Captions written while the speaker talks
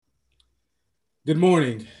Good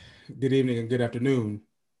morning, good evening, and good afternoon.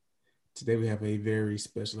 Today we have a very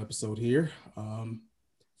special episode here.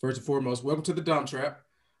 First and foremost, welcome to the Dump Trap.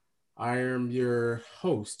 I am your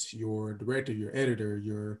host, your director, your editor,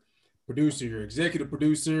 your producer, your executive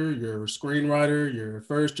producer, your screenwriter, your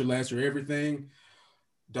first, your last, your everything,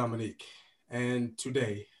 Dominique. And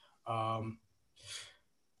today, um,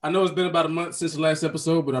 I know it's been about a month since the last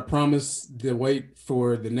episode, but I promise the wait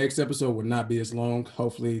for the next episode will not be as long.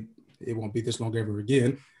 Hopefully, it won't be this long ever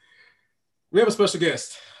again. We have a special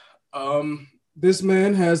guest. This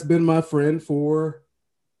man has been my friend for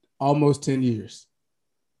almost 10 years.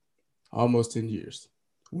 Almost 10 years.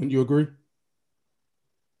 Wouldn't you agree?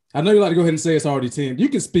 I know you like to go ahead and say it's already 10. You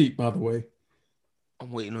can speak, by the way.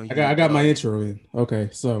 I'm waiting on I you got to I got my talk. intro in. Okay,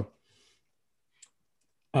 so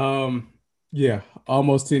um yeah,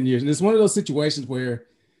 almost 10 years. And it's one of those situations where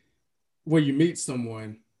you meet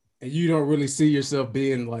someone and you don't really see yourself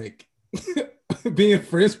being like being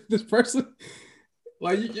friends with this person.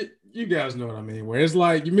 Like you guys know what I mean. Where it's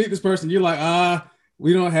like you meet this person, you're like,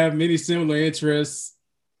 we don't have many similar interests,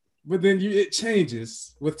 but then it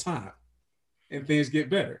changes with time and things get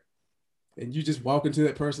better. And you just walk into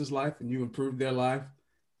that person's life and you improve their life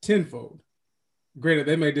tenfold. Granted,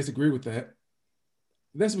 they may disagree with that.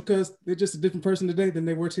 That's because they're just a different person today than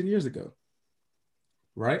they were 10 years ago.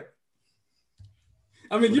 Right?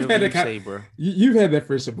 I mean, you've Whatever had that you kind say, bro. you've had that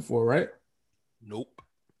friendship before, right? Nope.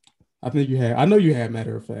 I think you have. I know you have,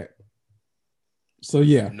 matter of fact. So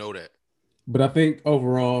You yeah. know that. But I think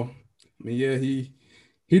overall, I mean, yeah, he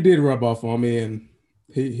did rub off on me, and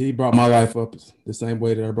he brought my life up the same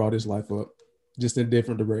way that I brought his life up, just in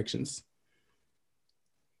different directions.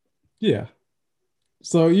 Yeah.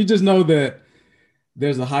 So you just know that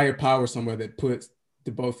there's a higher power somewhere that puts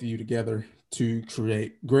the both of you together to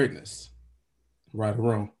create greatness, right or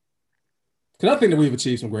wrong. Because I think that we've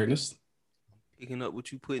achieved some greatness. Picking up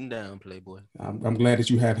what you putting down, Playboy. I'm glad that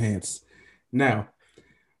you have hands. Now,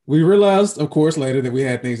 we realized, of course, later that we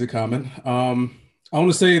had things in common. I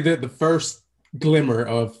want to say that the first glimmer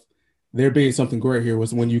of there being something great here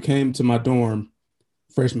was when you came to my dorm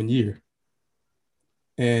freshman year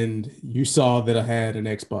and you saw that I had an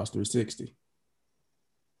Xbox 360.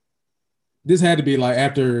 This had to be like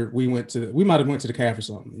after we might have went to the cafe or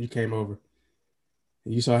something. You came over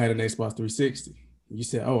and you saw I had an Xbox 360. You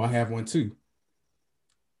said, "Oh, I have one too."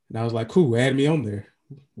 And I was like, "Cool, add me on there.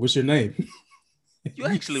 What's your name?" You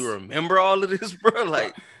actually remember all of this, bro?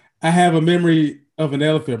 Like, I have a memory of an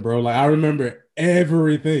elephant, bro. Like I remember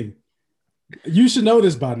everything. You should know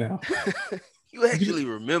this by now. you actually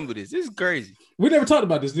remember this. This is crazy. We never talked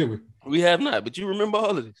about this, did we? We have not, but you remember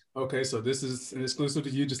all of this. Okay, so this is an exclusive to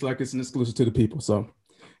you, just like it's an exclusive to the people. So,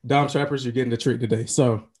 Dom Trappers, you're getting the treat today.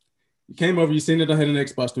 So, you came over, you seen that I had an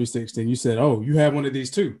Xbox 360, and you said, "Oh, you have one of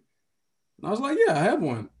these too." And I was like, "Yeah, I have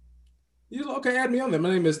one." You like, "Okay, add me on there. My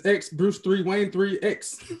name is X Bruce 3 Wayne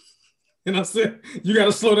 3X." And I said, "You got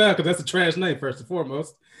to slow down because that's a trash name, first and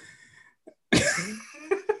foremost."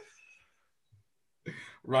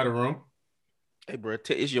 Right or wrong? Hey, bro,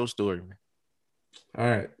 it's your story, man. All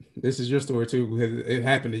right. This is your story too, because it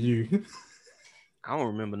happened to you. I don't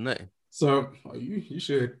remember nothing. So you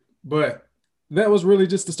should. But that was really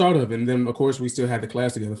just the start of it. And then of course we still had the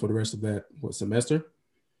class together for the rest of that semester.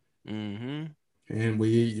 Mm-hmm. And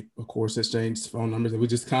we of course exchanged phone numbers and we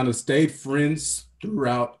just kind of stayed friends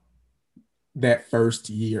throughout that first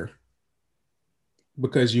year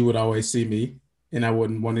because you would always see me and I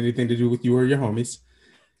wouldn't want anything to do with you or your homies.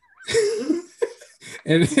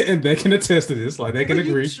 and they can attest to this, like they can Bro,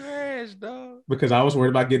 you agree. trash, dog. Because I was worried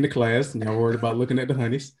about getting to class and y'all were worried about looking at the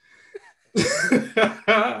honeys.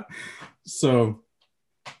 So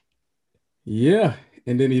yeah,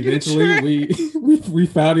 and then You eventually trash. we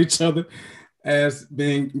found each other as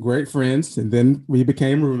being great friends, and then we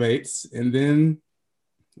became roommates, and then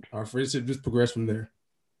our friendship just progressed from there.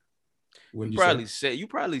 Wouldn't you say? You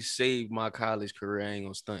probably saved my college career. I ain't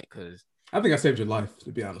gonna stunt because I think I saved your life,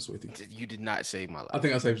 to be honest with you. you did not save my I life.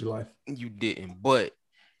 think I saved your life. You didn't. But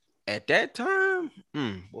at that time,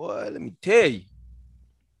 boy, let me tell you,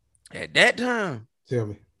 at that time, Tell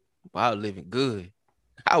me. I was living good.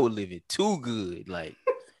 I was living too good. Like,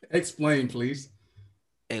 Explain, please.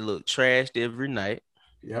 and look, trashed every night,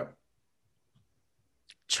 Yep.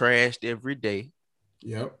 trashed every day,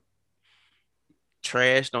 Yep.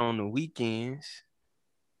 trashed on the weekends.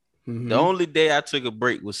 The Mm-hmm. only day I took a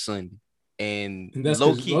break was Sunday. And And that's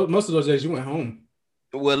low because key, most of those days you went home.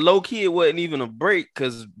 well, low key, it wasn't even a break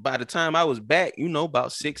because by the time I was back,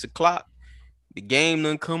 about 6 o'clock, the game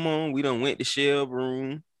done come on. We done went to shell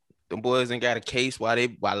room. The boys ain't got a case while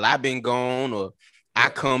I been gone, or I Yeah.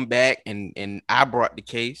 come back and I brought the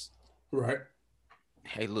case. Right.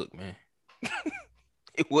 Hey, look, man.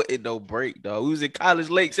 It wasn't no break, dog. We was in College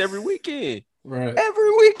Lakes every weekend. Right.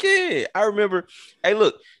 Every weekend. I remember. Hey,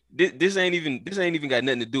 look, this ain't even got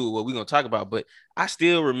nothing to do with what we're gonna talk about, but I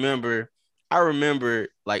still remember. I remember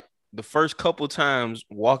like the first couple times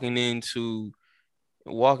walking into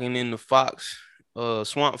Fox,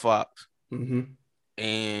 Swamp Fox, Mm-hmm.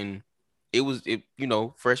 and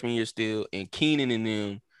freshman year still, and Keenan and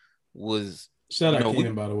them was, Shout out we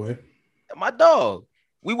Keenan, by the way. my dog.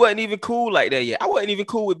 We wasn't even cool like that yet. I wasn't even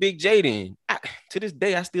cool with Big J then. To this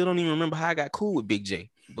day, I still don't even remember how I got cool with Big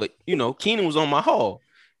J. But Keenan was on my hall.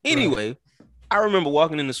 Right. Anyway, I remember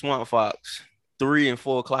walking in the Swamp Fox 3 and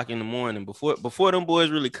 4 o'clock in the morning before them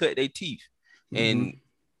boys really cut their teeth, and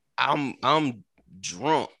Mm-hmm. I'm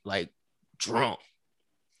drunk, like drunk.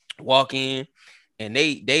 Walk in, and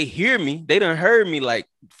they hear me. They done heard me like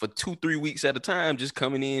for 2-3 weeks at a time, just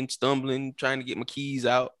coming in, stumbling, trying to get my keys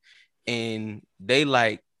out, and they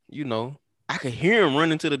like, I could hear him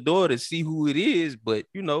running to the door to see who it is, but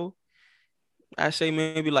I say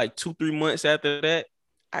maybe like 2-3 months after that,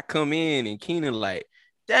 I come in and Keenan like,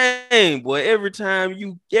 dang boy, every time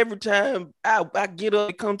I get up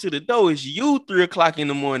and come to the door, it's you 3 o'clock in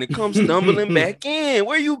the morning, come stumbling back in.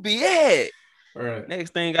 Where you be at? Right.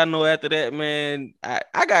 Next thing I know after that, man,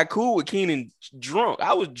 I got cool with Keenan drunk.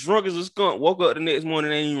 I was drunk as a skunk. Woke up the next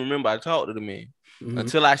morning, I didn't even remember I talked to the man Mm-hmm.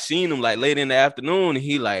 until I seen him like late in the afternoon. And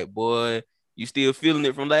he like, boy, you still feeling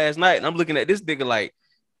it from last night? And I'm looking at this nigga like,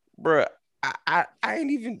 bro, I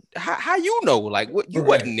ain't even, how you know? Like, what, you Right.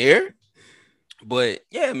 wasn't there. But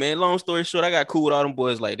yeah, man, long story short, I got cool with all them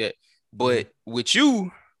boys like that. Mm-hmm. But with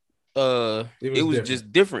you, It it was was different.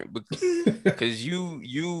 just different because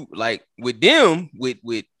you like with them with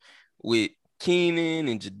Keenan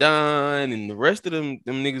and Jadon and the rest of them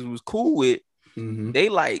niggas was cool with. Mm-hmm. They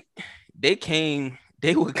like they came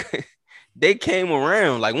they were they came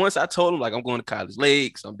around. Like once I told them like I'm going to College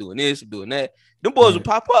Lakes, I'm doing this, I'm doing that. Them boys would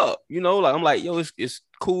Right. pop up, like I'm like, yo, it's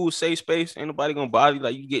cool, safe space, ain't nobody gonna bother you.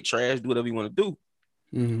 Like you get trash, do whatever you want to do.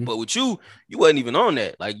 Mm-hmm. But with you wasn't even on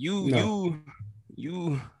that. Like No.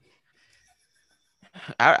 you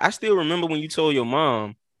I still remember when you told your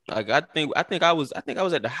mom, like I think I was at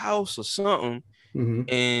the house or something, Mm-hmm.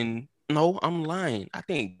 and no, I'm lying. I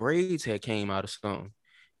think grades had came out of something,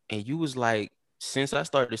 and you was like, since I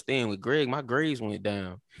started staying with Greg, my grades went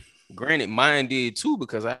down. Granted, mine did too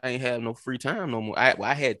because I ain't have no free time no more.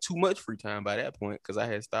 I had too much free time by that point because I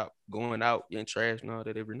had stopped going out getting trash and all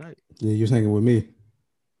that every night. Yeah, you was hanging with me,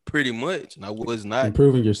 Pretty much, and I was not.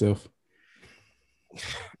 improving yourself.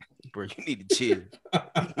 Bro, you need to chill.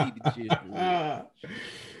 You need to chill for real.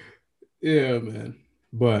 Yeah, man.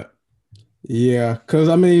 But yeah, because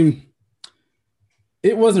I mean,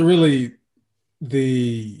 it wasn't really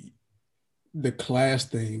the the class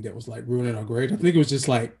thing that was like ruining our grade. I think it was just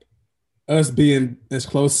like us being as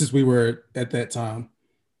close as we were at that time.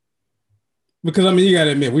 Because I mean, you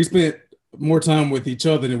gotta admit, we spent more time with each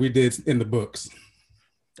other than we did in the books.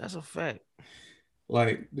 That's a fact.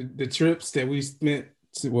 Like the trips that we spent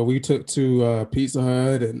we took to Pizza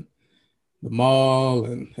Hut and the mall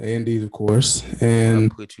and A&D's, of course. Boy, I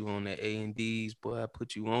And put you on that A&D's. Boy, I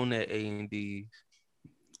put you on that A&D's.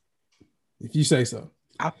 if you say so.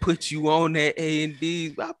 I put you on that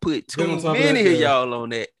A&D's. I put Then on too top of that, many of y'all on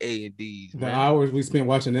that A&D's, the man. hours we spent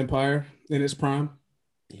watching Empire in its prime.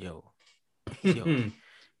 Yo, yo, and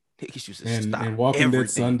niggas used to stop Walking Dead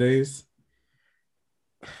everything. Sundays.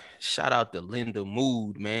 Shout out to Linda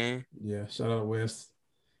Mood, man. Yeah, shout out West.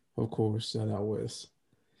 Of course, shout out West.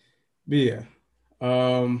 But yeah.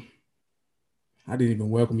 Um, I didn't even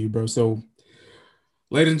welcome you, bro. So,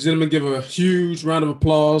 ladies and gentlemen, give a huge round of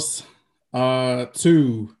applause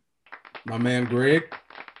to my man Greg,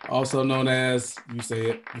 also known as, you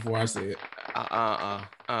say it before I say it. What?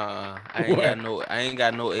 I ain't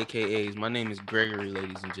got no AKAs. My name is Gregory,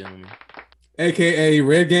 ladies and gentlemen. AKA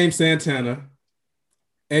Red Game Santana,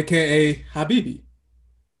 AKA Habibi.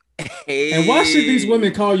 And why should these Hey,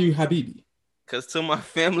 women call you Habibi? cause to my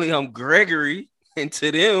family I'm Gregory, and to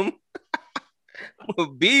them I'm a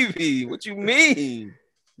BB. What you mean?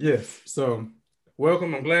 Yes. So,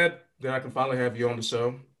 welcome. I'm glad that I can finally have you on the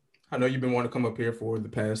show. I know you've been wanting to come up here for the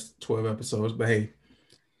past 12 episodes, but hey,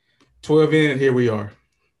 12 in, here we are,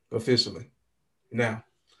 officially. Now,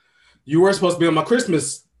 you were supposed to be on my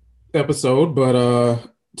Christmas episode, but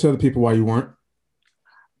tell the people why you weren't.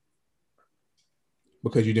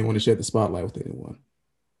 Because you didn't want to share the spotlight with anyone.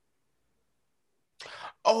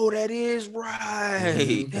 Oh, that is right.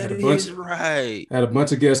 Mm-hmm. That is right. Had a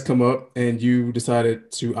bunch of guests come up, and you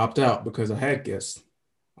decided to opt out because I had guests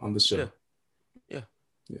on the show. Yeah.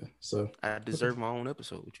 Yeah. Yeah. So I okay. deserve my own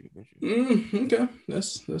episode with you. Okay.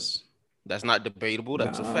 That's That's not debatable.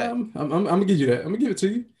 That's a nah. fact. I'm gonna give you that. I'm gonna give it to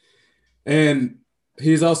you. And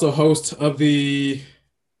he's also host of the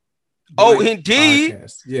Oh, blank indeed.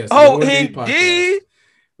 podcast. Yes, the Oh, O&D podcast, indeed.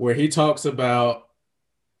 where he talks about.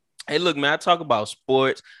 Hey, look, man, I talk about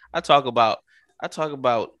sports. I talk about I talk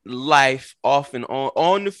about life off and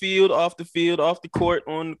on the field, off the field, off the court,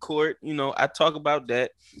 on the court. You know, I talk about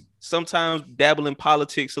that. Sometimes dabble in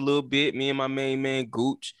politics a little bit. Me and my main man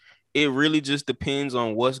Gooch. It really just depends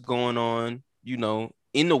on what's going on,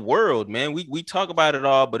 in the world, man. We talk about it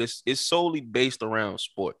all, but it's solely based around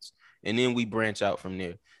sports. And then we branch out from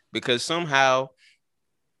there. Because somehow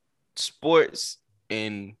sports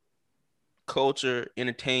and culture,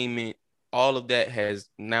 entertainment, all of that has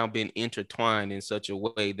now been intertwined in such a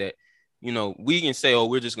way that, we can say, oh,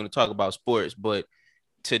 we're just going to talk about sports. But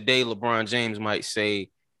today, LeBron James might say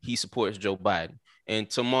he supports Joe Biden. And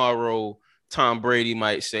tomorrow, Tom Brady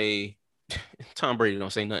might say, Tom Brady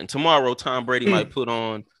don't say nothing. Tomorrow, Tom Brady might put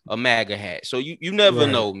on a MAGA hat. So you never Right.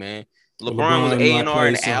 know, man. Well, LeBron was LeBron might A&R play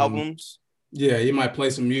and some. albums. Yeah, he might play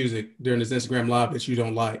some music during his Instagram live that you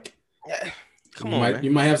don't like. Come on, man.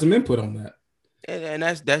 You might have some input on that. And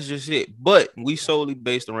that's just it. But we solely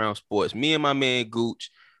based around sports. Me and my man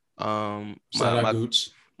Gooch, Shout my out my Gooch.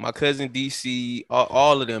 my cousin DC,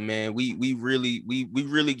 all of them, man. We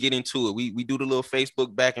really get into it. We do the little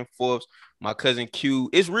Facebook back and forth. My cousin Q.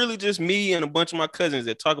 It's really just me and a bunch of my cousins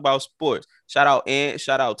that talk about sports. Shout out Ant,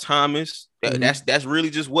 shout out Thomas. Mm-hmm. That's really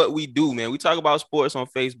just what we do, man. We talk about sports on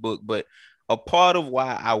Facebook, but a part of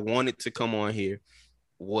why I wanted to come on here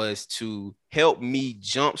was to help me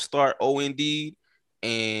jumpstart OND.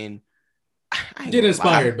 And I ain't Get gonna lie,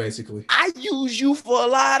 inspired, basically. I use you for a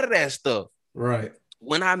lot of that stuff. Right.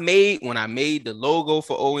 When I made the logo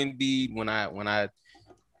for OND,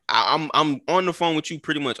 I'm on the phone with you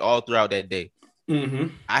pretty much all throughout that day. Mm-hmm.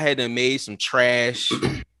 I had to made some trash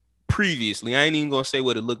previously. I ain't even gonna say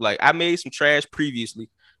what it looked like. I made some trash previously,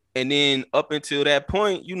 and then up until that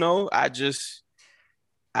point, I just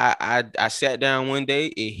I sat down one day,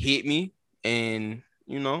 it hit me, and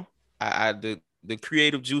the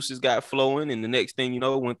creative juices got flowing, and the next thing you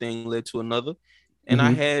know, one thing led to another. And I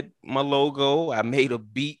Mm-hmm. had my logo. I made a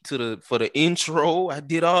beat for the intro. I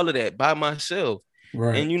did all of that by myself.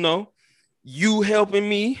 Right. And you helping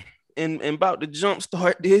me and about to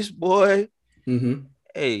jumpstart this, boy. Mm-hmm.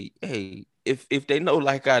 Hey, if they know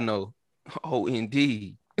like I know, oh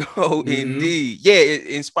indeed. Oh Mm-hmm. indeed.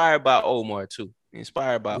 Yeah, inspired by Omar too.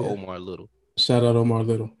 Inspired by Yeah. Omar Little. Shout out Omar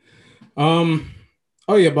Little. Um.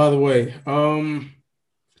 Oh yeah. By the way,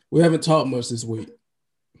 we haven't talked much this week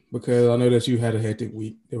because I know that you had a hectic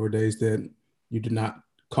week. There were days that you did not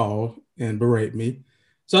call and berate me.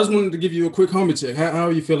 So I just wanted to give you a quick homie check. How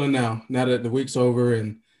are you feeling now? Now that the week's over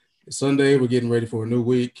and it's Sunday, we're getting ready for a new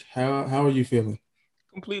week. How are you feeling?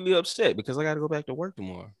 Completely upset because I got to go back to work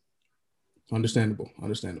tomorrow. Understandable.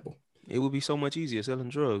 Understandable. It would be so much easier selling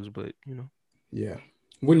drugs, but Yeah.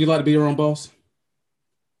 Wouldn't you like to be your own boss?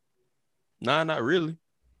 nah, not really.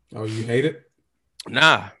 Oh, you hate it?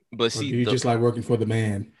 Nah, but Or do see, you the just like working for the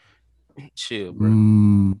man? chill, bro.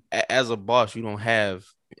 Mm, As a boss, you don't have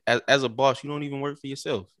as a boss, you don't even work for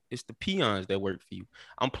yourself. It's the peons that work for you.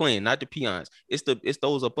 I'm playing, not the peons. It's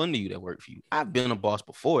those up under you that work for you. I've been a boss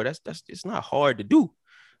before. That's it's not hard to do.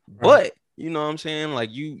 right. But you know what I'm saying? Like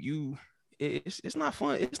it's not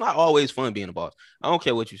fun. It's not always fun being a boss. I don't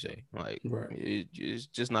care what you say. Like Right. it's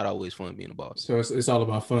just not always fun being a boss. So it's all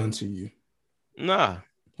about fun to you. Nah,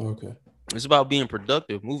 Okay. it's about being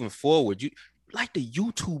productive, moving forward. You like the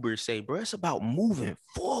YouTubers say, bro. It's about moving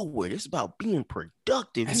forward. It's about being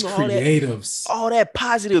productive. As All that creatives, all that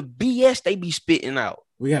positive BS they be spitting out.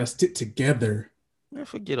 we gotta stick together. Man,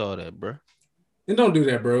 forget all that, bro. And don't do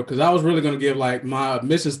that, bro, because I was really gonna give like my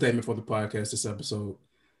mission statement for the podcast this episode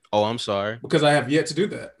Oh, I'm sorry. because I have yet to do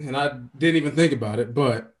that, and I didn't even think about it.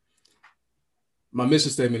 But my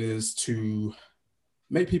mission statement is to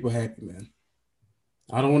make people happy, man.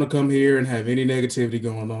 I don't want to come here and have any negativity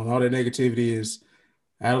going on. All that negativity is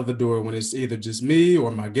out of the door when it's either just me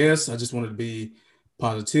or my guests. I just want it to be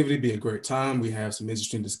positivity, be a great time. We have some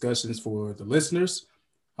interesting discussions for the listeners.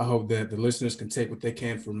 I hope that the listeners can take what they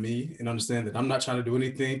can from me and understand that I'm not trying to do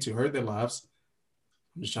anything to hurt their lives.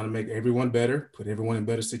 I'm just trying to make everyone better, put everyone in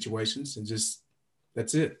better situations, and just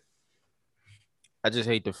that's it. I just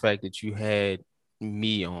hate the fact that you had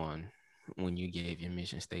me on when you gave your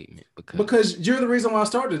mission statement because Because you're the reason why I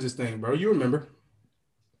started this thing, bro. You remember.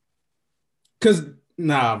 Because,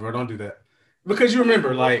 nah, bro, don't do that. Because you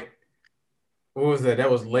remember, like, what was that?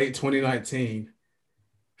 That was late 2019.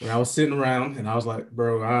 when I was sitting around and I was like,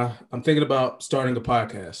 bro, I'm thinking about starting a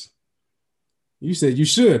podcast. You said you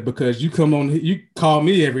should because you come on, you call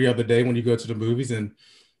me every other day when you go to the movies and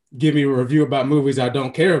give me a review about movies I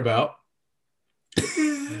don't care about.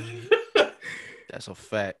 That's a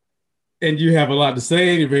fact. And you have a lot to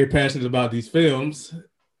say. You're very passionate about these films.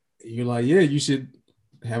 You're like, yeah, you should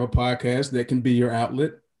have a podcast that can be your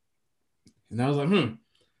outlet. And I was like,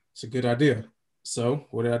 it's a good idea. So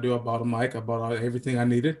what did I do? I bought a mic. I bought everything I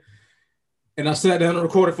needed. And I sat down and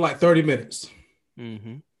recorded for like 30 minutes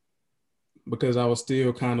Mm-hmm. because I was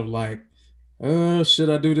still kind of like, should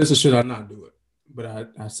I do this or should I not do it?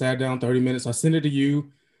 But I sat down 30 minutes. I sent it to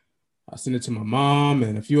you. I sent it to my mom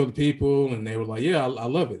and a few other people. And they were like, yeah, I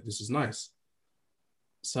love it. This is nice.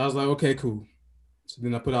 So I was like, okay, cool. So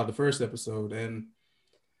then I put out the first episode. And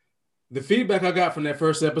the feedback I got from that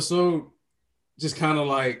first episode just kind of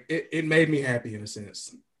like, it made me happy in a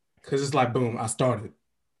sense. Because it's like, boom, I started.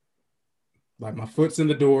 Like my foot's in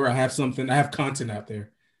the door. I have something. I have content out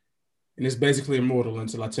there. And it's basically immortal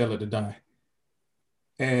until I tell it to die.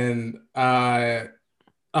 And I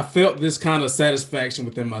felt this kind of satisfaction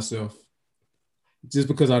within myself just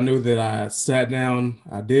because I knew that I sat down,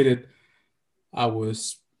 I did it, I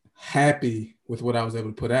was happy with what I was able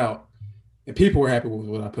to put out, and people were happy with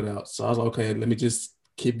what I put out. So I was like, okay, let me just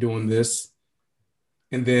keep doing this.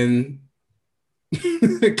 And then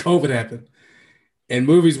COVID happened, and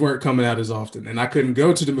movies weren't coming out as often, and I couldn't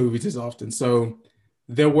go to the movies as often. So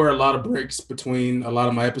there were a lot of breaks between a lot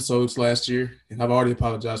of my episodes last year, and I've already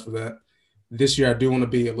apologized for that. This year, I do want to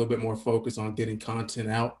be a little bit more focused on getting content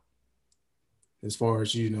out as far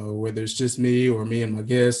as, whether it's just me or me and my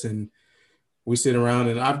guests, and we sit around.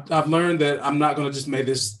 And I've learned that I'm not going to just make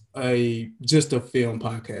this just a film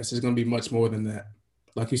podcast. It's going to be much more than that.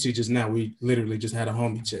 Like you see just now, we literally just had a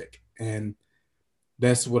homie check, and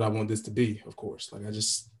that's what I want this to be, of course. Like I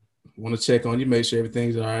just want to check on you, make sure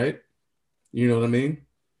everything's all right. You know what I mean?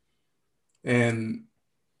 And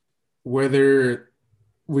whether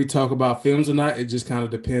we talk about films or not, it just kind of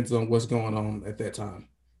depends on what's going on at that time.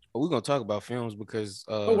 But we're gonna talk about films because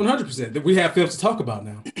 100%. We have films to talk about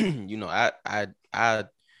now. I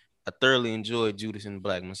thoroughly enjoyed Judas and the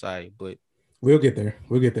Black Messiah, but we'll get there.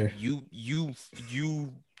 We'll get there. You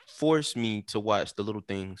forced me to watch The Little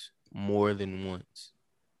Things more than once,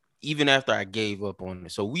 even after I gave up on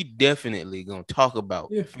it. So we definitely gonna talk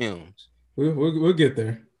about films. We'll get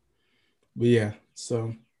there. But yeah,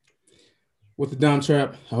 so with the Dom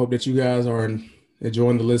Trap, I hope that you guys are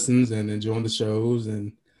enjoying the listens and enjoying the shows.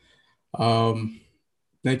 And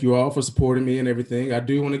thank you all for supporting me and everything. I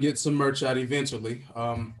do want to get some merch out eventually.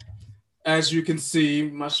 As you can see,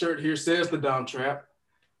 my shirt here says the Dom Trap.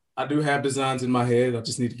 I do have designs in my head. I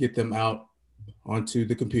just need to get them out onto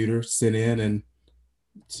the computer, sent in, and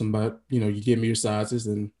somebody, you give me your sizes,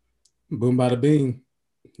 and boom, bada bing,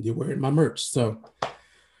 you're wearing my merch. So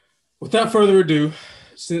without further ado,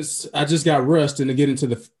 since I just got rushed and to get into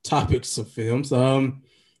the topics of films, The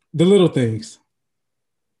Little Things.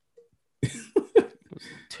 It's a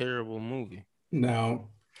terrible movie. Now,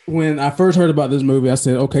 when I first heard about this movie, I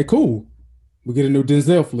said, okay, cool. We get a new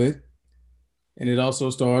Denzel flick. And it also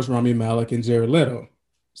stars Rami Malek and Jared Leto.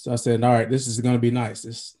 So I said, all right, this is going to be nice.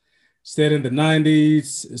 It's set in the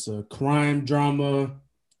 90s. It's a crime drama,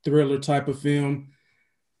 thriller type of film.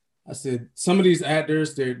 I said, some of these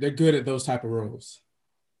actors, they're good at those type of roles.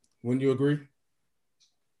 Wouldn't you agree?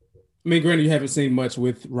 I mean, granted, you haven't seen much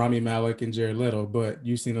with Rami Malek and Jared Leto, but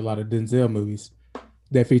you've seen a lot of Denzel movies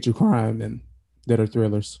that feature crime and that are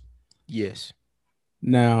thrillers. Yes.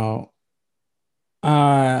 Now,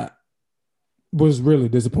 I was really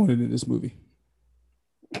disappointed in this movie.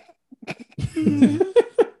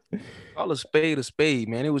 Call a spade,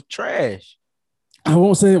 man. It was trash. I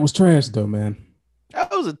won't say it was trash, though, man. That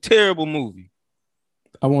was a terrible movie.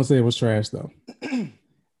 I won't say it was trash, though.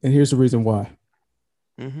 And here's the reason why.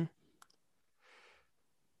 Mm-hmm.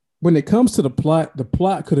 When it comes to the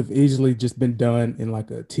plot could have easily just been done in like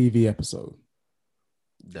a TV episode.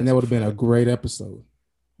 And that would have been a great episode.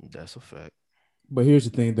 That's a fact. But here's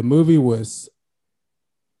the thing. The movie was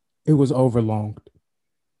overlonged.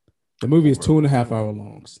 The movie is 2.5 hours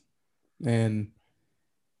long. And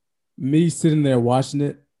me sitting there watching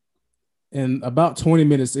it, and about 20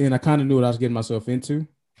 minutes in, I kind of knew what I was getting myself into.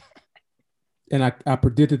 And I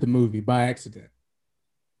predicted the movie by accident.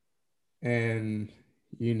 And,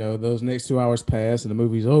 those next 2 hours pass and the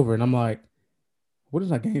movie's over. And I'm like, what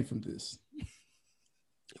did I gain from this?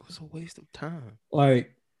 It was a waste of time.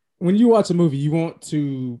 Like, when you watch a movie, you want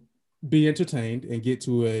to be entertained and get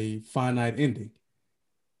to a finite ending.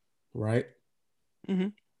 Right? Mm-hmm.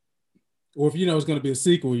 Or if you know it's going to be a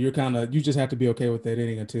sequel, you just have to be okay with that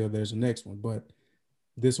ending until there's a next one. But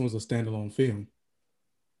this one's a standalone film,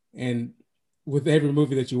 and with every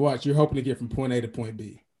movie that you watch, you're hoping to get from point A to point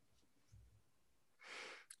B.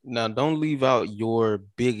 Now, don't leave out your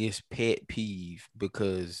biggest pet peeve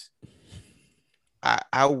because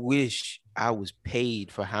I wish I was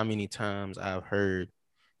paid for how many times I've heard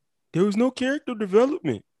there was no character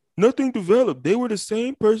development. Nothing developed. They were the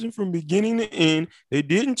same person from beginning to end. They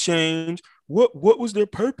didn't change. What was their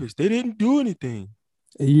purpose? They didn't do anything.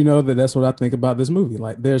 And you know that's what I think about this movie.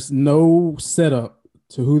 Like, there's no setup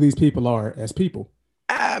to who these people are as people.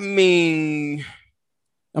 I mean,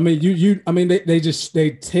 I mean, they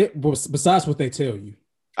tell besides what they tell you.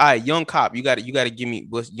 all right, young cop. You got to give me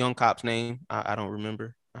what's young cop's name. I don't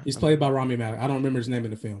remember. He's played by Rami Malek. I don't remember his name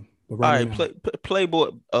in the film, but All Rami right, Malek. Playboy.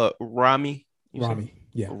 Rami. You said Rami,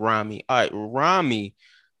 yeah. Rami. All right, Rami.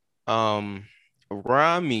 Um,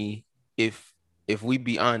 Rami. If if we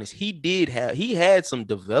be honest, he had some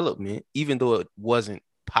development, even though it wasn't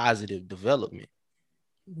positive development.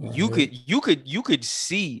 You Right. could you could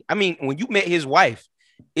see. I mean, when you met his wife,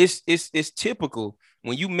 it's typical.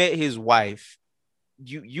 When you met his wife,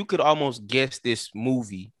 you could almost guess this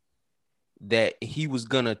movie that he was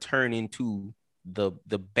gonna turn into the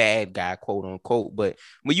bad guy, quote unquote. But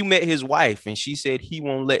when you met his wife and she said he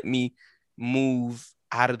won't let me move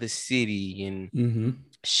out of the city, and Mm-hmm.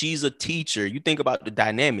 she's a teacher, you think about the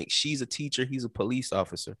dynamic. She's a teacher, he's a police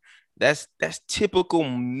officer. That's typical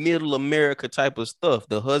middle America type of stuff.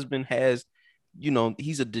 The husband has,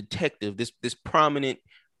 he's a detective, this prominent,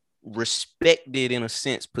 respected in a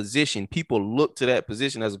sense position. People look to that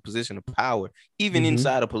position as a position of power. Even Mm-hmm.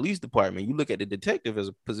 inside a police department, you look at the detective as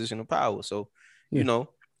a position of power. So, Yeah.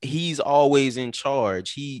 he's always in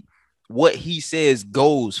charge. What he says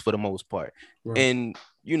goes for the most part. Right. And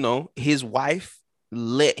his wife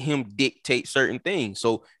let him dictate certain things.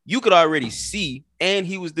 So you could already see, and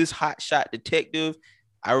he was this hot shot detective.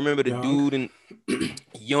 I remember the Young. dude in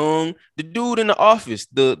Young, the dude in the office,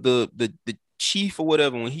 the chief or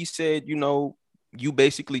whatever, when he said, you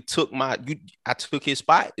basically I took his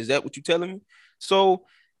spot. Is that what you're telling me? So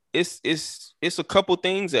it's a couple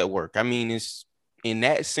things at work. I mean, it's in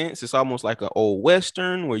that sense, it's almost like an old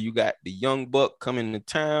western where you got the young buck coming to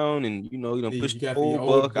town, and you don't push You the got the old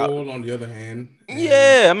old buck out. bull on the other hand, and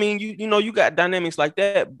Yeah, I mean, you got dynamics like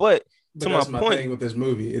that. But to but my that's my point, thing with this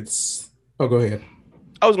movie. It's oh, go ahead.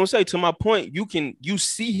 I was gonna say, to my point, you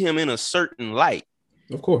see him in a certain light.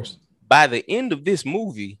 Of course. By the end of this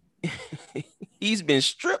movie, he's been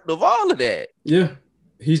stripped of all of that. Yeah.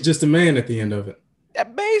 He's just a man at the end of it.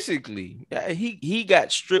 Basically, he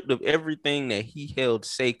got stripped of everything that he held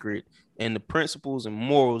sacred, and the principles and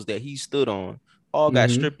morals that he stood on all got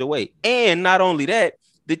Mm-hmm. stripped away. And not only that,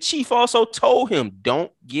 the chief also told him,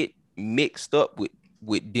 don't get mixed up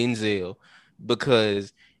with Denzel,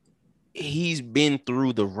 because he's been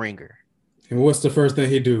through the ringer. And what's the first thing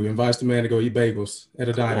he do? Invites the man to go eat bagels at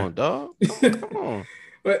a Come diner. on, dog. Come on.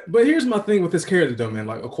 But here's my thing with this character though, man.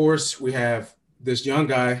 Like, of course, we have this young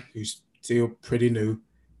guy who's still pretty new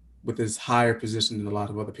with this higher position than a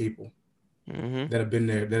lot of other people Mm-hmm. that have been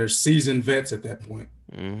there, that are seasoned vets at that point.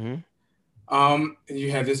 Mm-hmm. And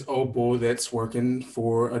you have this old boy that's working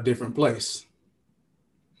for a different place,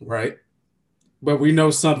 right? But we know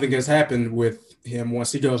something has happened with him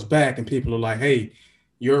once he goes back, and people are like, "Hey,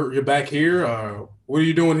 you're back here. What are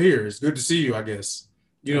you doing here? It's good to see you, I guess."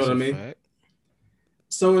 You know That's what I a mean? fact.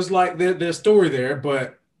 So it's like there's story there,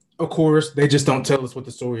 but of course they just don't tell us what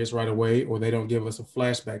the story is right away, or they don't give us a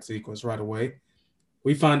flashback sequence right away.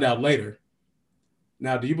 We find out later.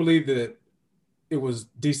 Now, do you believe that it was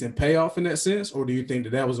decent payoff in that sense, or do you think that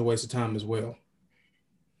that was a waste of time as well?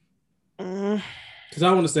 Mm, Because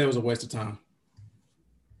I want to say it was a waste of time.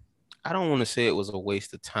 I don't want to say it was a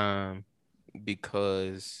waste of time,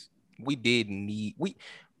 because we did need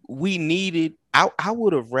we needed. I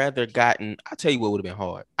would have rather gotten. I'll tell you what would have been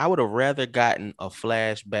hard. I would have rather gotten a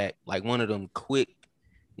flashback, like one of them quick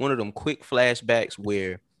flashbacks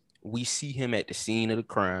where we see him at the scene of the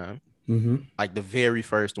crime, Mm-hmm. like the very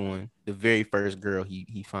first one, the very first girl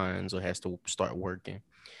he finds or has to start working,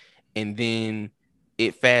 and then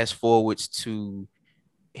it fast forwards to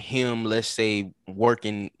him, let's say,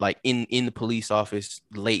 working like in the police office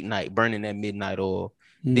late night, burning that midnight oil.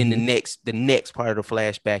 Then the Mm-hmm. next part of the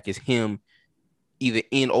flashback is him either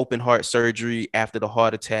in open heart surgery after the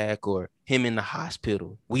heart attack, or him in the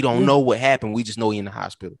hospital. We don't Yeah. know what happened. We just know he in the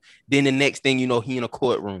hospital. Then the next thing you know, he in a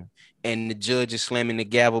courtroom, and the judge is slamming the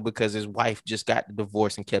gavel because his wife just got the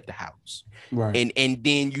divorce and kept the house. Right. And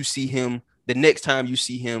then you see him the next time you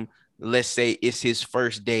see him, let's say it's his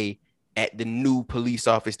first day at the new police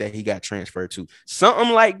office that he got transferred to.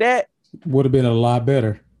 Something like that Would have been a lot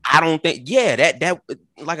better. I don't think. Yeah, that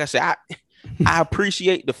like I said, I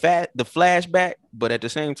appreciate the flashback, but at the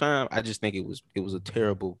same time, I just think it was a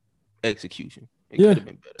terrible execution. It Yeah, could have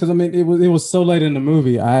been better. because I mean, it was so late in the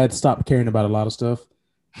movie, I had stopped caring about a lot of stuff,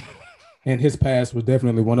 and his past was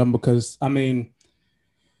definitely one of them. Because I mean,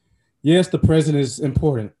 yes, the president is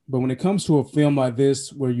important, but when it comes to a film like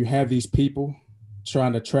this, where you have these people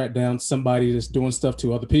trying to track down somebody that's doing stuff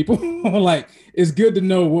to other people, like it's good to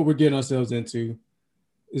know what we're getting ourselves into.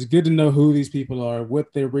 It's good to know who these people are,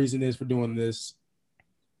 what their reason is for doing this.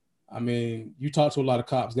 I mean, you talk to a lot of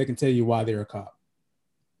cops, they can tell you why they're a cop.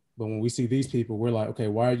 But when we see these people, we're like, okay,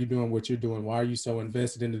 why are you doing what you're doing? Why are you so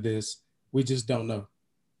invested into this? We just don't know.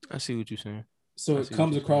 I see what you're saying. So I it see what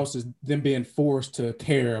comes you're saying. across as them being forced to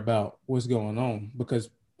care about what's going on because,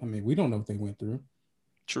 I mean, we don't know what they went through.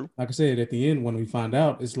 True. Like I said, at the end, when we find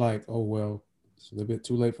out, it's like, oh, well, it's a little bit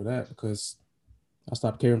too late for that because I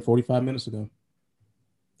stopped caring 45 minutes ago.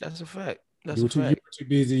 That's a fact. You That's were a too, you fact. were too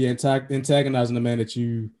busy antagonizing the man that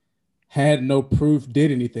you had no proof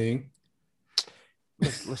did anything.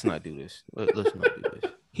 Let's not do this. Let's not do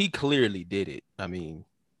this. He clearly did it. I mean,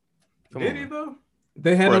 come Did on, he man. though?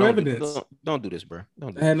 They had Bro, no don't do evidence. don't do this, bro.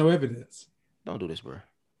 Don't do They had this. no evidence. Don't do this, bro.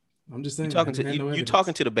 I'm just You saying, talking man. They to had no you talking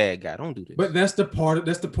evidence. to the bad guy. Don't do But this.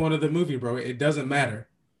 that's the point of the movie, bro. It doesn't matter,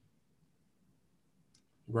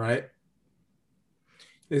 right?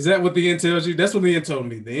 Is that what the end tells you? That's what the end told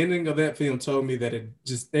me. The ending of that film told me that it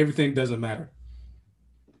just everything doesn't matter,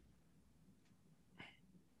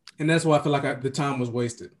 and that's why I feel like the time was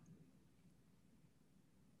wasted.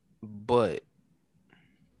 But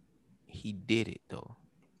he did it though.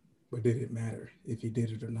 But did it matter if he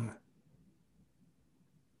did it or not?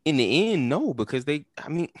 In the end, no, because they. I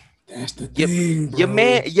mean, That's the your thing, your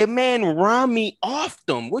man bro. your man Rami off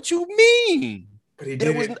them. What you mean? But he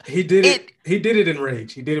There did was it. He did it. it. He did it in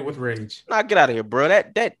rage. He did it with rage. Nah, get out of here, bro. That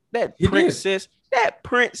He did.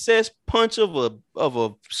 princess punch of a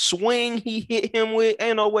swing he hit him with.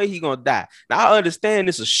 Ain't no way he gonna die. Now I understand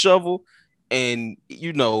it's a shovel, and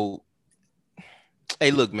hey,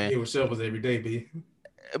 look, man, He was shovels every day, b.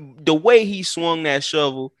 the way he swung that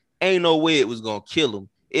shovel, ain't no way it was gonna kill him.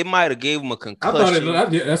 It might have gave him a I thought it.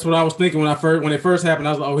 concussion. That's what I was thinking when it first happened.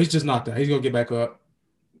 I was like, oh, he's just knocked out. He's gonna get back up.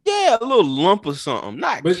 Yeah, a little lump or something,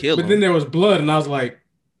 not But kill then him. there was blood, and I was like,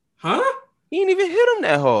 huh? He didn't even hit him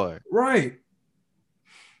that hard. Right.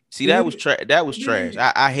 See, that was that was trash. Did.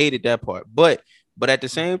 I hated that part. But at the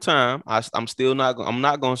same time, I'm still not I'm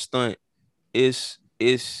not gonna stunt. It's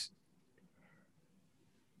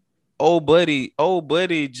old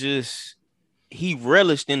buddy just he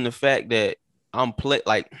relished in the fact that I'm play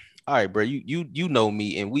like, all right, bro, you know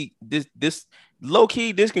me, and we this low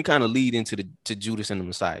key, this can kind of lead into the to Judas and the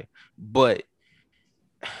Messiah. But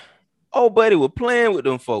old buddy was playing with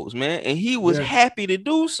them folks, man, and he was Yeah. happy to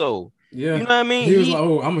do so. You Yeah. know what I mean? He was like,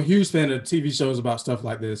 oh, I'm a huge fan of TV shows about stuff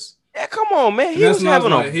like this. Yeah, come on, man. And He that's was when I was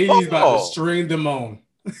having a like, he's about to ball. string them on.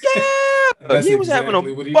 And Yeah, that's he was having a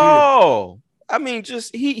exactly what he did. ball. I mean,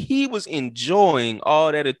 just he was enjoying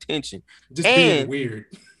all that attention. Just being And weird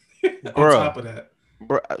on bruh, top of that.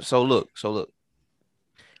 so look.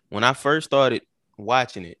 When I first started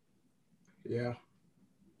watching it, Yeah.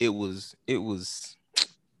 it was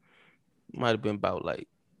might have been about like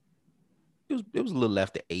it was a little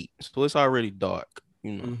after 8. So it's already dark,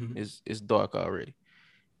 Mm-hmm. It's dark already.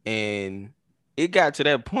 And it got to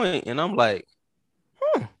that point, and I'm like,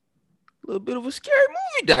 a little bit of a scary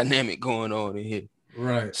movie dynamic going on in here.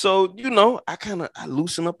 Right. So, I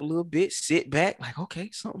loosen up a little bit, sit back, like, okay,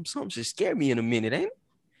 something should scare me in a minute, ain't it?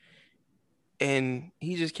 And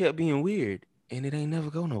he just kept being weird, and it ain't never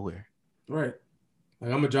go nowhere. Right.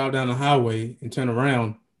 Like I'm gonna drive down the highway and turn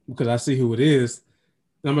around because I see who it is.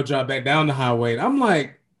 Then I'm gonna drive back down the highway. And I'm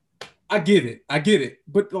like, I get it.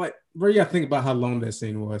 But like, bro, you gotta think about how long that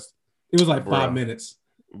scene was. It was like 5 minutes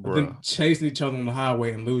of them chasing each other on the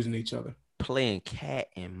highway and losing each other. Playing cat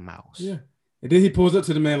and mouse. Yeah. And then he pulls up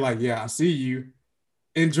to the man like, yeah, I see you,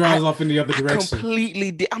 and drives off in the other direction.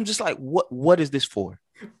 Completely did. I'm just like, what is this for?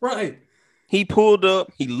 Right. He pulled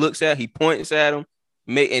up, he points at him,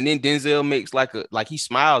 and then Denzel makes like he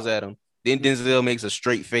smiles at him. Then Denzel makes a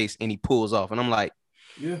straight face and he pulls off. And I'm like,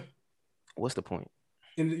 yeah, what's the point?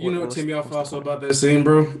 And you know what tipped me off also about that scene,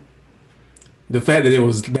 bro? The fact that it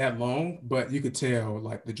was that long, but you could tell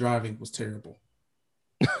like the driving was terrible.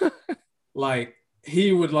 Like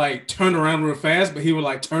he would like turn around real fast, but he would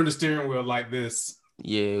like turn the steering wheel like this.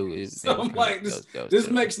 Yeah, so I'm like, this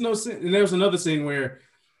makes no sense. And there was another scene where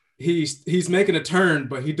he's making a turn,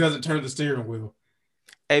 but he doesn't turn the steering wheel.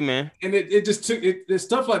 Hey man, And it just took it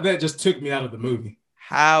stuff like that just took me out of the movie.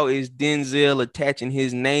 how is Denzel attaching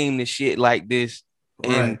his name to shit like this?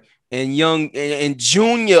 And Right. and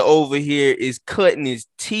Junior over here is cutting his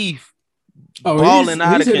teeth, Oh, balling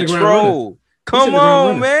out he's of hitting the ground running. control. He's Come hitting the ground on,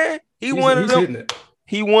 running. man. He's hitting it.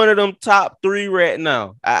 He one of them top three right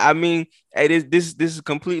now. I mean, hey, this is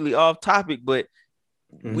completely off topic, but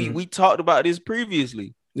we talked about this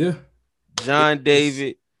previously. Yeah. John It's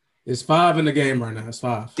David, it's 5 in the game right now. It's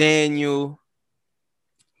 5. Daniel.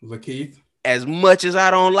 Lakeith. As much as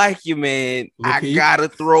I don't like you, man, I Lakeith. gotta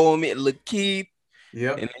throw him at Lakeith.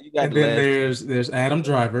 Yep. And then you got And the then last two. there's Adam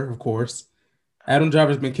Driver, of course. Adam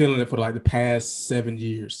Driver's been killing it for like the past 7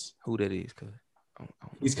 years. Who that is? Cause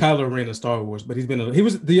He's Kylo Ren in Star Wars, but he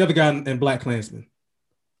was the other guy in Black Klansman.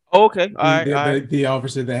 okay, all right, The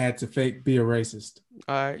officer that had to fake be a racist.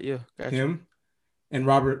 all right, yeah, gotcha. Him and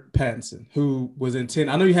Robert Pattinson, who was in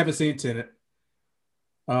Tenet. I know you haven't seen Tenet.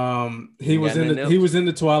 He was in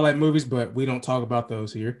the Twilight movies, but we don't talk about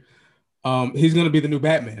those here. He's gonna be the new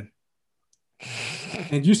Batman.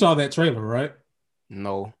 And you saw that trailer, right?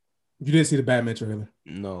 No. You didn't see the Batman trailer.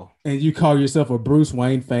 No. And you call yourself a Bruce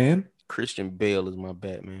Wayne fan? Christian Bale is my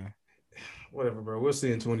Batman. Whatever, bro. We'll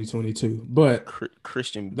see in 2022. But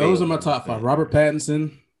Christian Bale. Those are my top 5. Robert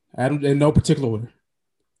Pattinson, Adam, in no particular order.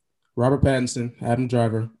 Robert Pattinson, Adam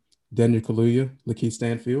Driver, Daniel Kaluuya, Lakeith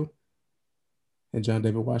Stanfield, and John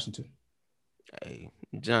David Washington. Hey,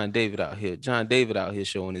 John David out here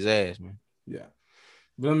showing his ass, man. Yeah.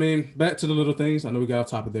 But I mean, back to the little things. I know we got off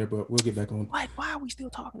topic there, but we'll get back on. Why are we still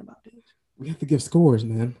talking about this? We have to give scores,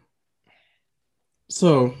 man.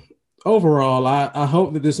 So overall, I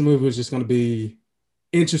hope that this movie is just going to be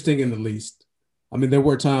interesting in the least. I mean, there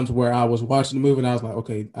were times where I was watching the movie and I was like,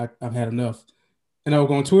 okay, I've had enough. And I would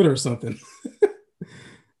go on Twitter or something.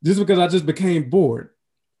 Just because I just became bored.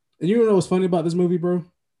 And you know what's funny about this movie, bro?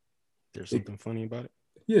 There's something funny about it?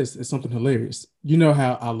 Yes, it's something hilarious. You know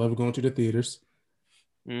how I love going to the theaters.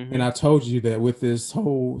 Mm-hmm. And I told you that with this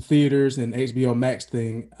whole theaters and HBO Max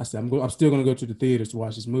thing, I said, I'm still going to go to the theaters to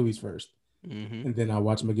watch these movies first. Mm-hmm. And then I'll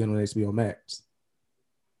watch them again on HBO Max.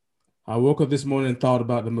 I woke up this morning and thought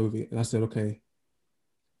about the movie. And I said, okay,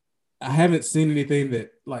 I haven't seen anything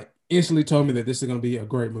that like instantly told me that this is going to be a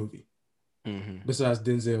great movie. Mm-hmm. Besides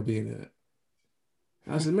Denzel being in it.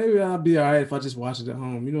 I said, maybe I'll be all right if I just watch it at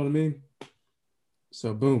home. You know what I mean?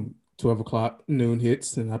 So boom, 12 o'clock, noon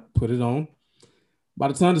hits, and I put it on. By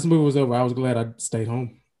the time this movie was over, I was glad I stayed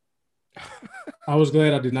home. I was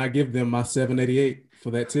glad I did not give them my $7.88 for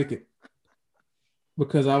that ticket.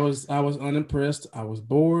 Because I was unimpressed. I was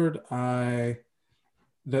bored. The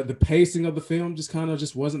pacing of the film just kind of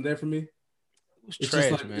just wasn't there for me.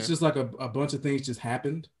 It's just like a bunch of things just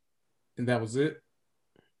happened, and that was it.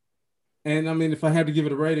 And I mean, if I had to give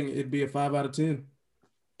it a rating, it'd be a 5 out of 10.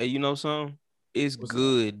 Hey, you know something? It's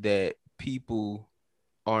good that people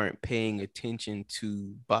aren't paying attention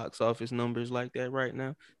to box office numbers like that right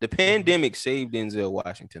now. The pandemic saved Denzel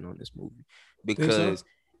Washington on this movie because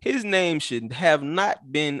his name should have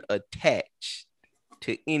not been attached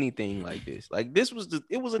to anything like this. Like this was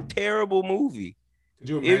it was a terrible movie. Could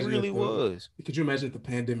you imagine? It really was. Could you imagine if the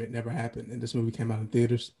pandemic never happened and this movie came out in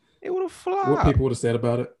theaters? It would have flopped. What people would have said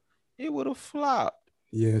about it? It would have flopped.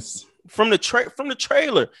 Yes. From the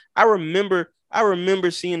trailer, I remember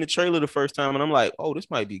seeing the trailer the first time, and I'm like, "Oh, this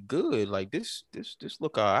might be good. Like this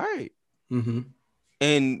look all right." Mm-hmm.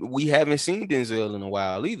 And we haven't seen Denzel in a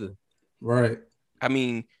while either. Right. I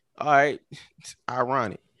mean, all right, it's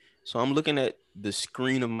ironic. So I'm looking at the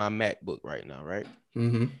screen of my MacBook right now, right?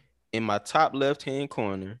 Mm-hmm. In my top left-hand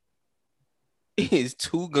corner is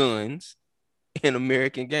Two Guns and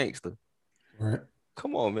American Gangster. Right.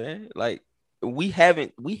 Come on, man. Like we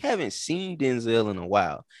haven't seen Denzel in a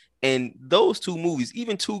while. And those two movies,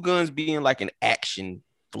 even Two Guns being like an action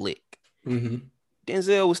flick, mm-hmm.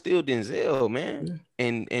 Denzel was still Denzel, man. Yeah.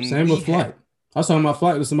 And same with Flight. I was talking about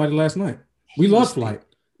Flight with somebody last night. We love Flight.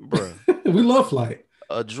 Bro. We love Flight.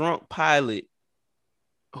 A drunk pilot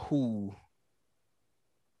who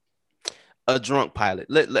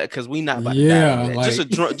because we not about to die. Like,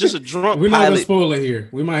 just a drunk we're pilot. Not gonna spoil it here.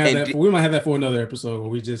 We might have that for another episode where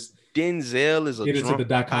we just Denzel is a get drunk into the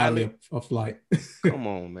dichotomy of Flight. Come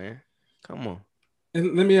on, man. Come on.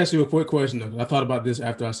 And let me ask you a quick question though. I thought about this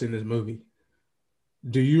after I seen this movie.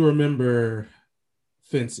 Do you remember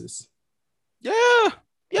Fences? Yeah.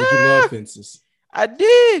 Did you love Fences? I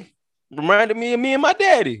did. Reminded me of me and my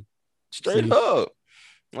daddy. Straight up.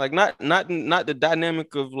 Like not the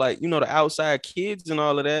dynamic of like, you know, the outside kids and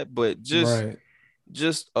all of that, but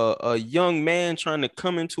just a young man trying to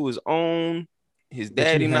come into his own his But you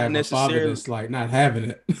daddy not have a father necessarily. that's like not having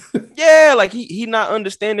it. Yeah, like he not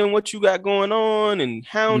understanding what you got going on and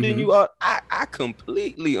hounding Hmm. you out. I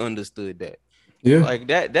completely understood that. Yeah. Like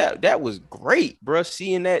that was great, bro.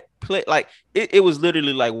 Seeing that play, like it was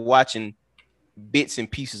literally like watching bits and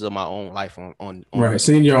pieces of my own life on Right. repeat.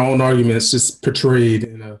 Seeing your own arguments just portrayed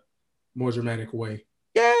in a more dramatic way.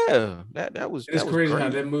 Yeah, that was And it's that was crazy how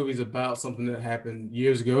great. that movie's about something that happened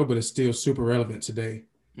years ago, but it's still super relevant today.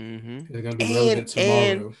 Mm-hmm. And it's gonna be And relevant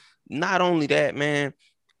and tomorrow. not only that, man,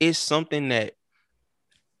 it's something that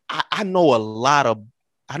I know a lot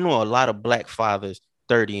of black fathers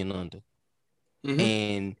 30 and under, Hmm.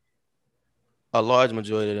 and a large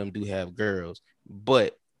majority of them do have girls.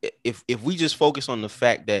 But if we just focus on the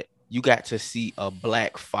fact that you got to see a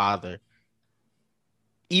black father,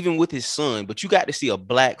 even with his son, but you got to see a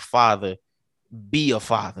black father be a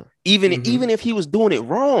father, even Hmm. if he was doing it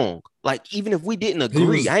wrong. Like even if we didn't He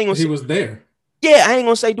agree, I was ain't gonna he say, was there. yeah, I ain't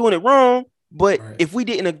gonna say doing it wrong, but Right. if we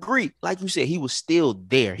didn't agree, like you said, he was still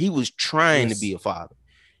there. He was trying to be Yes. a father.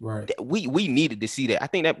 Right. We needed to see that. I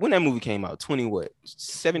think that when that movie came out, 20 what,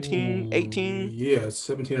 17, Ooh, 18, yeah,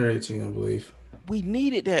 17 or 18, I believe. we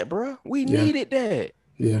needed that, bro. We Yeah. needed that.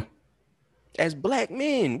 Yeah. As black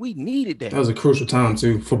men, we needed That that. was a crucial time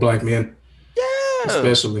too for black men, Yeah,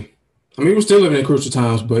 especially. I mean, we're still living in crucial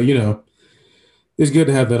times, but it's good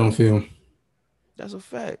to have that on film. that's a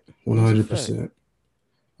fact. That's a fact. 100%.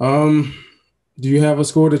 Um, do you have a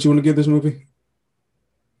score that you want to give this movie?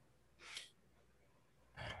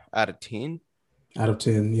 Out of 10, Out of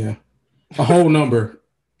 10, yeah. A whole number.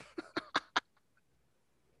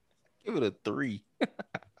 give it a 3.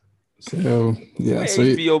 So, yeah. When So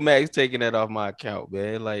HBO Max taking that off my account,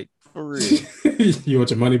 man? Like for real, you want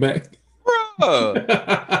your money back? bro.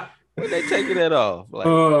 When they taking that off, like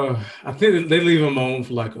I think they leave them on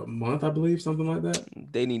for like a month, I believe, something like that.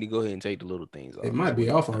 they need to go ahead and take the little things It off. It's might be way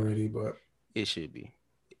off off time. already, but It should be.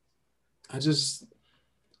 I just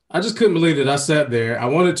I just couldn't believe that I sat there. I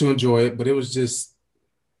wanted to enjoy it, but it was just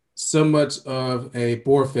so much of a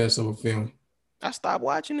bore fest of a film. I stopped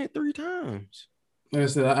watching it 3 times. Like I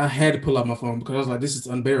said, I had to pull out my phone because I was like, this is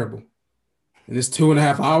unbearable. And it's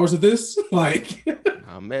 2.5 hours of this. Like,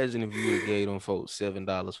 Now imagine if you would have gave them folks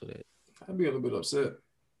 $7 for that. I'd be a little bit upset.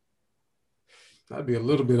 I'd be a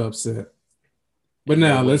little bit upset. But Ain't no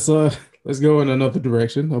now way. let's go in another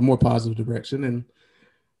direction, a more positive direction, and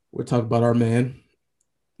we'll talk about our man,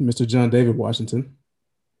 Mr. John David Washington,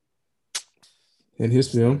 and his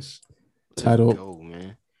Let's film let's let's titled go,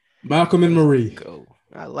 man. Malcolm and Let's Marie. go.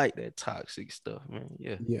 I like that toxic stuff, man.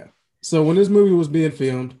 Yeah. Yeah. So when this movie was being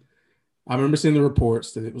filmed, I remember seeing the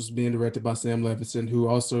reports that it was being directed by Sam Levinson, who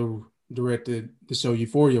also directed the show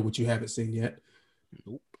Euphoria, which you haven't seen yet.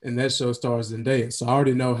 Nope. And that show stars Zendaya. So I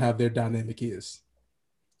already know how their dynamic is,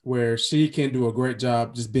 where she can do a great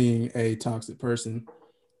job just being a toxic person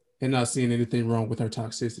and not seeing anything wrong with her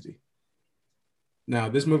toxicity. Now,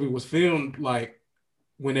 this movie was filmed like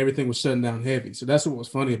when everything was shutting down heavy. So that's what was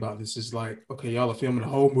funny about this. Is like, okay, y'all are filming a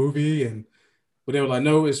whole movie, and but they were like,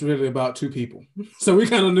 no, it's really about two people. So we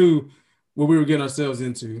kind of knew what we were getting ourselves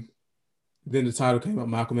into. Then the title came up,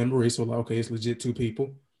 Malcolm and Marie. So like, okay, it's legit two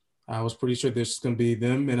people. I was pretty sure there's going to be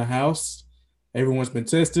them in a house. Everyone's been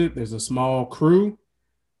tested. There's a small crew,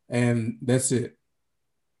 and that's it.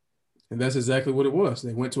 And that's exactly what it was.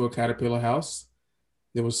 They went to a Caterpillar house.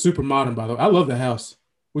 It was super modern, by the way. I love the house.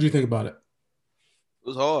 What do you think about it? It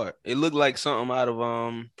was hard. It looked like something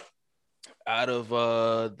out of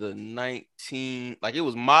the 19, like it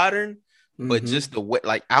was modern, but Mm-hmm. just the way,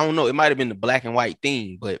 like I don't know, it might have been the black and white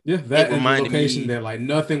theme, but Yeah, it that and the reminded location me, that like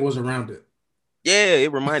nothing was around it. yeah,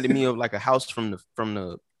 it reminded me of like a house from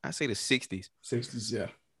the I say the 60s. 60s, yeah.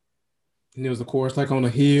 And it was, of course, like on a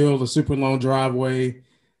hill, a super long driveway,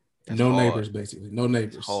 That's no hard. neighbors, basically. No That's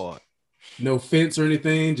neighbors. hard. No fence or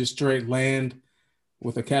anything, just straight land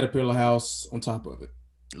with a Caterpillar house on top of it.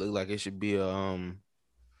 It looked like it should be a room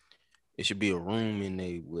in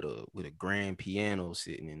there with a grand piano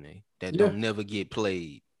sitting in there that Yeah, don't never get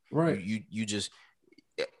played. You right. you you just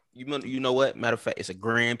you know what? Matter of fact, it's a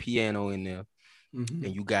grand piano in there, Mm-hmm.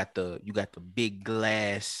 and you got the big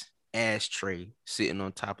glass ashtray sitting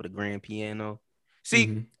on top of the grand piano. See,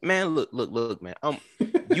 Mm-hmm. man, look, man.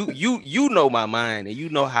 You know my mind, and you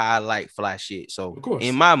know how I like fly shit. So Of in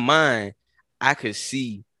course. my mind, I could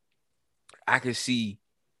see I could see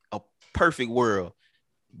a perfect world.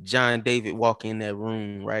 John David walk in that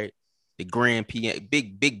room, right? The grand piano,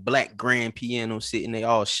 big black grand piano sitting there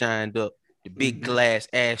all shined up. The big Mm-hmm. glass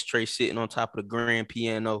ashtray sitting on top of the grand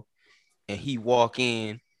piano, and he walk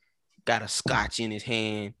in, got a scotch in his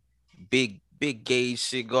hand, big big gauge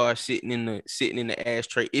cigar sitting in the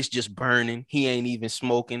ashtray. It's just burning. He ain't even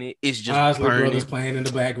smoking it. It's just Isley Brothers burning. playing in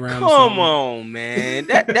the background or Come something. on, man.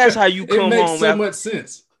 That's how you It come makes home so much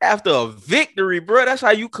sense. after a victory, bro. That's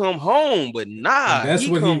how you come home. But And nah, that's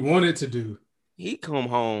what he wanted to do. he come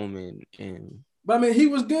home and But I mean, he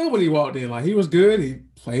was good when he walked in. Like, he was good. He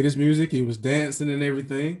played his music. He was dancing and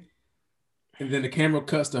everything. And then the camera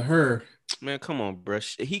cuts to her. man, come on, bro.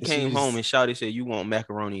 He And came home and shouted, said, "You want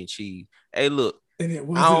macaroni and cheese?" Hey, look, and it I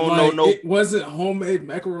wasn't don't know like no it wasn't homemade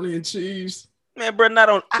macaroni and cheese. man, bro. I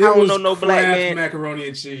It don't was know no black Kraft man. macaroni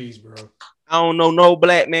and cheese, bro. I don't know no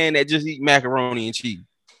black man that just eat macaroni and cheese.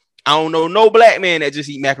 I don't know no black man that just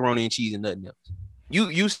eat macaroni and cheese and nothing else.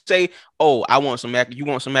 You say, oh, I want some you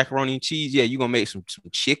want some macaroni and cheese? Yeah, you gonna make some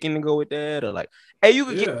chicken to go with that, or like, hey, you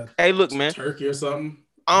could get, hey, look, man, turkey or something.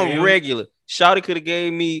 I'm regular. Shawty could have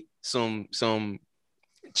gave me some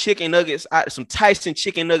chicken nuggets, some Tyson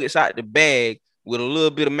chicken nuggets out the bag with a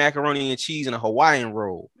little bit of macaroni and cheese and a Hawaiian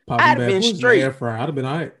roll. I'd have been straight. Air fryer. I'd have been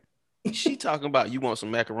all right. She talking about you want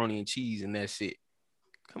some macaroni and cheese and that's it.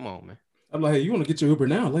 Come on, man. I'm like, hey, you want to get your Uber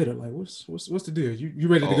now? Later? Like, what's the deal? You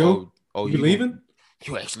ready to go? You leaving?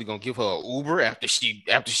 You actually gonna give her an Uber after she?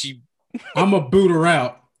 I'm gonna boot her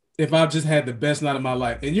out if I've just had the best night of my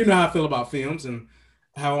life. And you know how I feel about films and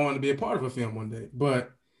how I want to be a part of a film one day.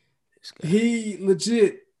 But he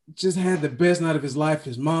legit just had the best night of his life.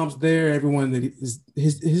 His mom's there. Everyone that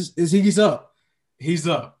he's up. He's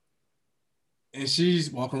up. And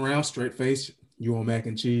she's walking around straight face. You want mac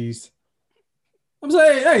and cheese? I'm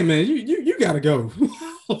saying, hey man, you gotta go.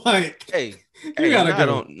 Like, hey, you gotta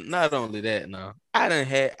go. Not only that, no. I done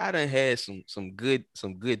had some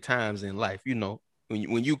good times in life. You know,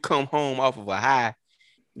 when you come home off of a high,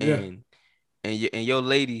 and your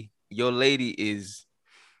lady is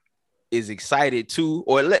excited too,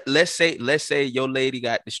 or let's say your lady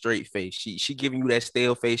got the straight face. She giving you that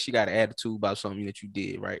stale face. She got an attitude about something that you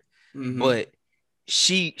did, right? Mm-hmm. But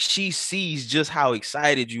she sees just how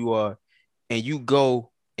excited you are, and you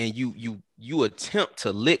go and you attempt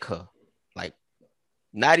to lick her. Like,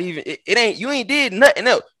 not even it ain't, you ain't did nothing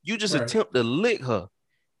else. You just attempt to lick her.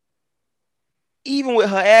 Even with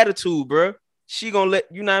her attitude, bro, she gonna let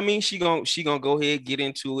you know what I mean. She gonna go ahead, get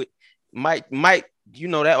into it. Might you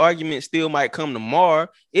know, that argument still might come tomorrow.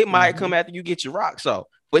 It might come after you get your rocks off,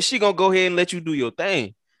 but she gonna go ahead and let you do your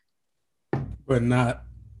thing. But not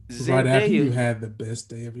Zendaya, right after you had the best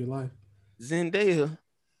day of your life. Zendaya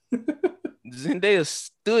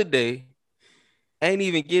stood there, ain't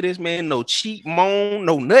even get this man no cheap moan,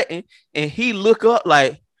 no nothing, and he look up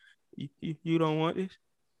like, you don't want this?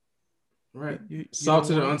 Right. You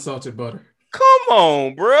salted or unsalted butter? Come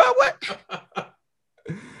on, bro. What?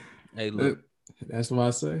 Hey, look. That's what I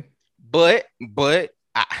say. But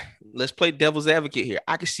let's play devil's advocate here.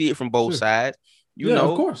 I can see it from both sides. You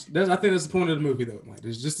know, of course. I think that's the point of the movie, though. Like,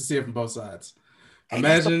 it's just to see it from both sides.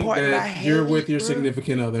 Imagine that you're with your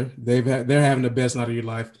significant other. They're having the best night of your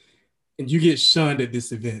life, and you get shunned at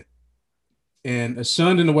this event, and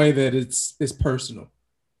shunned in a way that it's personal,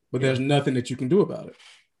 but there's nothing that you can do about it.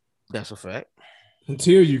 That's a fact.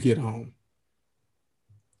 Until you get home.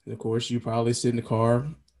 And of course, you probably sit in the car,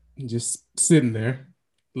 just sitting there,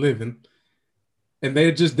 living, and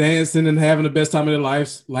they're just dancing and having the best time of their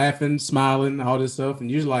lives, laughing, smiling, all this stuff, and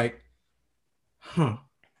you're like, huh.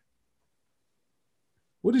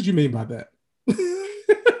 What did you mean by that?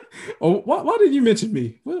 Oh, why did you mention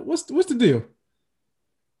me? What's the deal?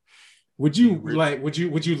 Would you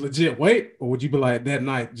legit wait, or would you be like that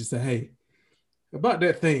night just say, hey, about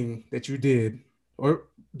that thing that you did or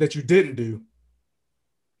that you didn't do?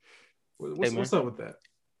 What's up with that?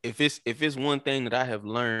 If it's one thing that I have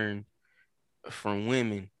learned from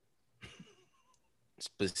women,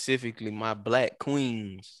 specifically my black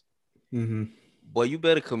queens, boy, you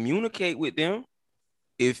better communicate with them.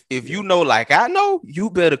 If you know, like I know,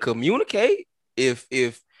 you better communicate. If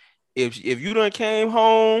you done came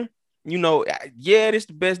home, you know, yeah, this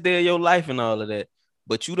the best day of your life and all of that,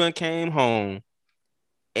 but you done came home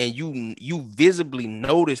and you visibly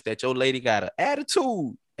notice that your lady got an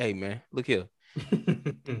attitude. Hey man, look here.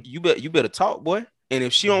 you better talk, boy. And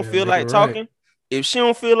if she don't feel like talking,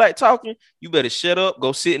 you better shut up,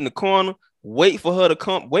 go sit in the corner, wait for her to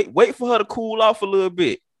come, wait for her to cool off a little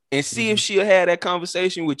bit. And see if she'll have that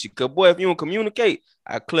conversation with you. Cause boy, if you don't communicate,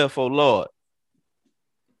 I clear for Lord.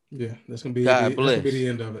 Yeah, that's gonna be the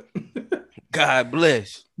end of it. God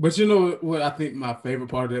bless. But you know what I think my favorite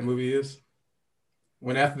part of that movie is?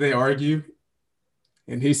 When after they argue,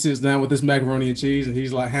 and he sits down with this macaroni and cheese, and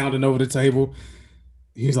he's like hounding over the table.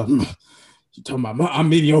 He's like, "You talking about I'm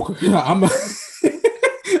mediocre?"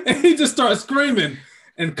 And he just starts screaming.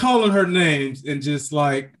 and calling her names and just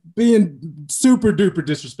like being super duper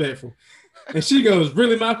disrespectful. And she goes,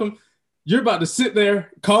 "Really, Malcolm? You're about to sit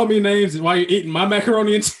there, call me names while you're eating my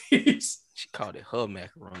macaroni and cheese?" She called it her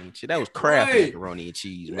macaroni and cheese. That was Kraft Right. macaroni and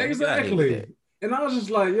cheese, man. Get out of here with that. Exactly. And I was just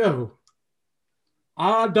like, yo,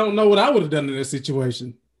 I don't know what I would have done in this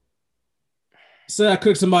situation. Say I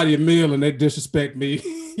cook somebody a meal and they disrespect me.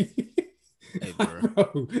 Hey, bro.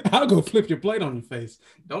 Bro, I'll go flip your plate on your face.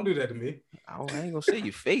 Don't do that to me. I ain't gonna say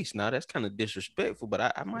your face now. That's kind of disrespectful, but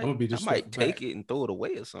I I'm might gonna be I might disrespectful take back. it and throw it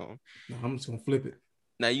away or something. No, I'm just gonna flip it.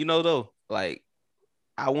 Now you know though, like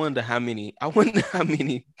I wonder how many. I wonder how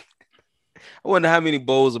many. I wonder how many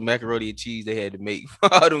bowls of macaroni and cheese they had to make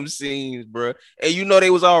for all them scenes, bro. And you know they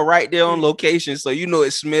was all right there on location, so you know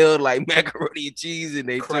it smelled like macaroni and cheese in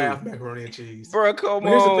there too. Kraft macaroni and cheese. Bro, come But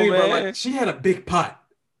here's the on, thing, bro. Like man. she had a big pot,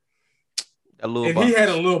 A little and he had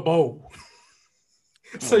a box. little bowl.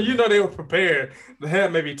 Come So on, you man. know they were prepared to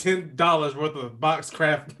have maybe $10 worth of box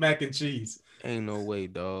Kraft mac and cheese. Ain't no way,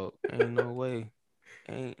 dog. Ain't no way.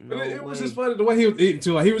 Ain't But no it was just way. funny the way he was eating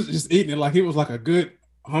too. Like he was just eating it like it was like a good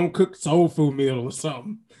home cooked soul food meal or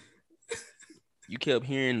something. You kept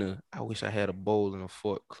hearing the I wish I had a bowl and a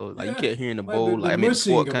fork close. Like you Yeah, kept hearing the like the, bowl, the like I mean the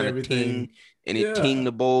mushing fork of kind of ting everything. and it ting Yeah,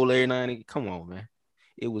 the bowl every now and again. Come on, man.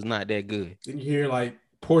 It was not that good. and you hear like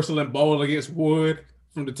porcelain bowl against wood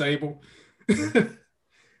from the table. Mhm.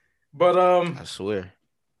 But I swear.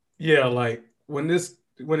 yeah, like when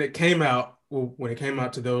it came out, well, when it came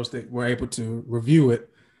out to those that were able to review it,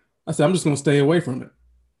 I said I'm just gonna stay away from it.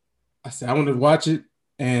 I said I want to watch it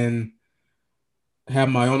and have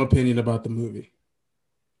my own opinion about the movie.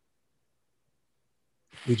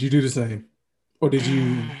 Did you do the same, or did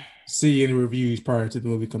you see any reviews prior to the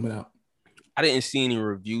movie coming out? I didn't see any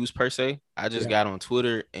reviews per se. I just Yeah. got on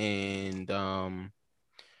Twitter and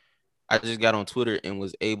I just got on Twitter and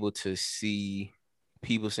was able to see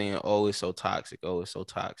people saying, "Oh, it's so toxic. Oh, it's so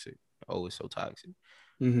toxic. Oh, it's so toxic."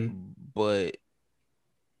 Mm-hmm. But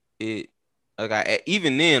it like I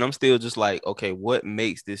even then I'm still just like, okay, what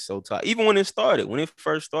makes this so toxic? Even when it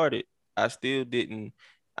first started, I still didn't.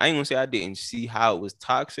 I ain't gonna say I didn't see how it was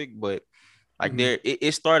toxic, but like Mm-hmm.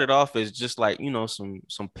 it started off as just like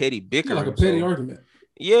some petty Yeah, like a bickering. petty So argument,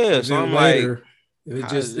 yeah, and so then I'm like, later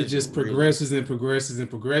how is it this just really? progresses and progresses and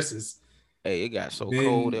progresses. Hey, it got so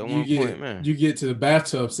cold Then at one point, man. you get to the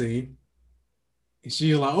bathtub scene, and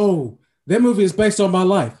she's like, "Oh, that movie is based on my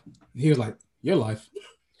life." And he was like, "Your life."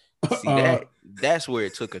 See uh, that's where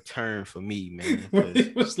it took a turn for me, man. Because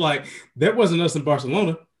it was like that wasn't us in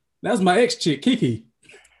Barcelona. That was my ex chick Kiki.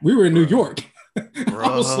 We were in New bruh, York.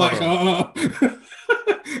 I was like, bruh,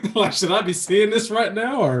 like, should I be seeing this right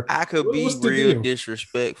now, or I could be what's the real deal?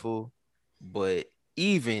 disrespectful, but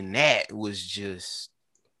even that was just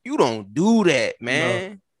you don't do that, No,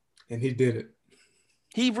 man. and he did it.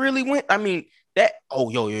 He really went. I mean, that oh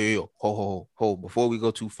yo. Ho. Before we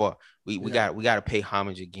go too far, Yeah. we got to pay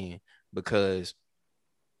homage again because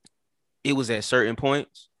it was at certain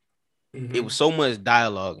points. It was Mm-hmm. so much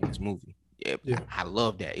dialogue in this movie. Yeah, Yeah. I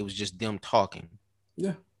love that. It was just them talking.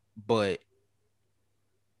 Yeah. But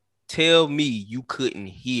tell me you couldn't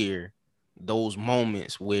hear those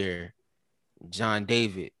moments where John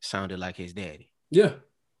David sounded like his daddy. Yeah.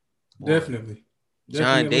 Boy, Definitely.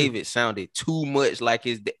 John Definitely. David sounded too much like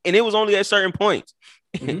and it was only at certain points.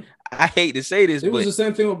 Mm-hmm. I hate to say this, It was but the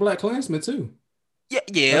same thing with Black Klansman too. yeah,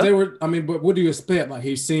 Like yeah. they were. I mean, but what do you expect? Like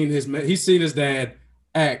he's seen his dad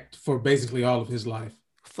act for basically all of his life.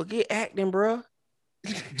 Forget acting, bro.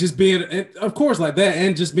 Just being, of course, like that,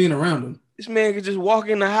 and just being around him. This man could just walk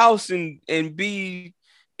in the house and be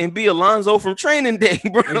Alonzo from Training Day,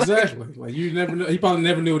 bro. Like, Exactly. Like you never know. He probably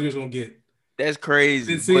never knew what he was gonna get. that's Then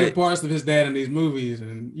crazy. seeing But parts of his dad in these movies,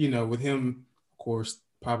 and with him, of course,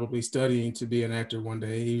 probably studying to be an actor one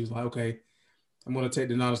day, he was like, okay, I'm gonna take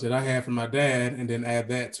the knowledge that I have from my dad, and then add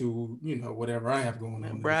that to whatever I have going on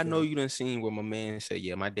man, in bro, the I know film. you done seen where my man said,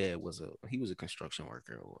 yeah, my dad was a construction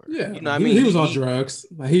worker, or Yeah, you know like what I he, mean? he was on drugs.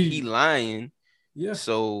 Like He lying. yeah,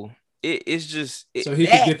 So it's just so he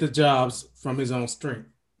could that, get the jobs from his own strength.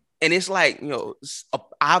 and it's like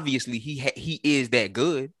obviously he is that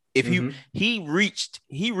good. If Mm-hmm. he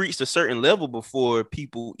reached a certain level before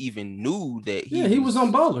people even knew that he Yeah, he was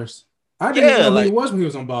on was. Ballers. I didn't even Yeah, know who he like was when he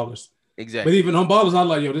was on Ballers. But exactly. even on Ballers, I was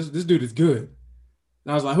like, yo, this dude is good.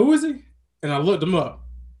 And I was like, who is he? And I looked him up,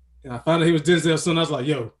 and I found out he was Denzel's son. I was like,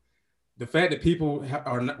 yo, the fact that people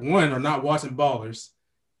are not, one, are not watching Ballers,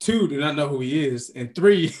 two, do not know who he is, and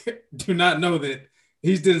three, do not know that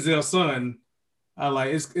he's Denzel's son. I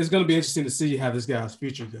like it's going to be interesting to see how this guy's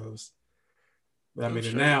future goes. But I I'm mean,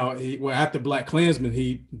 and sure. now after Black Klansman,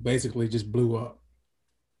 he basically just blew up.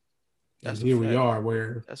 And That's a here we fact. are,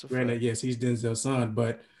 where That's a fact. granted, yes, he's Denzel's son,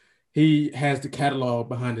 but he has the catalog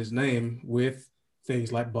behind his name with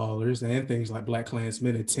things like Ballers and things like Black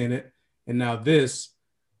Klansman and Tenet. And now this,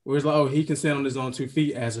 where it's like, oh, he can stand on his own 2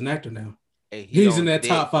 feet as an actor now. Hey, he He's in on that deck,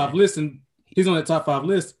 top five man. list, and he's on that top five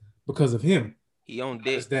list because of him, He on not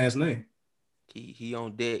his deck. dad's name. He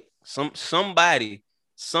on deck. Somebody,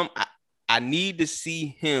 I need to see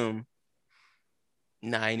him.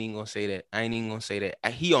 Nah, I ain't even gonna say that. I ain't even gonna say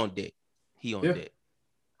that. He on deck. He on Yeah. deck.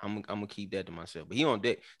 I'm gonna keep that to myself. But he on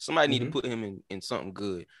deck. Somebody need to Mm-hmm. put him in something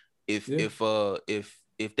good. If Yeah.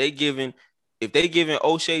 if they giving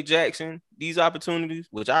O'Shea Jackson these opportunities,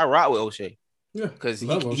 which I rock with O'Shea, Yeah. because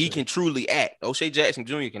Love he O'Shea. can truly act. O'Shea Jackson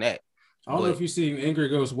Jr. can act. I don't know But if you've seen Angry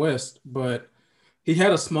Goes West, but he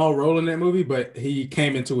had a small role in that movie, but he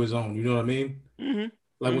came into his own. You know what I mean?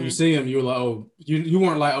 Like when you mm-hmm. see him, you're like, oh, you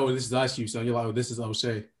weren't like, oh, this is Ice Cube, son. You're like, oh, this is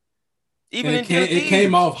O'Shea. Even And in Den of it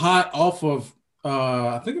came Thieves, off hot off of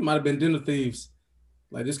I think it might have been Den of Thieves.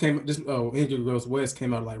 Like this Angry Goes West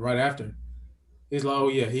came out like right after. He's like, oh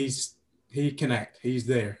yeah, he can act. He's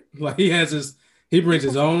there. Like he he brings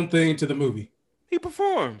his perf- own thing to the movie. he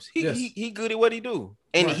performs. Yes. He good at what he do,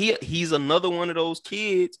 and Right. he's another one of those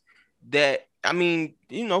kids that, I mean,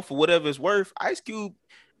 for whatever it's worth, Ice Cube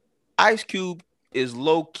is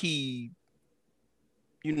low key.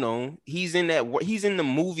 He's in the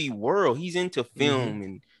movie world. He's into Mm-hmm. film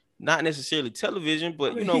and not necessarily television, I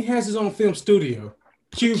but mean, he has his own film studio,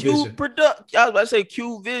 Q Q Vision. product. I was about to say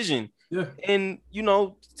Q Vision, Yeah. and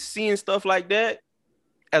seeing stuff like that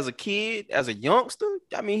as a kid, as a youngster.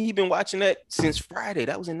 I mean, he been watching that since Friday.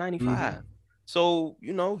 That was in Mm-hmm. '95. So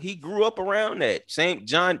he grew up around that. Same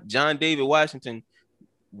John David Washington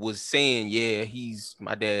was saying, yeah, he's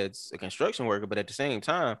my dad's a construction worker, but at the same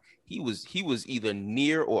time, he was either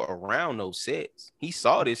near or around those sets. He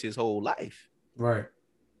saw this his whole life. Right.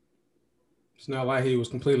 It's not like he was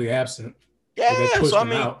completely absent or they Yeah, so pushed I him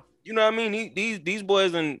mean, out. what I mean? These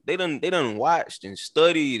boys they done watched and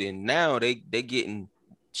studied, and now they getting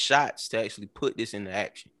shots to actually put this into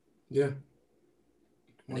action. Yeah.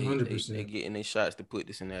 They 100%. getting their shots to put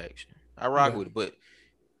this into action. I rock Yeah. with it, but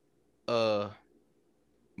uh,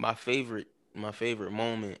 my favorite my favorite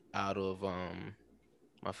moment out of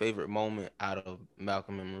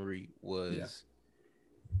Malcolm and Marie Yeah. was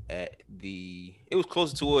it was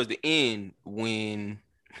closer towards the end when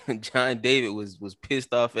John David was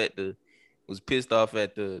pissed off at the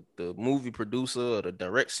movie producer or the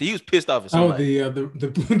director. He was pissed off at Oh, somebody.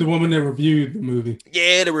 the woman that reviewed the movie.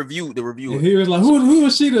 Yeah, the And reviewer. he was like, who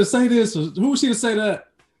was she to say this? Or who was she to say that?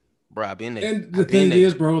 Bro, I been there. And I the been thing there.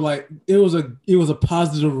 is, bro, like it was a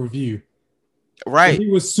positive review. But Right. he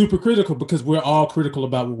was super critical because we're all critical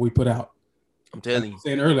about what we put out. I'm Like telling you you. were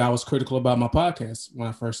saying earlier, I was critical about my podcast when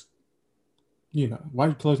I first, why are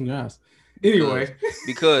you closing your eyes? Because Anyway.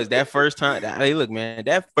 because that first time, hey, look, man,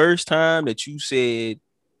 that first time that you said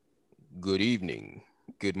good evening,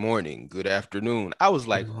 good morning, good afternoon, I was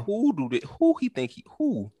like, Mhm. who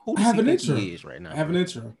I does have he an think intro. he is right I now, have an bro?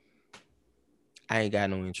 intro. I ain't got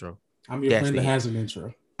no intro. I'm your That's friend that the has an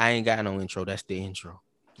intro. I ain't got no intro. That's the intro.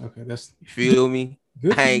 Okay, that's You feel me?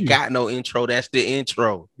 good I for ain't you. got no intro. That's the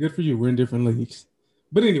intro. Good for you. We're in different leagues.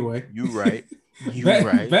 But anyway, You right. You back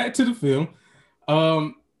right. back to the film.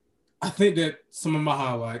 Um, I think that some of my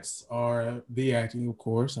highlights are the acting, of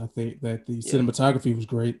course. I think that the Yeah. cinematography was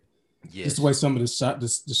great. Just the way Yes. some of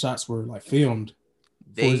the shots were like filmed.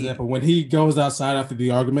 For They example, when he goes outside after the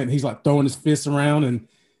argument, and he's like throwing his fists around, and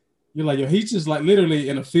you're like, yo, he's just like literally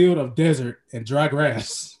in a field of desert and dry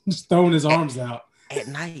grass, just throwing his at, arms out. at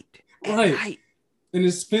night. At Right. night. And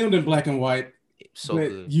it's filmed in black and white, So but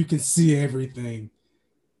good. you can see everything.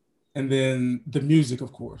 And then the music,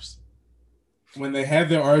 of course. When they have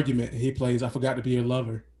their argument, he plays I Forgot to Be Your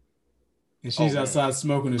Lover. And Oh she's man. outside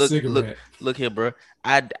smoking a Look, look, cigarette. look here, bro.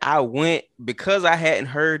 I went because I hadn't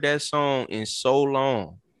heard that song in so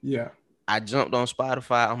long. Yeah. I jumped on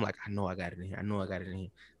Spotify. I'm like, I know I got it in here. I know I got it in here.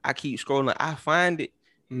 I keep scrolling. I find it.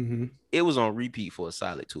 Mm-hmm. It was on repeat for a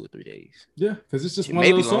solid 2 or 3 days. Yeah, because it's just one of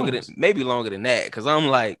Maybe those longer than songs. that. Cause I'm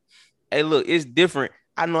like, hey, look, it's different.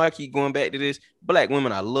 I know I keep going back to this. Black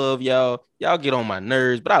women, I love y'all. Y'all get on my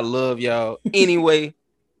nerves, but I love y'all anyway.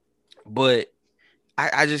 But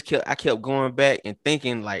I kept going back and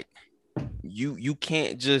thinking like you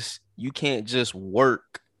can't just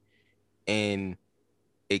work and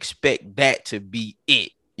expect that to be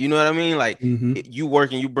it. You know what I mean? Like Mm-hmm. you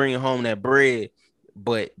working, you bringing home that bread,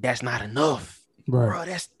 but that's not enough, Right.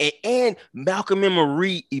 bro. And Malcolm and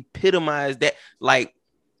Marie epitomized that. Like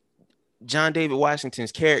John David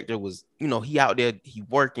Washington's character was, he out there, he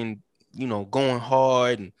working, going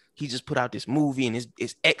hard, and he just put out this movie and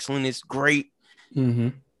it's excellent, it's great, Mm-hmm.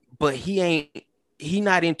 but he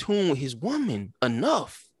not in tune with his woman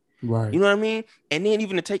enough. You Right. know what I mean? And then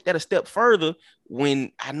even to take that a step further,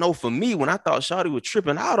 when I know for me, when I thought Shawty was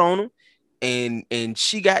tripping out on him, and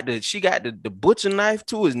she got the butcher knife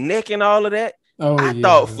to his neck and all of that, Oh I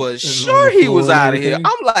thought yeah, for and on the sure he was floor and out of here.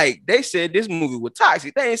 everything. I'm like, they said this movie was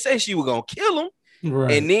toxic. They didn't say she was gonna kill him. And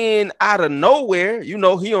Right. then out of nowhere, he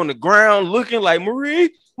on the ground looking like Marie,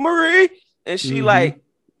 Marie, and she Mm-hmm. like,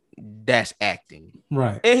 that's acting.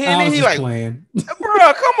 Right. And I then was he just like, playing.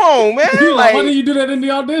 bro, come on, man. You're like, why didn't Like, you do that in the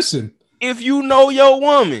audition? if you know your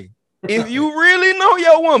woman, if Right. you really know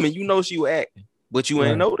your woman, you know she was acting, but you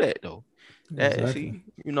ain't Right. know that though. That Exactly.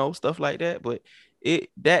 see, stuff like that. But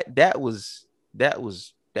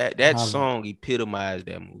that Highlight. song epitomized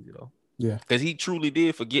that movie though, Yeah. because he truly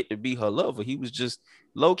did forget to be her lover. He was just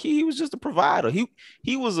low key. He was just a provider.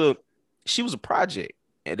 He was a she was a project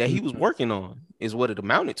that he was Mhm. working on, is what it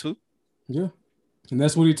amounted to. Yeah. And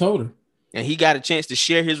that's what he told her. And he got a chance to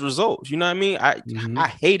share his results. You know what I mean? I Mm-hmm. I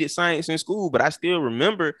hated science in school, but I still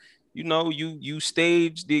remember, you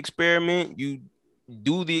stage the experiment, you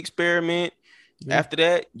do the experiment. Yeah. After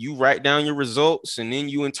that, you write down your results and then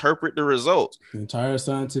you interpret the results. The entire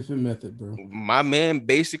scientific method, bro. My man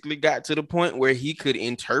basically got to the point where he could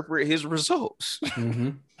interpret his results.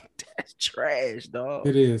 Mm-hmm. That's trash, dog.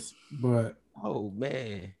 It is, but Oh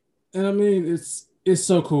man. and I mean it's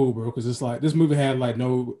so cool, bro, because it's like this movie had like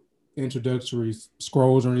no introductory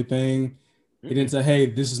scrolls or anything. It didn't Mm-mm. say, "Hey,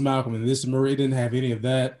 this is Malcolm and this is Marie." It didn't have any of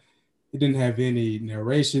that. It didn't have any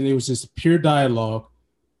narration. It was just pure dialogue.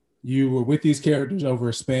 You were with these characters over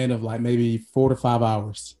a span of like maybe 4 to 5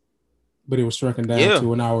 hours, but it was shrunken down Yeah.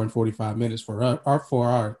 to an hour and 45 minutes for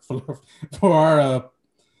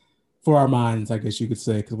for our minds, I guess you could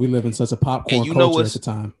say, because we live in such a And popcorn culture at the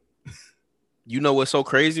time. you know what's so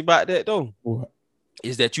crazy about that though? What?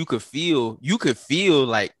 Is that you could feel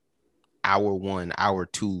like hour one, hour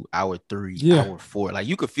two, hour three, Yeah, hour four. Like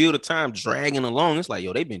you could feel the time dragging along. It's like,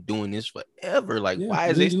 yo, they've been doing this forever. Like, yeah. why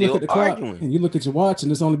And is then they you look at still the clock arguing? and you look at your watch,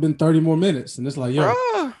 and it's only been 30 more minutes, and it's like, yo,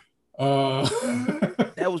 Bruh, uh,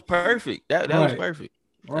 that was perfect. That was right, perfect.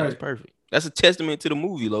 That was right, perfect. That's a testament to the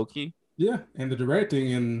movie, low key. yeah. And the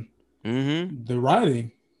directing and Mm-hmm. the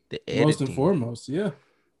writing, The most and editing. foremost, yeah.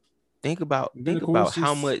 Think about And then think of about course,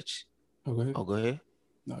 how just much. oh, go ahead. Oh, go ahead.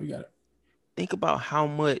 No, you got it. Think about how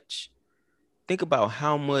much. Think about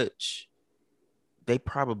how much they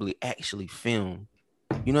probably actually filmed.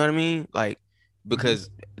 You know what I mean? Like, Mm-hmm. because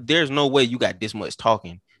there's no way you got this much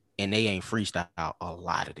talking and they ain't freestyle a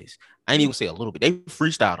lot of this. I ain't even Yeah. say a little bit. They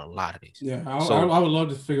freestyled a lot of this. Yeah, So I would love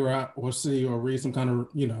to figure out or see or read some kind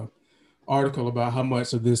of article about how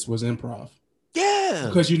much of this was improv, yeah,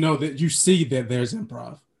 because you know that you see that there's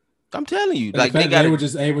improv, I'm telling you, and the like they fact that got they to. were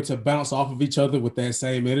just able to bounce off of each other with that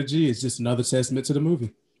same energy is just another testament to the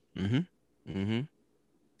movie. Mm-hmm. Mm-hmm.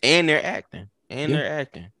 And they're acting. And Yeah, they're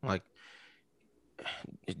acting. Like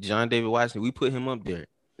John David Washington, we put him up there.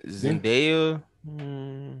 yeah. Zendaya,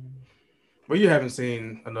 Well, you haven't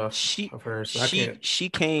seen enough she of her, so I she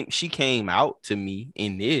can't. she came out to me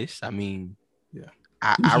in this. I mean, Yeah,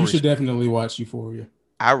 I you, I, you should res- definitely watch Euphoria.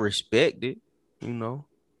 I respect it, you know.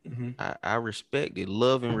 Mm-hmm. I respect it.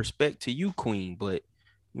 Love and respect to you, Queen. But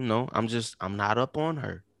I'm not up on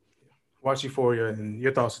her. Watch Euphoria, and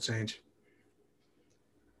your thoughts will change.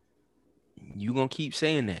 You gonna keep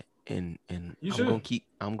saying that. And You I'm should.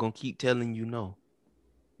 gonna keep telling you no.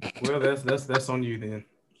 Well, that's on you then.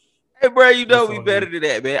 Hey bro, you know That's me on better you. than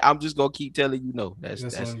that, man. I'm just gonna keep telling you no. That's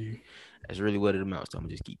That's that's on you. that's really what it amounts to. I'm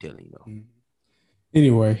gonna just keep telling you no. Mm.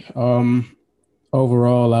 Anyway,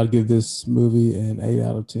 overall, I'd give this movie an 8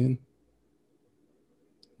 out of 10,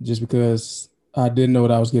 just because I didn't know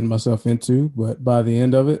what I was getting myself into. But by the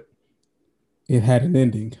end of it, it had an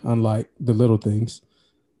ending, unlike the little things.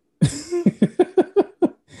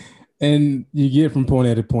 And you get from point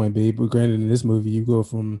A to point B. But granted, in this movie, you go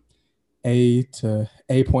from A to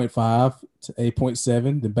 8.5 to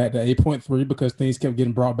 8.7, then back to 8.3 because things kept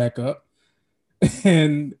getting brought back up.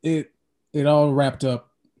 And it all wrapped up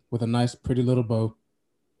with a nice, pretty little bow.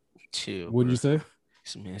 Chill, Wouldn't bro. you say?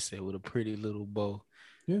 This man said with a pretty little bow.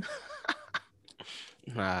 Yeah.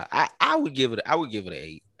 Nah, I would give it. I would give it an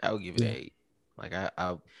 8. I would give it an Yeah. 8. Like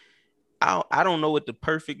I don't know what the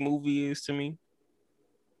perfect movie is to me.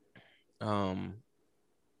 Um,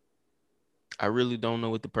 I really don't know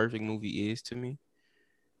what the perfect movie is to me,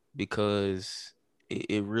 because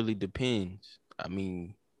it really depends. I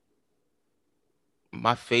mean,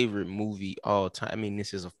 my favorite movie all time. I mean,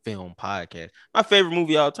 this is a film podcast. My favorite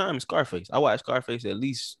movie all time is Scarface. I watch Scarface at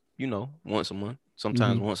least, once a month.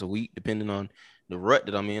 sometimes Mm-hmm. once a week, depending on the rut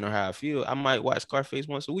that I'm in or how I feel. I might watch Scarface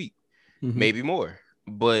once a week, Mm-hmm. maybe more.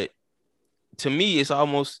 But to me, it's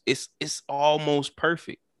almost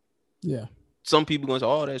perfect. Yeah. Some people gonna say,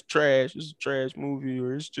 "Oh, that's trash. It's a trash movie,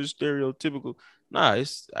 or it's just stereotypical." Nah,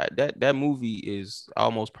 that movie is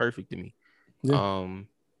almost perfect to me. Yeah.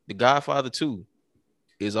 The Godfather 2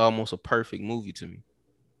 is almost a perfect movie to me.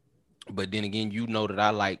 But then again, you know that I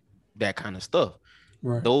like that kind of stuff.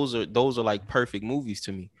 Right. Those are like perfect movies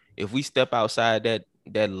to me. If we step outside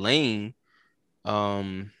that lane,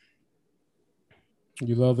 um,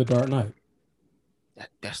 You love The Dark Knight.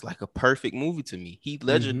 that's like a perfect movie to me.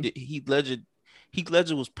 Mm-hmm. Heath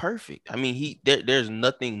Ledger was perfect. I mean, there's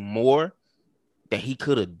nothing more that he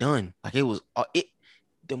could have done. Like it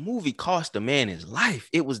the movie cost the man his life.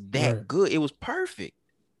 It was Right. that good. It was perfect.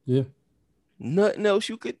 Yeah. Nothing else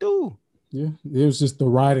you could do. Yeah. It was just the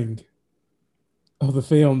writing of the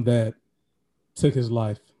film that took his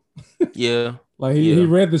life. Yeah, Like he yeah.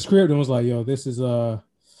 read the script and was like, "Yo, this is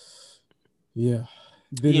yeah."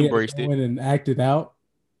 Then He he had to embraced go it. in and act it out.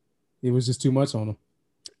 It was just too much on him.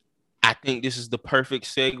 I think this is the perfect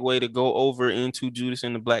segue to go over into Judas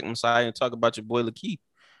and the Black Messiah and talk about your boy Lakeith.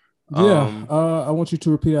 Yeah. Um, I want you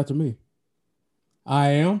to repeat after me. I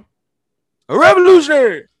am. a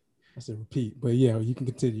revolutionary. I said repeat, but yeah, you can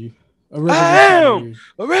continue. A I am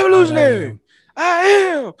revolutionary a that I revolutionary. am. I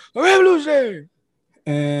am a revolutionary.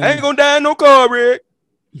 I ain't And gonna die in no car wreck.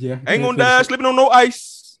 yeah, I go ain't ahead, gonna finish die it. slipping on no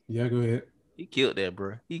ice. Yeah, go ahead. He killed that,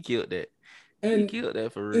 bro. He killed that. He And killed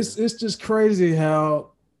that for real. it's just crazy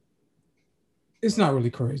how it's not really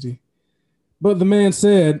crazy. But the man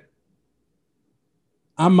said,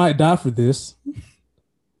 I might die for this,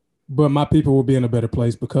 but my people will be in a better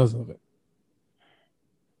place because of it.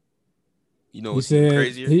 You know He what's even said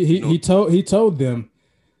crazier? You know, he told them,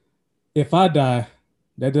 if I die,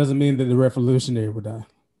 that doesn't mean that the revolutionary will die.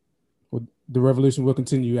 Well, the revolution will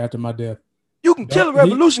continue after my death. you can kill Don't a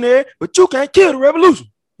revolutionary, but you can't kill the revolution.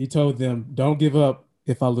 he told them, don't give up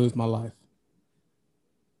if I lose my life.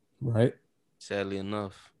 Right? Sadly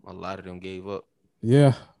enough, a lot of them gave up.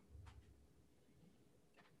 Yeah.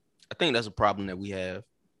 I think that's a problem that we have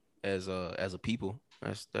as a people.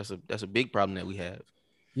 That's a big problem that we have.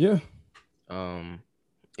 Yeah. Um,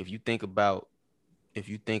 if you think about if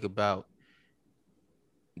you think about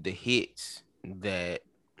the hits that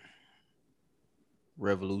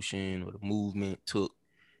revolution or the movement took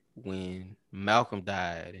when Malcolm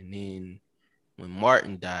died and then when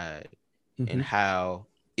Martin died, and Mm-hmm. how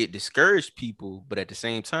it discouraged people, but at the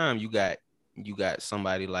same time you got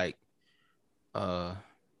somebody like uh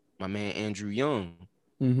my man Andrew Young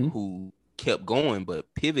Mm-hmm. who kept going but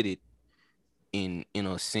pivoted in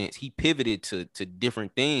a sense. He pivoted to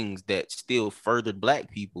different things that still furthered black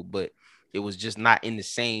people, but it was just not in the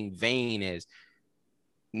same vein as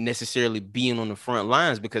necessarily being on the front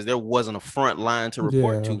lines, because there wasn't a front line to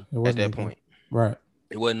report Yeah. to It at wasn't that anything. point. Right.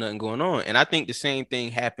 It wasn't nothing going on. And I think the same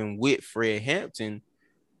thing happened with Fred Hampton,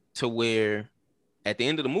 to where at the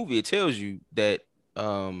end of the movie it tells you that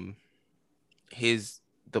um his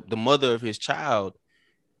the mother of his child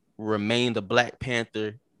remained a Black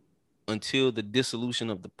Panther until the dissolution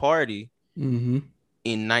of the party Mm-hmm.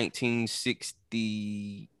 in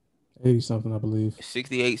 1960, 80 something, I believe.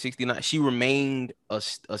 68, 69. She remained a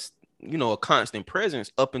constant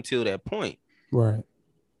presence up until that point. Right.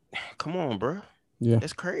 Come on, bro. Yeah.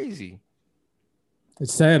 That's crazy.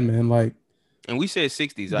 It's sad, man. Like And we said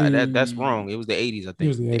 60s. That's the wrong. It was the 80s, I it think.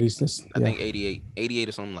 was the 80s. That's I yeah. think 88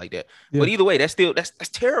 or something like that. Yeah. But either way, that's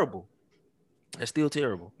terrible. That's still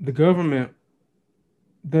terrible. The government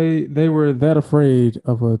they were that afraid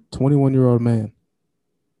of a 21-year-old man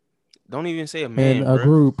Don't even say a and man, a bro.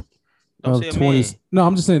 group Don't of say a 20. man. No,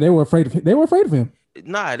 I'm just saying they were afraid of him. They were afraid of him.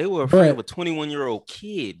 Nah, they were afraid of a But 21-year-old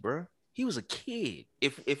kid, bro. He was a kid.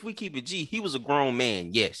 If we keep it G, he was a grown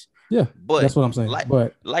man, yes. yeah, But that's what I'm saying. like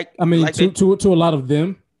But like I mean like that, to a lot of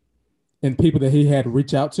them and people that he had to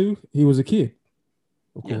reach out to, he was a kid,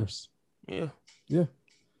 of yeah, course. yeah. Yeah.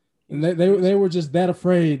 He And was he was they were just that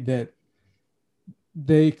afraid that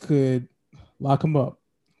they could lock him up,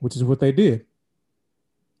 which is what they did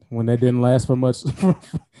when they didn't last for much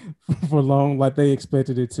for long like they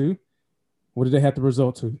expected it to. What did they have to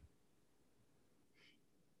resort to?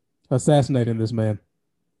 Assassinating this man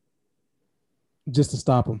just to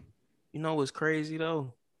stop him. what's crazy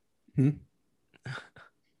though? Hmm?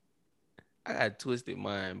 I got a twisted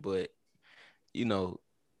mind, but you know,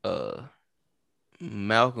 uh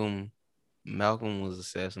Malcolm Malcolm was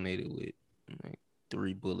assassinated with like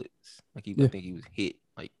 3 bullets. I Yeah, think he was hit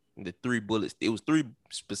like the 3 bullets. It was 3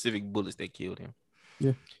 specific bullets that killed him.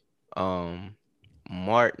 yeah, Um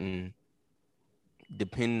Martin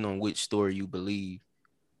depending on which story you believe,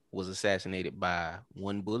 was assassinated by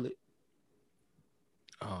one bullet.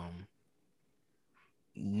 Um,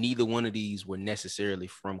 Neither one of these were necessarily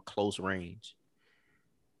from close range.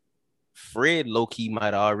 Fred low key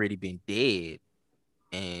might have already been dead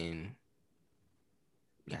and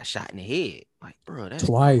got shot in the head. Like, bro, that's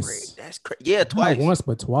crazy. Twice. That's crazy. Yeah, Not twice. once,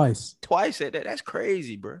 but twice. Twice at that. That's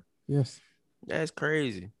crazy, bro. Yes. That's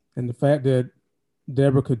crazy. And the fact that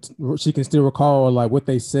Deborah she can still recall like what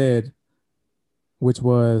they said, which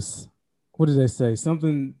was, what did they say?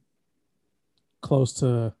 Something close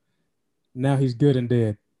to, now he's good and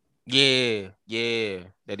dead. Yeah, yeah.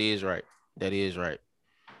 That is right. That is right.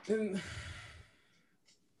 And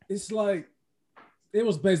it's like, it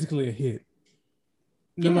was basically a hit.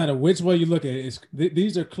 No Yeah. matter which way you look at it,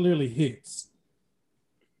 these are clearly hits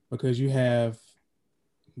because you have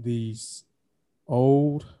these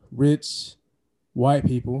old, rich, white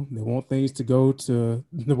people that want things to go to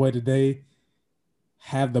the way that they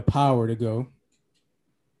have the power to go.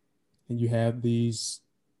 And you have these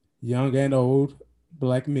young and old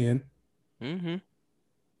black men Mm-hmm.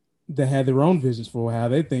 that have their own visions for how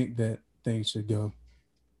they think that things should go.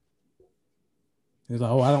 It's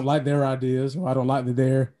like, oh, I don't like their ideas, or I don't like that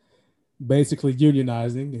they're basically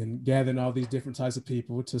unionizing and gathering all these different types of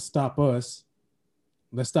people to stop us.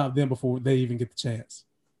 Let's stop them before they even get the chance.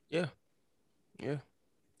 Yeah. Yeah.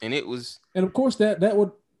 And it was, And of course, that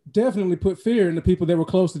would definitely put fear in the people that were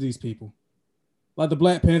close to these people, like the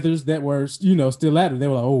Black Panthers that were, still at it. They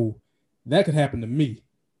were like, oh, that could happen to me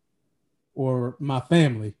or my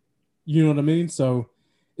family. You know what I mean? So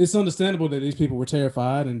it's understandable that these people were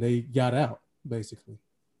terrified and they got out, basically.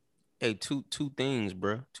 hey, two things,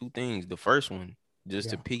 bro. Two things. The first one, just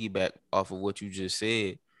to Yeah. piggyback off of what you just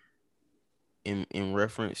said, in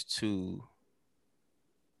reference to,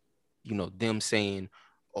 them saying,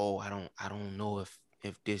 "Oh, I don't know if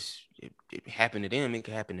this if it happened to them, it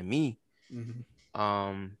could happen to me." Mm-hmm.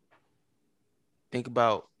 Um, think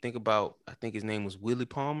about. I think his name was Willie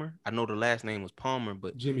Palmer. I know the last name was Palmer,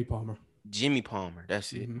 but Jimmy Palmer. Jimmy Palmer.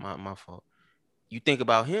 That's it. Mm-hmm. My fault. You think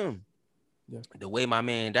about him, Yeah. the way my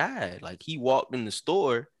man died. Like, he walked in the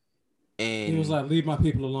store He was and like, leave my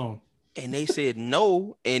people alone. they said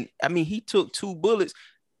no, and I mean, he took two bullets.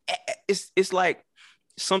 It's like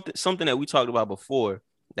something that we talked about before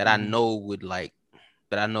that I Mm-hmm. know would like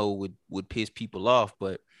that I know would piss people off,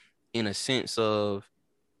 but in a sense of,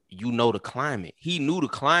 the climate. He knew the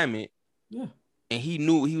climate, Yeah. and he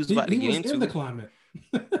knew what he was about to He get was in into. the climate.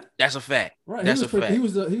 That's a fact. Right. That's a fact. He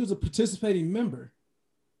was a participating member.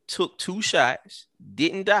 Took two shots,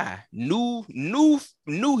 didn't die. Knew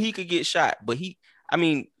he could get shot, but I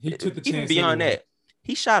mean, He took the even chance beyond anyway. that,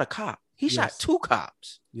 he shot a cop. He shot Yes. two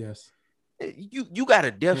cops. Yes. You got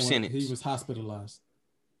a death sentence. He was hospitalized.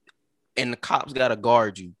 And the cops got to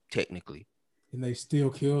guard you, technically. And they still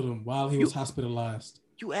killed him while he was hospitalized.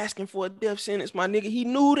 You asking for a death sentence, my nigga. He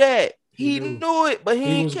knew that. He knew it, but he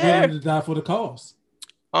didn't was care. willing to die for the cause.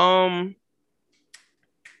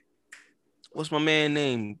 What's my man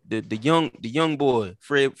name? The young boy.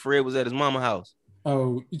 Fred was at his mama house.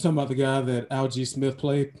 Oh, you talking about the guy that Algie Smith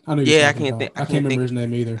played? I know Yeah, I can't remember his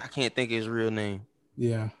name either. I can't think of his real name.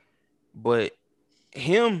 Yeah. But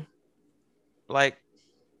him, like,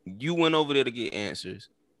 you went over there to get answers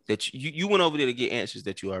that you went over there to get answers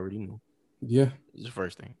that you already knew. Yeah. This is the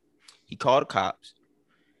first thing. He called the cops.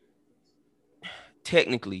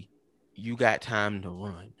 Technically, you got time to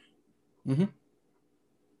run. Mm-hmm.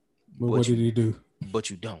 But what did he do? But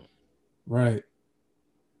you don't. Right.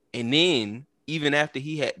 And then, even after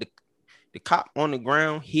he had the cop on the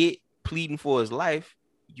ground hit, pleading for his life,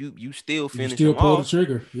 you still finished him off. You still pulled the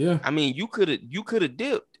trigger. Yeah. I mean, you could have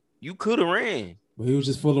dipped. You could have ran. But he was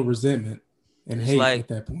just full of resentment and hate at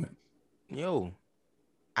that point. Yo,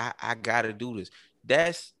 I gotta do this.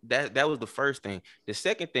 That was the first thing. The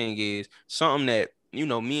second thing is something that, me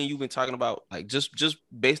and you've been talking about, like, just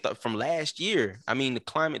based up from last year. I mean, the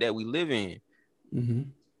climate that we live in. Mm-hmm.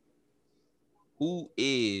 Who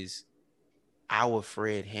is our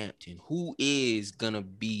Fred Hampton? Who is gonna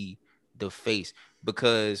be the face?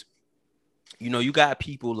 Because you got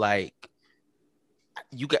people like,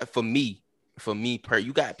 you got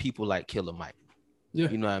you got people like Killer Mike. Yeah.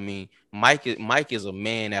 You know what I mean? Mike is a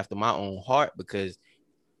man after my own heart because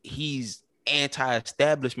he's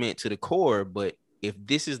anti-establishment to the core. But if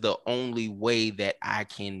this is the only way that I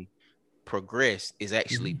can progress, is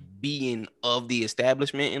actually being of the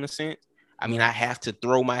establishment in a sense. I mean, I have to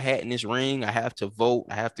throw my hat in this ring. I have to vote.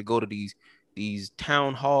 I have to go to these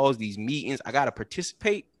town halls, these meetings. I got to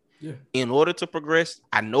participate in order to progress.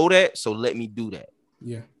 I know that, so let me do that.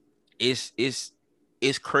 Yeah. It's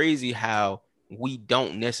crazy how we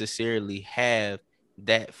don't necessarily have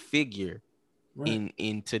that figure Right.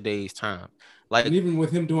 in today's time. And Like, even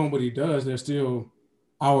with him doing what he does, there's still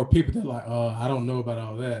our people that like, I don't know about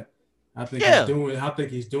all that. yeah, I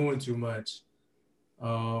think he's doing too much.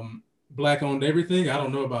 Black owned everything. I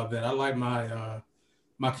don't know about that. I like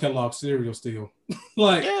my Kellogg cereal still.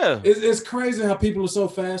 Like yeah, it's crazy how people are so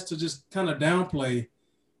fast to just kind of downplay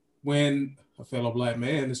when a fellow black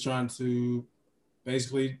man is trying to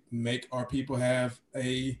basically make our people have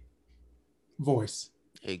a voice,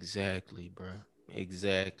 exactly, bro.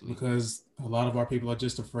 Exactly. because a lot of our people are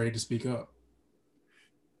just afraid to speak up.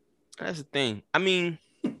 That's the thing. I mean,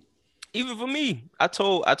 even for me, I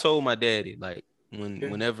told my daddy, like, Yeah.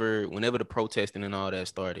 whenever the protesting and all that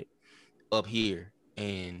started up here,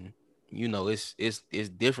 and it's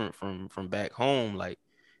different from back home. Like,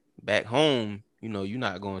 back home, you're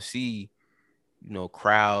not gonna see,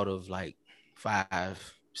 crowd of like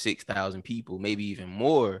 5,000-6,000 people, maybe even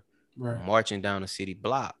more, Right. marching down a city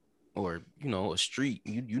block, or a street.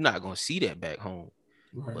 You're not gonna see that back home.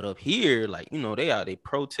 Right. But up here, like, they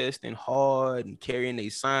protesting hard and carrying their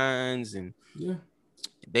signs, and Yeah.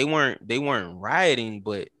 they weren't rioting,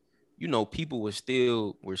 but people were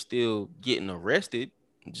still getting arrested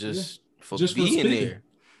Yeah. just for Just for being speaking.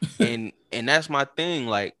 there. And that's my thing.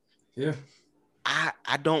 Like, Yeah.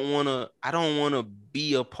 I don't wanna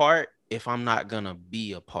be a part if I'm not gonna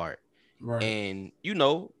be a part. Right. And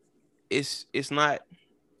it's not,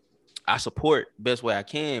 I support best way I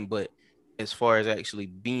can, but as far as actually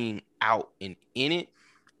being out and in it,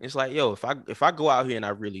 it's like, yo, if I go out here and I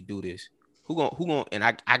really do this, who gonna and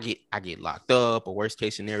I get locked up, or worst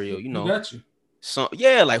case scenario, Who got you? some,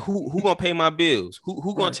 yeah, like, who gonna pay my bills? Who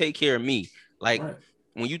gonna Right. take care of me? Like, Right.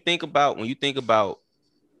 when you think about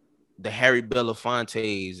the Harry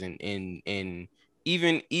Belafontes, and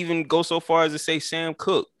even go so far as to say Sam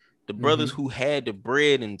Cooke, the brothers Mm-hmm. who had the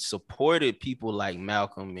bread and supported people like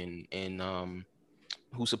Malcolm, and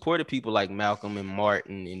who supported people like Malcolm and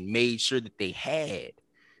Martin, and made sure that they had,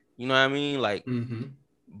 you know what I mean? Like, Mm-hmm.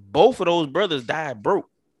 both of those brothers died broke.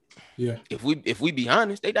 Yeah. If we be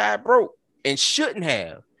honest, they died broke and shouldn't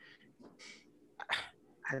have.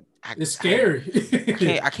 I I It's I,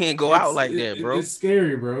 scary. I can't go out like that, bro. It's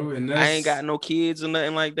scary, bro, and I ain't got that's no kids or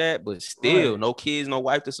nothing like that, but right. still, no kids, no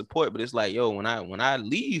wife to support. But it's like, yo, when I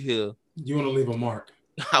leave here, You want to leave a mark.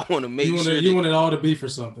 I want to You make want to sure you that, want it all to be for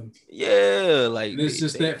something. yeah, like, And it's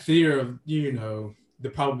just they that fear of, the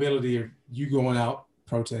probability of you going out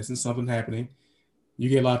protesting, something happening, you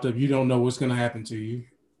get locked up, you don't know what's going to happen to you.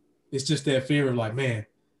 It's just that fear of like, man,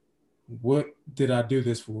 what did I do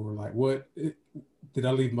this for? Like, what did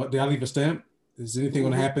I leave? Did I leave a stamp? Is anything who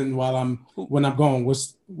going to who happen while who when I'm gone?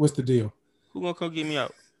 What's the deal? who gonna come get me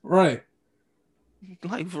out? Right.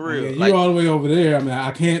 Like, for I real, mean, you like, all the way over there. I mean,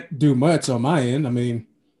 I can't do much on my end. I mean,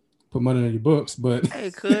 put money in your books, but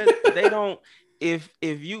hey, could they don't, if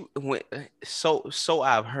you went, so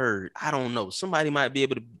I've heard, I don't know, somebody might be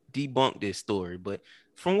able to debunk this story, but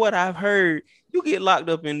from what I've heard, you get locked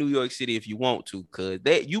up in New York City if you want to, cause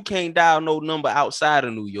that you can't dial no number outside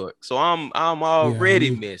of New York. So I'm yeah,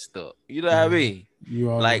 already messed up. You know what I yeah, mean? you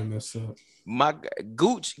already Like, messed up. my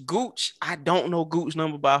Gooch, I don't know Gooch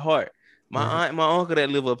number by heart. My Right, aunt and my uncle that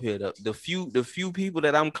live up here, the few people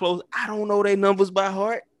that I'm close, I don't know their numbers by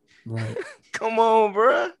heart. right. Come on,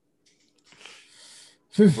 bro.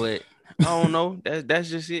 But I don't know. That's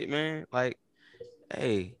just it, man. Like,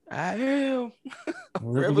 hey, I am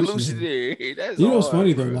Revolutionary. revolutionary. That's You know what's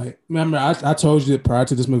funny hard, though? bro. Like, remember, I told you that prior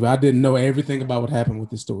to this movie, I didn't know everything about what happened with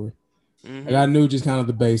this story. Like, Mm-hmm. I knew just kind of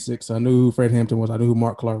the basics. I knew who Fred Hampton was. I knew who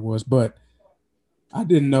Mark Clark was, but I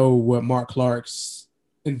didn't know what Mark Clark's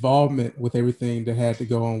involvement with everything that had to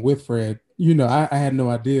go on with Fred. I had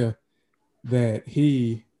no idea that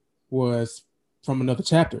he was from another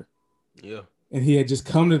chapter, Yeah, and he had just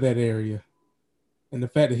come to that area. And the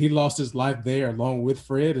fact that he lost his life there along with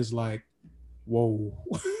Fred is like, whoa.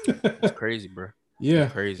 that's crazy, bro. That's Yeah,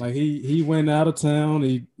 crazy. like he went out of town.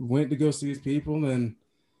 He went to go see his people, and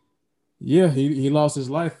yeah, he lost his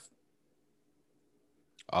life.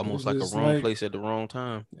 Almost It's like a just wrong like place at the wrong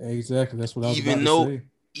time. exactly that's what I was about Even to though, say.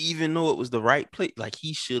 even though it was the right place, like,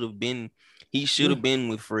 he should have been. He should Yeah, have been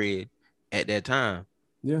with Fred at that time.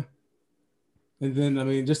 yeah. And then I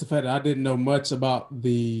mean, just the fact that I didn't know much about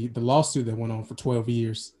the lawsuit that went on for 12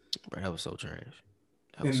 years, Bro, that was so trash.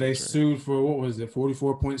 That was and so they trash. sued for what was it,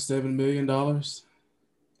 $44.7 million,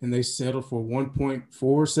 and they settled for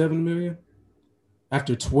 1.47 million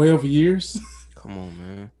after 12 years. Come on,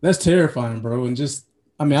 man. That's terrifying, bro. And just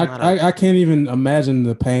I mean, It's I, not a. I I can't even imagine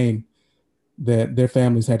the pain that their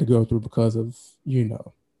families had to go through because of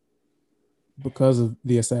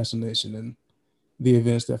the assassination. And the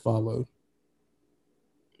events that followed.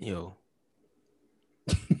 Yo,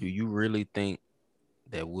 do you really think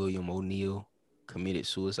that William O'Neal committed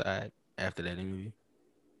suicide after that interview?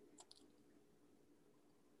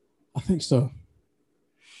 I think so.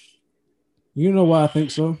 You know why I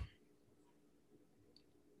think so?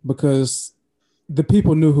 Because the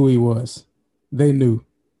people knew who he was. They knew.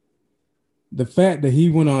 The fact that he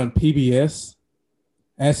went on PBS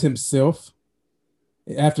as himself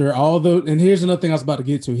after all the, and here's another thing I was about to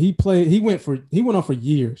get to. He went on for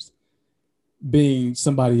years being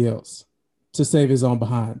somebody else to save his own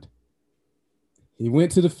behind. He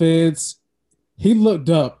went to the feds. He looked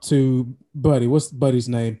up to Buddy. What's Buddy's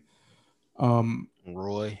name?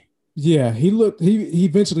 Roy. Yeah, he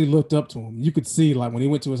eventually looked up to him. You could see like when he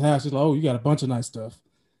went to his house, he's like, "Oh, you got a bunch of nice stuff."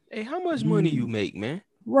 Hey, how much money you make, man?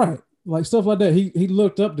 Right. Like stuff like that. He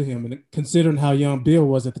looked up to him, and considering how young Bill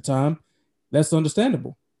was at the time, that's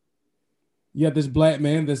understandable. You have this black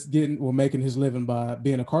man that's making his living by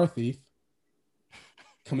being a car thief,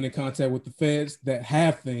 coming in contact with the feds that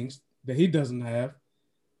have things that he doesn't have.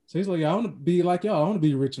 So he's like, yeah, I want to be like y'all. I want to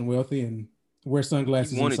be rich and wealthy and wear He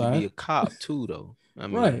sunglasses wanted to be inside. a cop too, though. I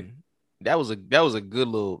Right. mean, a good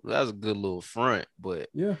little front, but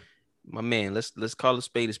Yeah. my man, let's call a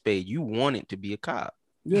spade a spade. You wanted to be a cop.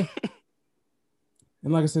 Yeah.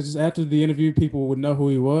 And like I said, just after the interview, people would know who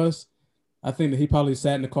he was. I think that he probably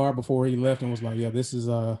sat in the car before he left and was like, yeah, this is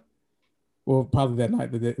well, probably that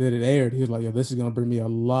night that it aired, he was like, yo, this is gonna bring me a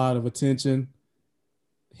lot of attention.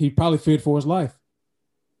 He probably feared for his life.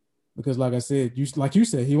 Because like I said, you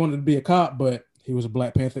said, he wanted to be a cop, but he was a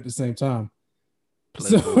Black Panther at the same time.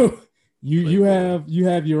 Playboy. So you Playboy.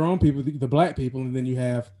 have your own people, the black people, and then you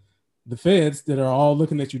have the feds that are all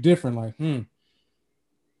looking at you different, like,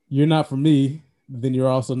 you're not for me, then you're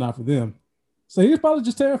also not for them. So he was probably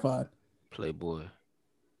just terrified. Playboy.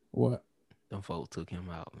 What? Them folks took him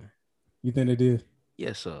out, man. You think they did?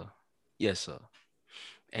 Yes, sir. Yes, sir.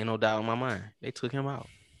 Ain't no doubt in my mind. They took him out.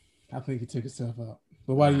 I think he took himself out.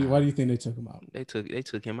 But why do you think they took him out? They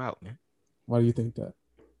took him out, man. Why do you think that?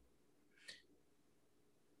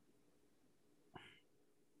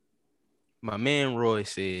 My man Roy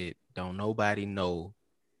said, "Don't nobody know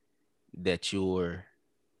that you're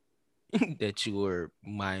that you're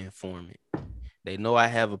my informant. They know I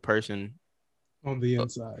have a person On the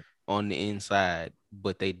inside. on the inside,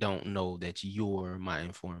 but they don't know that you're my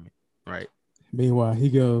informant, right?" Meanwhile, he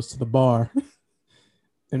goes to the bar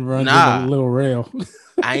and runs into Nah, Little Rail.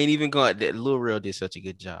 I ain't even going. That Lil Real did such a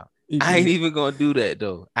good job. He I ain't did. even gonna do that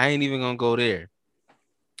though. I ain't even gonna go there.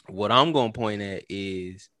 What I'm gonna point at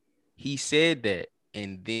is he said that,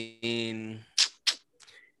 and then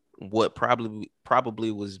what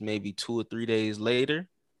probably was maybe 2 or 3 days later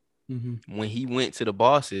when he went to the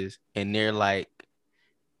bosses and they're like,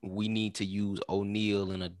 we need to use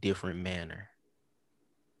O'Neal in a different manner.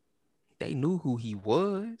 They knew who he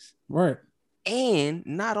was. Right. And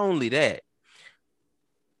not only that,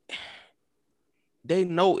 they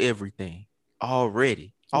know everything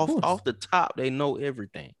already. Off the top, they know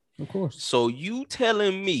everything. Of course. So you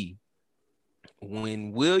telling me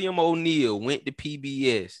when William O'Neal went to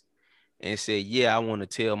PBS and said, yeah, I want to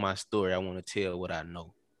tell my story, I want to tell what I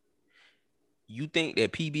know, you think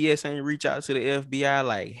that PBS ain't reach out to the FBI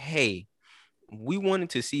like, hey, we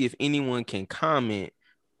wanted to see if anyone can comment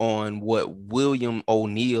on what William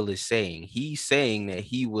O'Neal is saying. He's saying that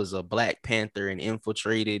he was a Black Panther and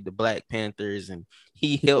infiltrated the Black Panthers and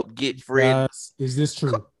he helped get Fred. Guys, is this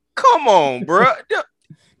true? Come on, bro.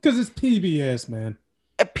 Because it's PBS, man.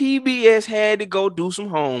 PBS had to go do some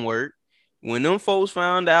homework. When them folks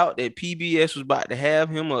found out that PBS was about to have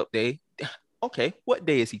him up there, okay, what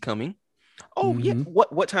day is he coming? Oh, yeah.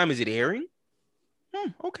 What time is it airing?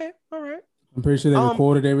 Okay, all right. I'm pretty sure they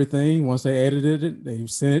recorded everything. Once they edited it, they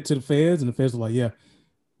sent it to the feds, and the feds were like, yeah,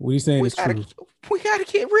 what he's saying is true. We got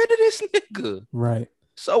to get rid of this nigga. Right.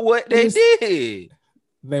 So what they did?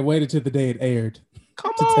 They waited till the day it aired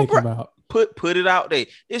to take him out. Put it out there.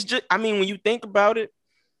 It's just, I mean, when you think about it,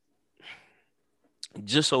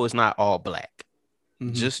 just so it's not all black.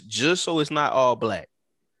 Just so it's not all black.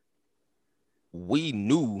 We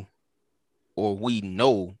knew or we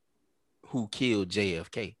know who killed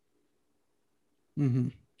JFK.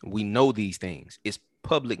 We know these things. It's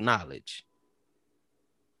public knowledge.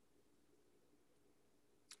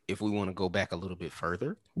 If we want to go back a little bit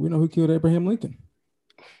further, we know who killed Abraham Lincoln.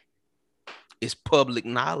 It's public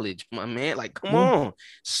knowledge, my man. Like, come on.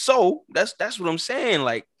 So that's what I'm saying.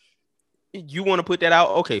 Like, you want to put that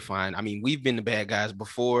out? Okay, fine. I mean, we've been the bad guys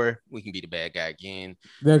before. We can be the bad guy again.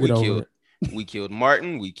 We killed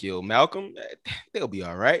Martin. We killed Malcolm. They'll be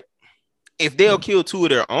all right. If they'll kill two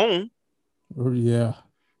of their own, Yeah.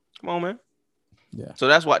 Come on, man. Yeah. So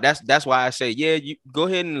that's why I say, yeah, you go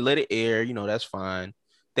ahead and let it air. You know, that's fine.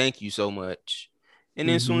 Thank you so much. And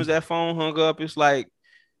then as soon Mm-hmm. as that phone hung up, it's like,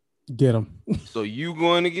 Get them. so you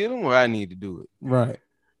going to get them, or I need to do it? Right.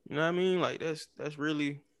 You know what I mean? Like that's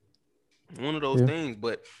really one of those Yeah. things.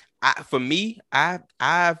 But for me, I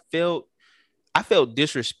felt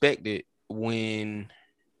disrespected when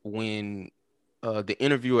the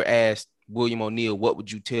interviewer asked William O'Neal, "What would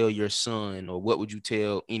you tell your son, or what would you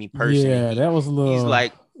tell any person?" And Yeah. That was a he's little.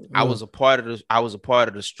 like, I was a part of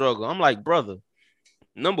the struggle." I'm like, brother,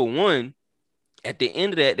 number one, at the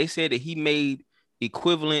end of that, they said that he made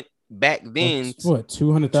equivalent back then What?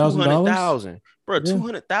 two hundred two thousand hundred dollars. thousand. Bro, Yeah.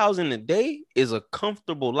 200,000 a day is a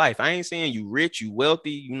comfortable life. I ain't saying you rich, you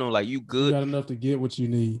wealthy, like you You good. got enough to get what you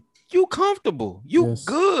need. You comfortable. You Yes.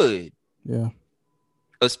 good. Yeah.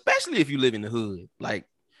 Especially if you live in the hood. Like,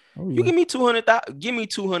 Oh you yeah. give me 200,000, give me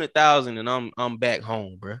 200,000, and I'm back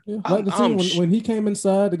home, bro. Yeah. Like I'm the scene I'm when he came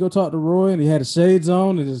inside to go talk to Roy and he had his shades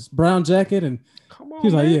on and his brown jacket and Come he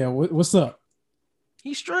was on, like, man. "Yeah, what's up?"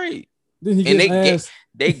 He's straight. Then he And gets asked.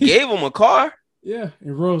 they gave him a car. Yeah.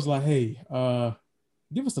 And Roy's like, "Hey,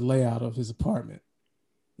 give us the layout of his apartment."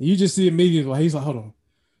 And you just see immediately like he's like, "Hold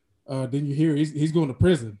on." Then you hear he's going to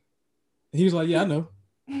prison. And he's like, "Yeah, I know,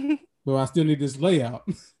 but I still need this layout."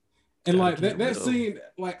 And Gotta like get that rid of him. scene,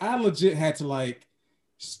 like I legit had to like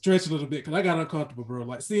stretch a little bit because I got uncomfortable, bro.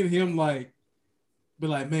 Like seeing him like be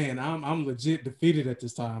like, man, I'm legit defeated at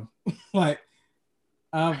this time. Like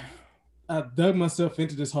I've I dug myself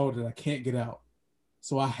into this hole that I can't get out.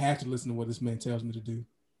 So I have to listen to what this man tells me to do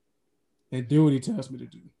and do what he tells me to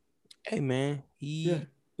do. Hey, man. Yeah.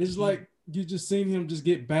 It's He like you just seen him just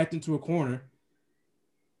get backed into a corner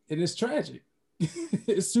and it's tragic.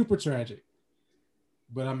 It's super tragic.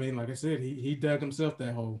 But I mean, like I said, he dug himself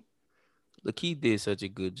that hole. Look, he did such a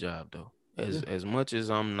good job though. Yeah. As much as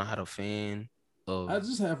I'm not a fan of I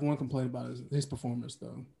just have one complaint about his performance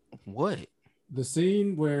though. what? The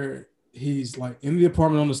scene where he's like in the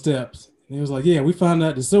apartment on the steps, and he was like, "Yeah, we found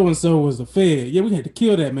out that so and so was a Fed. Yeah, we had to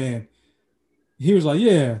kill that man." He was like,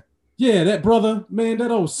 "Yeah, yeah, that brother, man, that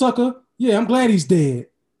old sucker. Yeah, I'm glad he's dead."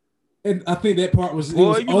 And I think that part was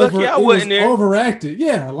Boy, you lucky I wasn't there. overacted.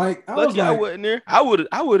 Yeah, like I was Lucky I like, wasn't there. I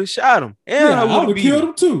would have shot him. And I yeah, I would would have have beat killed him.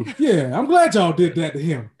 him too. Yeah, I'm glad y'all did that to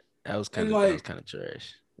him. And That was like, kind of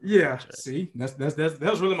trash. yeah, Trash. see, that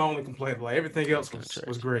was really my only complaint. Like everything That was else kind of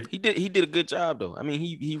was trash. great. He did a good job though. I mean,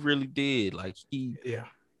 he really did. Like he Yeah.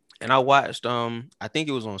 and I watched I think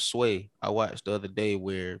it was on Sway. I watched the other day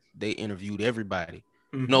where they interviewed everybody.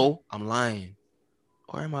 Mm-hmm. No, I'm lying.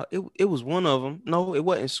 Or am I? It was one of them. No, it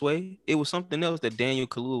wasn't Sway. It was something else that Daniel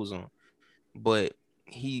Kaluuya was on. But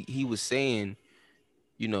he was saying,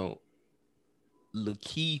 you know,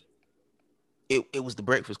 Lakeith. It was the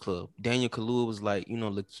Breakfast Club. Daniel Kaluuya was like,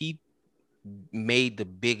 Lakeith made the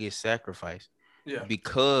biggest sacrifice Yeah.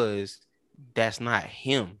 because that's not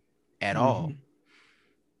him at Mm-hmm. all.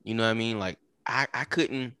 You know what I mean? Like I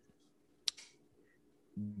couldn't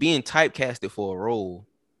being typecasted for a role.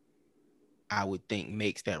 I would think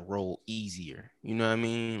makes that role easier. You know what I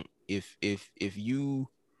mean? If you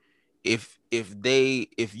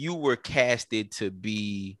were casted to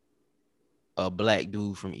be a black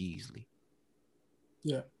dude from Easley,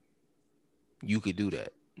 Yeah. you could do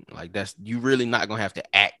that. Like that's you really not gonna have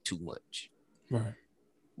to act too much. Right.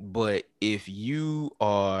 But if you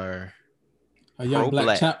are A young pro black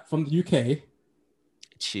black, chap from the UK.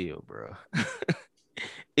 chill, bro.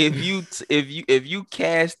 If you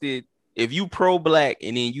casted if you pro black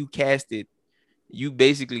and then you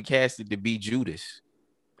basically casted to be Judas.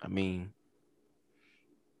 I mean,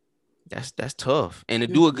 that's tough, and to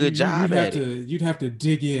Yeah, do a good job at it. you'd have to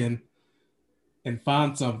dig in and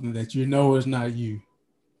find something that you know is not you.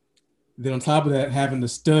 Then on top of that, having to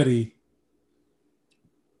study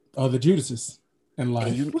other Judases in And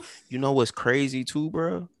life. you know what's crazy too,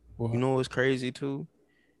 bro? You Well, know what's crazy too?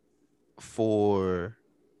 For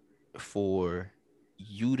for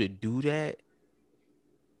you to do that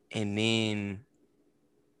and then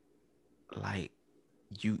like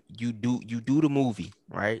you do the movie,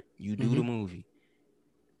 right? You do the mm-hmm. movie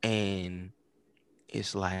and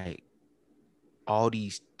it's like all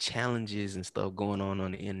these challenges and stuff going on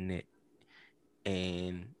the internet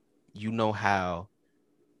and you know how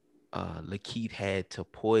Lakeith had to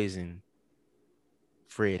poison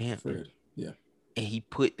Fred Hampton Fred. Yeah. and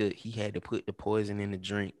he had to put the poison in the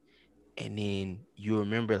drink. And then you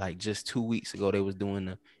remember like just 2 weeks ago they was doing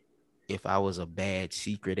the if I was a bad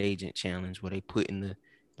secret agent challenge where they put in the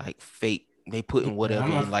like fake they put in Yeah. whatever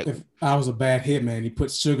I'm and not, like if I was a bad hitman, he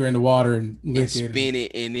puts sugar in the water and and lick it. And, spin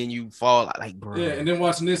it and then you fall like yeah. bro. And then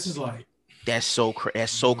watching this is like, That's so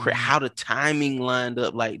crazy. How the timing lined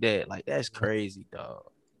up like that. Like that's Yeah. crazy, dog.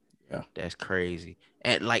 Yeah. That's crazy.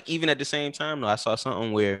 And like even at the same time, though, I saw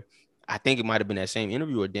something where I think it might have been that same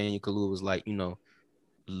interview where Daniel Kaluuya was like,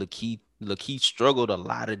 Lakeith struggled a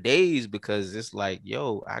lot of days because it's like,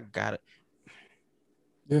 yo, I got it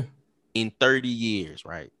Yeah. in 30 years,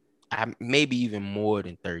 right? I maybe even more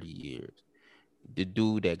than 30 years. The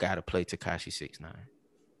dude that got to play Tekashi 6ix9ine.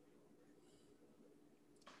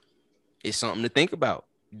 It's something to think about.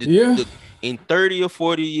 Yeah. The in 30 or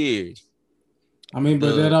 40 years, I mean,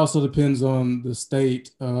 but that the also depends on the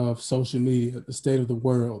state of social media, the state of the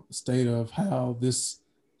world, the state of how this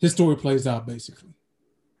his story plays out, basically.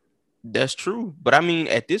 that's true. But I mean,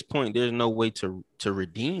 at this point, there's no way to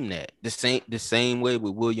redeem that. The same way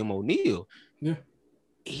with William O'Neal. Yeah.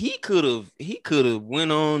 He could have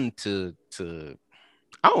went on to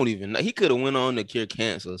I don't even know. He could have went on to cure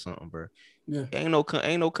cancer or something, bro. Yeah. Ain't no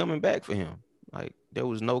coming back for him. Like there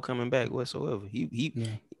was no coming back whatsoever. Yeah.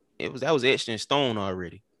 It was that was etched in stone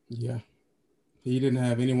already. Yeah. He didn't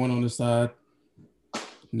have anyone on the side,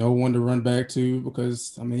 no one to run back to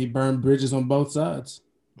because I mean he burned bridges on both sides.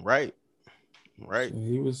 Right, right. So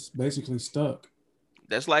he was basically stuck.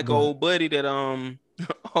 That's like But old buddy that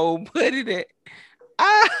old buddy that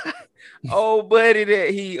ah old buddy that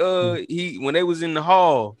he when they was in the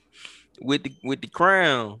hall with the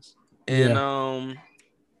crowns and yeah,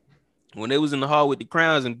 when they was in the hall with the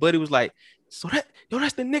crowns and buddy was like, so that yo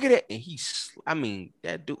that's the nigga that and I mean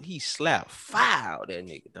that dude he slapped foul that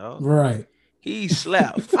nigga dog. right. He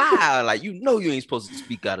slapped foul like you ain't supposed to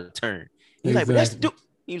speak out of turn. He's like, but that's the Exactly. dude.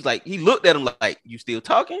 He was like, he looked at him like, you still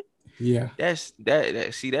talking? Yeah. That's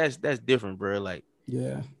different, bro. Like,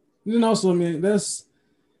 Yeah. And then also, I mean, that's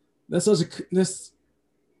such a that's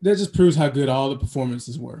that just proves how good all the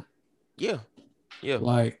performances were. yeah, yeah,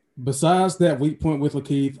 Like besides that weak point with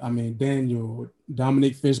Lakeith, I mean Daniel,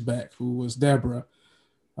 Dominique Fishback, who was Deborah,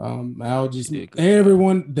 I'll she just did a good job.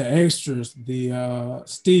 everyone, the extras, the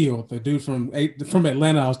Steele, the dude from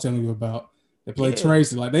Atlanta I was telling you about, that played Yeah,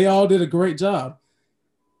 Tracy, like they all did a great job.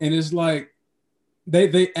 And it's like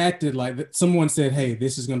they acted like someone said, "Hey,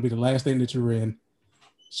 this is going to be the last thing that you're in.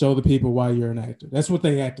 Show the people why you're an actor." That's what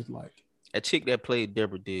they acted like. that chick that played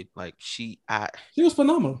Deborah did like She was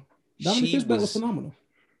phenomenal. Dominic she Fishback was was phenomenal.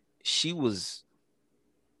 she was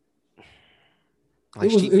It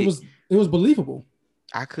like was she it did. was it was believable.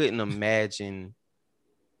 I couldn't imagine.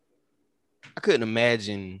 I couldn't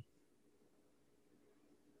imagine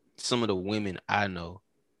some of the women I know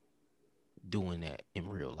doing that in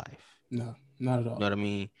real life. No, not at You know all. what I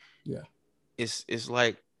mean? Yeah, It's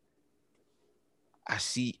like I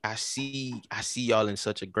see y'all in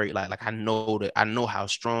such a great light. Like I know how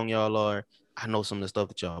strong y'all are. I know some of the stuff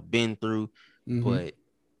that y'all been through, mm-hmm. but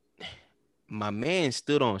my man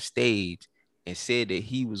stood on stage and said that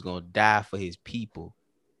he was gonna die for his people.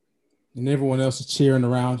 And everyone else is cheering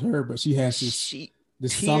around her, but she has She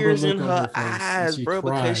this somber tears in look on her her face, and eyes, she bro,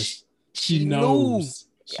 because cries. She she knew knows.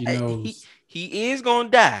 She he knows. he is gonna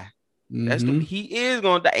die. Mm-hmm. He is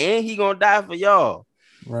gonna die, and he gonna die for y'all.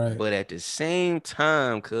 Right. But at the same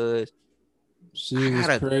time, cuz She I was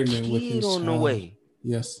got a pregnant with kid his on the child. way.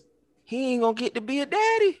 Yes. He ain't gonna get to be a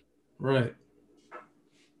daddy. Right.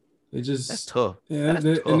 It That's just tough. yeah, That's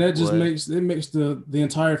and tough, that just boy. makes the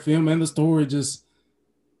entire film and the story just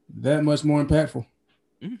that much more impactful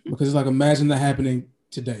Mhm. because it's like imagine that happening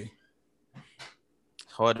today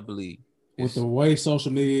It's hard to believe. with the It's way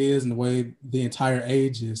social media is and the way the entire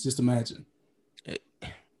age is. Just imagine. it,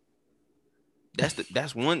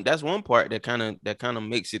 that's one part that kind of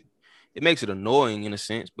makes it annoying in a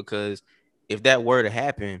sense because if that were to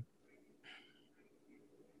happen,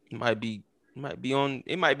 it might be on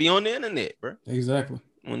the internet, bro. Exactly.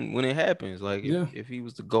 When it happens, like if Yeah. if he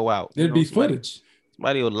was to go out, There'd be footage.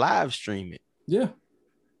 somebody will live stream it. Yeah.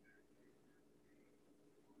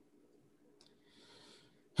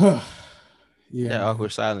 Yeah, That man.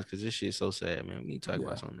 awkward silence because this shit is so sad, man. We need to talk Yeah.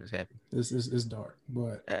 about something that's happened. This is dark,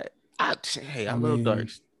 but Uh, hey, I I love mean,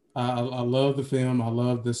 darks. I love the film. I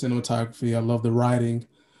love the cinematography. I love the writing.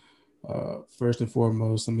 First and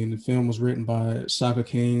foremost, I mean, the film was written by Shaka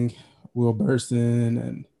King, Will Burstyn,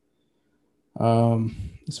 and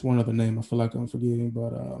it's one other name I feel like I'm forgetting,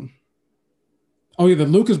 but oh yeah, the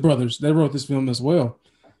Lucas brothers. They wrote this film as well.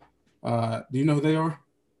 Do you know who they are?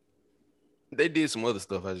 They did some other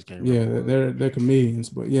stuff. I just can't remember Yeah, what. they're comedians,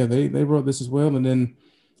 but yeah, they wrote this as well. And then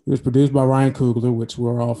it was produced by Ryan Coogler, which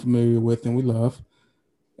we're all familiar with and we love.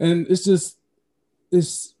 And it's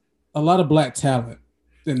a lot of black talent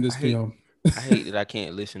in this I hate film. I hate that I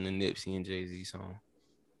can't listen to Nipsey and Jay-Z song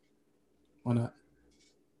Why not?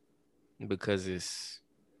 because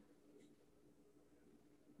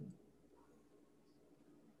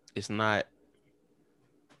It's not.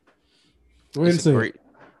 Go ahead It's and a say it. great.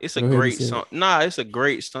 It's a Go ahead and great say song. it. Nah, it's a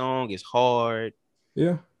great song. It's hard.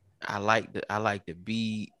 Yeah. I like the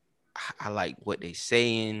beat. I like what they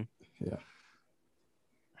saying. Yeah.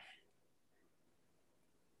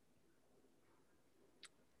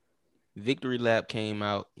 Victory Lap came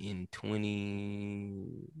out in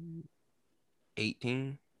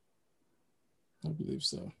 2018. I believe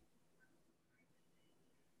so.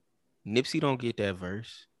 Nipsey don't get that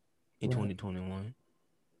verse in Right. 2021.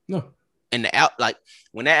 No. And like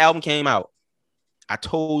when that album came out, I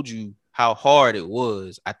told you how hard it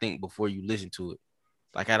was. I think before you listened to it,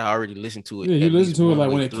 like I'd already listened to it Yeah, you at listened least to it one like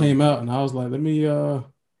when way it through. came out, and I was like, let me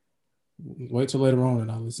wait till later on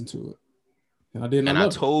and I'll listen to it. And I did, and I And I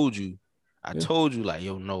loved it. told you, I Yeah. told you like,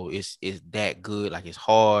 yo, no, it's that good. Like it's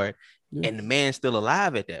hard. Yeah. And the man's still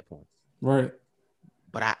alive at that point. Right.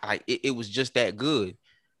 But it was just that good.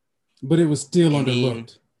 But it was still And then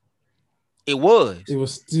underlooked. it was. It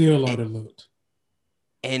was still And underlooked.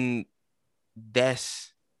 and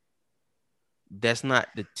that's that's not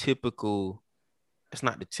the typical that's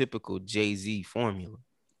not the typical Jay-Z formula.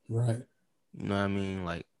 Right. You know what I mean?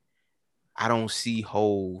 Like I don't see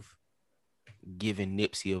Hove giving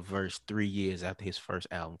Nipsey a verse 3 years after his first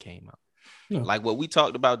album came out. No. Like what we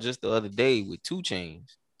talked about just the other day with 2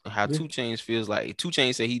 Chainz, how Yeah. 2 Chainz feels like 2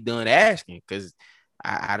 Chainz said he done asking because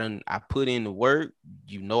I put in the work.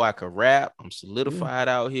 You know I could rap. I'm Yeah. solidified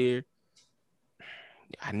out here.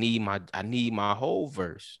 I need my whole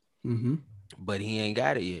verse, Mm-hmm. but he ain't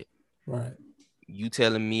got it yet. Right. You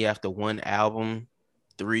telling me after one album,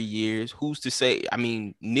 3 years? Who's to say? I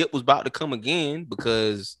mean, Nip was about to come again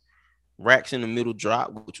because Racks in the Middle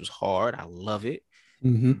drop, which was hard. I love it,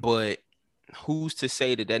 Mm-hmm. but who's to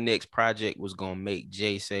say that that next project was gonna make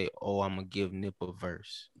Jay say, "Oh, I'm gonna give Nip a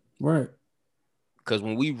verse"? Right. Because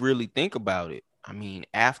when we really think about it, I mean,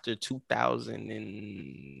 after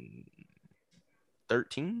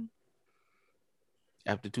 2013,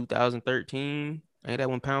 after 2013, ain't that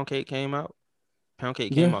when Pound Cake came out? Pound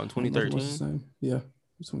Cake came Yeah. out in Almost much the 2013. same. Yeah. It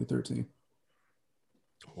was 2013.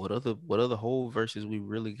 What other whole verses we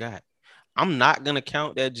really got? I'm not gonna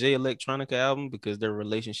count that Jay Electronica album because their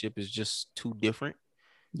relationship is just too different.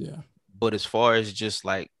 Yeah. But as far as just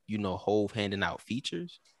like Hove handing out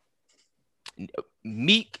features,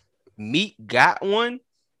 Meek Meek got one,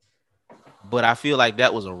 but I feel like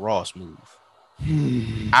that was a Ross move.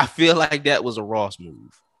 I feel like that was a Ross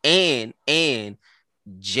move. And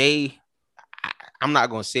Jay, I'm not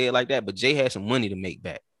gonna say it like that, but Jay had some money to make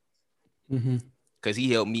back Mm-hmm. because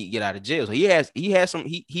he helped me get out of jail. So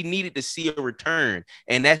he needed to see a return.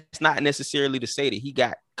 And that's not necessarily to say that he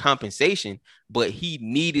got compensation, but he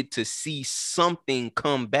needed to see something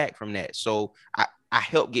come back from that. So I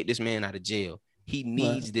helped get this man out of jail. He Right.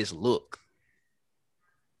 needs this look.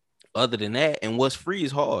 Other than that, and what's free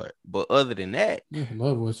is hard. But other than that, Yeah.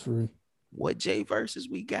 Love was free. what J verses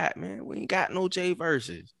we got, man? We ain't got no J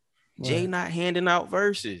verses. Jay Right. not handing out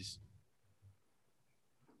verses.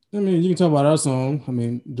 I mean, you can talk about our song. I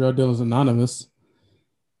mean, Drug Dealers Anonymous.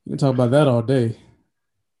 You can talk about that all day.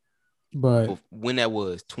 But But when that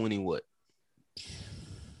was 20 what?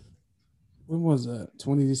 when was that?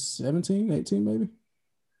 2017, 18 maybe?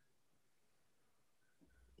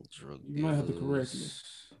 Drug You might have to correct me.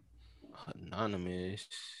 Dealers Anonymous.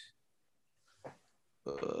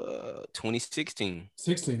 2016.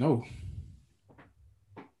 16. Oh.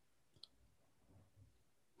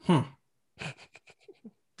 Huh.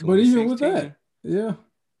 But even with 2016. that, yeah.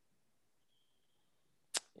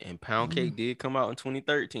 And Pound Cake did come out in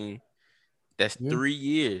 2013. That's Yeah. 3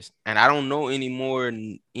 years. And I don't know any more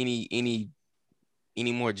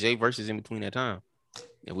J verses in between that time.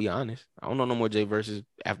 Yeah, we honest. I don't know no more J verses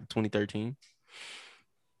after 2013.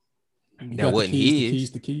 You That got the wasn't keys, the his.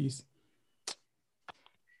 keys, the keys.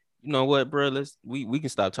 You know what, bro? We can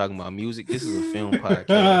stop talking about music. This is a film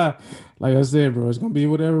podcast. Like I said, bro, it's gonna be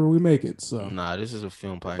whatever we make it. So Nah, this is a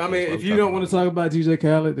film podcast. I mean, Why if we you talking don't want about to talk music? about DJ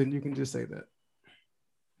Khaled, then you can just say that.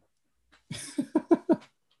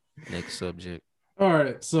 Next subject. All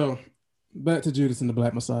right, so back to Judas and the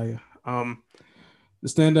Black Messiah. The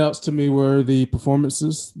standouts to me were the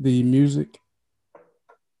performances, the music.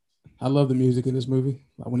 I love the music in this movie.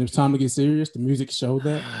 Like when it was time to get serious, the music showed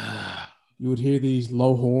that. You would hear these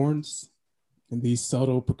low horns and these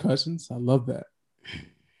subtle percussions. I love that.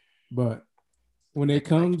 But when it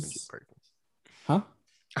Acting like Kendrick comes, Perkins. huh?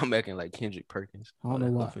 I'm acting like Kendrick Perkins. I don't know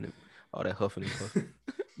why. All that huffing and puffing.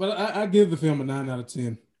 But I give the film a 9 out of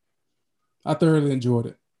 10. I thoroughly enjoyed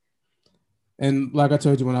it. And like I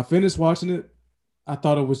told you, when I finished watching it, I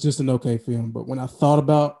thought it was just an okay film. But when I thought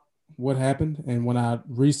about what happened and when I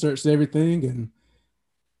researched everything, and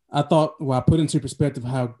I thought, well, I put into perspective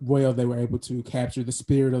how well they were able to capture the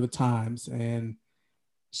spirit of the times and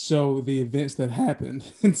show the events that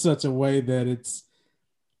happened in such a way that it's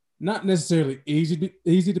not necessarily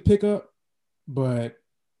easy to pick up, but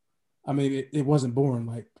I mean, it wasn't boring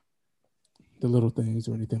like the little things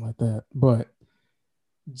or anything like that. But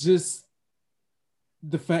just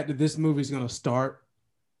the fact that this movie is going to start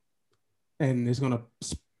and it's going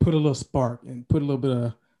to put a little spark and put a little bit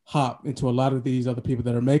of hop into a lot of these other people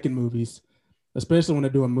that are making movies, especially when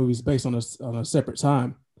they're doing movies based on a separate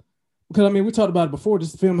time. Because I mean, we talked about it before.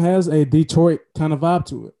 This film has a Detroit kind of vibe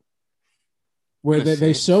to it, where In a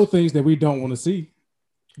they show sense, things that we don't want to see,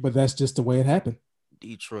 but that's just the way it happened.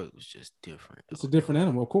 Detroit was just different It's a though, different bro.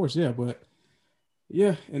 animal, of course, yeah. But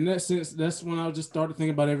yeah, in that sense, that's when I just started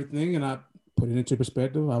thinking about everything and I put it into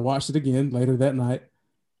perspective. I watched it again later that night,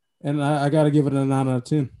 and I got to give it a 9 out of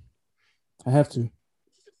 10. I have to.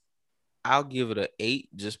 I'll give it a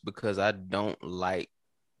 8 just because I don't like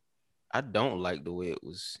the way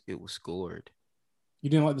it was scored. You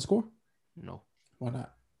didn't like the score? No. Why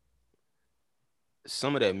not?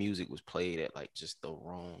 Some of that music was played at like just the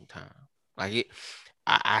wrong time. Like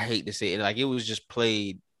I hate to say it, like it was just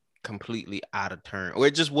played completely out of turn, or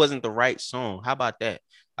it just wasn't the right song. How about that?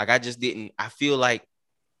 Like I just didn't. I feel like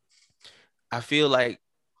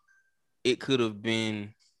it could have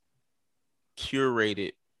been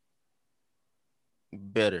curated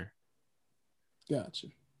better. Gotcha.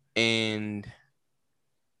 And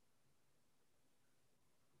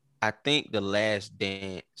I think The Last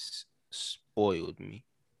Dance spoiled me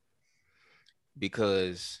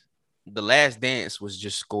because The Last Dance was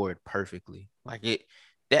just scored perfectly. Like it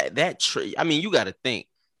I mean, you got to think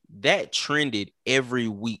that trended every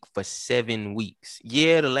week for 7 weeks.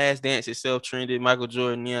 Yeah, The Last Dance itself trended, Michael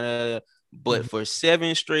Jordan, yeah, but Mhm. for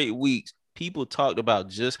 7 straight weeks, people talked about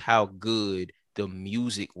just how good the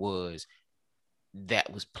music was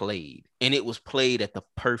that was played, and it was played at the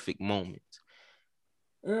perfect moment.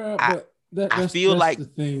 Yeah, I but that I that's feel that's like the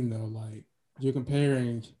thing though. Like you're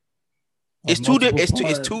comparing a it's two di- multiple it's two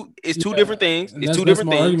it's part. two it's two Yeah, different things. and It's that's two that's different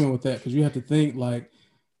my things. argument with that because you have to think like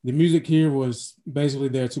the music here was basically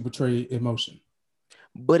there to portray emotion.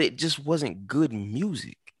 But it just wasn't good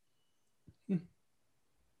music. Hmm.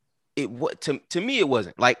 It what to me it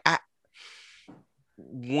wasn't. Like I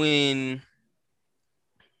when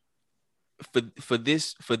for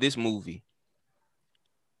this movie,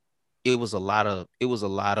 it was a lot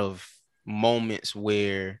of moments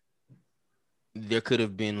where there could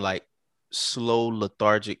have been like slow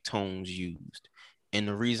lethargic tones used. And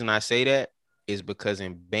the reason I say that is because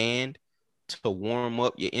in band, to warm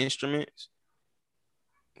up your instruments,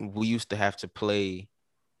 we used to have to play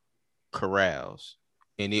chorales,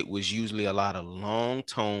 and it was usually a lot of long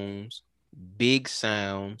tones, big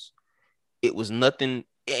sounds. It was nothing,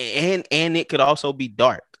 and it could also be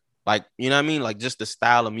dark, like you know what I mean, like just the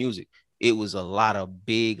style of music. It was a lot of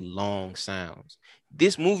big long sounds.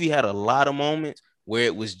 This movie had a lot of moments where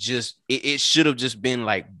it was just it should have just been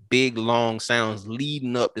like big long sounds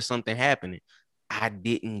leading up to something happening. I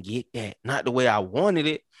didn't get that, not the way I wanted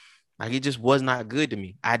it. Like it just was not good to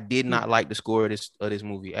me. I did Hmm. not like the score of this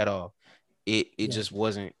movie at all. It just Gotcha.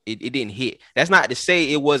 wasn't, it didn't hit. That's not to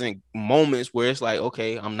say it wasn't moments where it's like,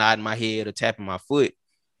 okay, I'm nodding my head or tapping my foot,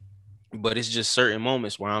 but it's just certain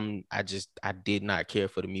moments where I did not care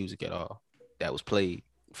for the music at all that was played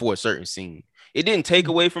for a certain scene. It didn't take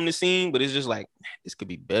Hmm. away from the scene, but it's just like this could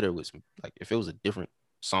be better with some, like if it was a different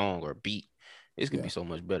song or beat, this could be Yeah. so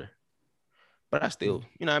much better. But I Yeah. still,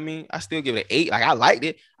 you know what I mean? I still give it an 8. Like I liked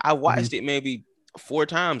it. I watched Hmm. it maybe 4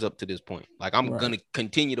 times up to this point. Like I'm Right. gonna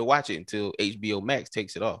continue to watch it until HBO Max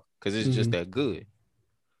takes it off because it's just Hmm. that good.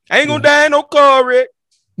 I ain't gonna Yeah. die in no car wreck.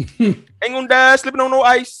 Ain't gonna die slipping on no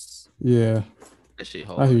ice. Yeah. That shit I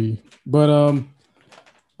hear hard. you. But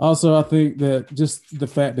also I think that just the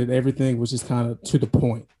fact that everything was just kind of to the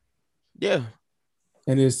point, Yeah,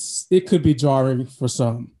 and it could be jarring for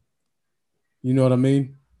some. You know what I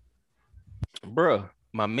mean? bruh.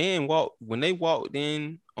 My man walked when they walked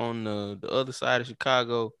in on the other side of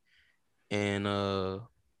Chicago, and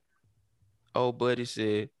old buddy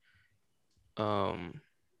said, um,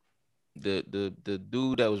 the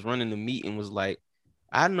dude that was running the meeting was like,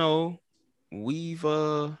 I know we've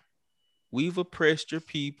we've oppressed your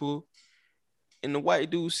people. And the white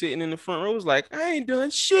dude sitting in the front row was like, I ain't done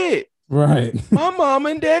shit. Right. My mom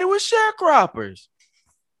and daddy were sharecroppers.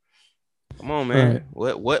 Come on, Right. man.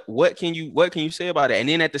 What can you say about it? And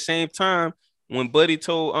then at the same time, when Buddy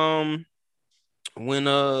told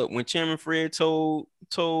when Chairman Fred told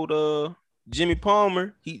Jimmy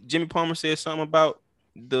Palmer, Jimmy Palmer said something about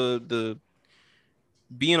the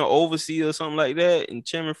being an overseer or something like that. And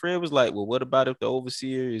Chairman Fred was like, well, what about if the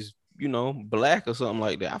overseer is, black or something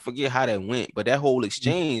like that? I forget how that went, but that whole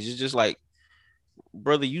exchange is just like,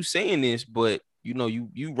 brother, you saying this, but you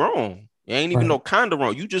wrong. You ain't even Right. no kind of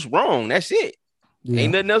wrong. You just wrong. That's it. Yeah.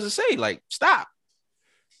 Ain't nothing else to say. Like, stop.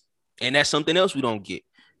 And that's something else we don't get.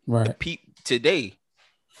 The Right. today,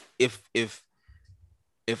 if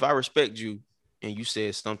I respect you and you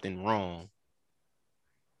said something wrong,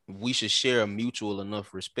 we should share a mutual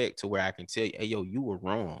enough respect to where I can tell you, hey, yo, you were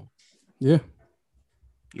wrong. Yeah.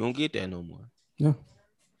 You don't get that no more. Yeah.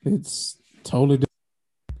 It's totally different.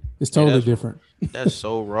 It's Yeah, totally different. that's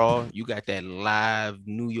so raw. You got that live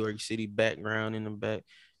New York City background in the back.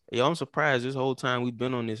 Yo, I'm surprised this whole time we've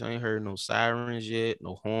been on this, I ain't heard no sirens yet,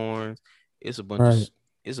 no horns. It's a bunch of Right.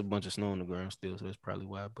 it's a bunch of snow on the ground still, so that's probably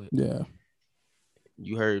why. But Yeah.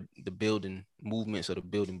 you heard the building movements of the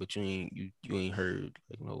building, but you ain't heard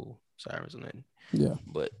like no sirens or nothing. Yeah.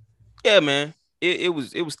 But yeah, man, it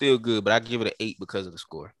was still good. But I give it an 8 because of the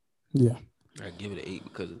score. Yeah. I give it an 8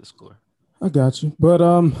 because of the score. I got you. But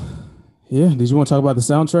yeah. Did you want to talk about the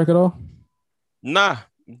soundtrack at all? Nah,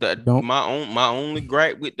 that Don't. my only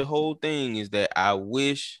gripe with the whole thing is that I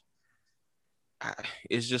wish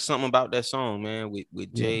it's just something about that song, man, with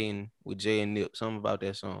Yeah. Jay and Nip. Something about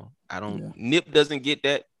that song. I don't Yeah. Nip doesn't get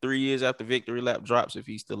that 3 years after Victory Lap drops if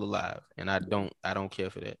he's still alive. And I don't care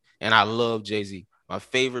for that. And I love Jay-Z. My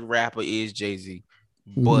favorite rapper is Jay-Z.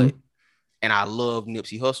 Mm-hmm. But and I love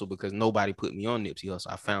Nipsey Hussle because nobody put me on Nipsey Hussle.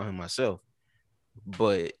 I found him myself.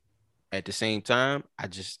 But at the same time,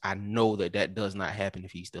 I know that does not happen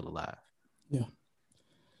if he's still alive. Yeah.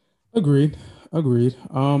 Agreed. Agreed.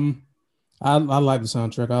 I like the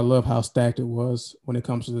soundtrack. I love how stacked it was when it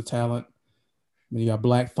comes to the talent. I mean, you got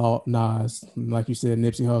Black Thought, Nas, like you said,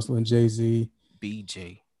 Nipsey Hussle and Jay-Z.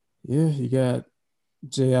 BJ. Yeah, you got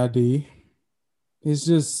JID. It's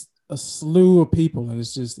just a slew of people, and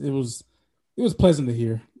it was pleasant to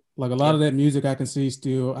hear. Like a lot Yeah. of that music, I can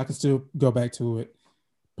still go back to it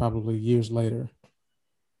probably years later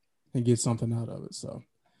and get something out of it. So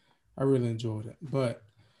I really enjoyed it. But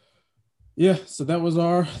yeah, so that was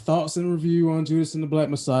our thoughts and review on Judas and the Black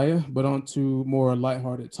Messiah. But on to more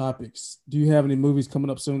lighthearted topics. Do you have any movies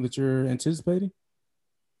coming up soon that you're anticipating?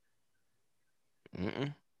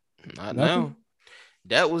 Mm-mm. Not Nothing. now.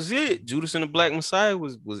 That was it. Judas and the Black Messiah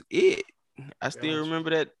was it. I still Gotcha.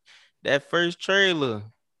 remember that first trailer.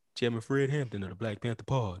 Chairman Fred Hampton of the Black Panther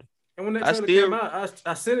Party. And when that I trailer came still out,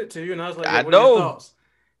 I sent it to you, and I was like, "Yo, I what are your know. thoughts?"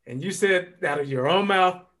 And you said out of your own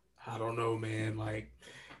mouth, "I don't know, man. Like,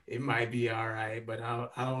 it might be all right, but I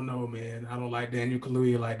don't know, man. I don't like Daniel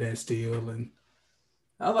Kaluuya like that still." And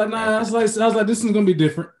I was like, "Nah." After I was like, "This is gonna be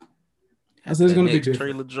different." I after said, "It's that gonna be next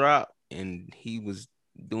different." trailer drop and he was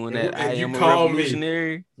doing that I And you am a called me.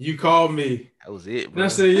 revolutionary. You called me, That was it, and I bro.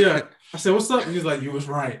 said, "Yeah." I said, "What's up?" And he's like, "You was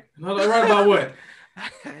right." And I was like, "Right about what?" I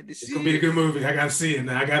had to It's gonna see be a it. good movie. I gotta see it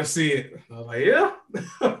now. I gotta see it. I was like, "Yeah."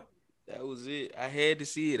 That was it. I had to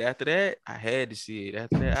see it. After that, I had to see it.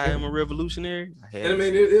 After that, I am a revolutionary. I And had I to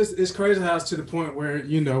mean, see it. it's crazy how it's to the point where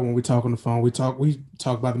when we talk on the phone, we talk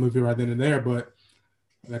about the movie right then and there. But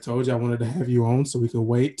like I told you, I wanted to have you on so we could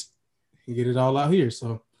wait and get it all out here.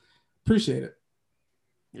 So appreciate it.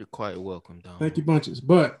 You're quite welcome, Thank you Donald. bunches.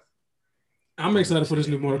 But I'm Don't even excited for say this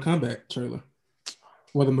new that, Mortal man. Kombat trailer.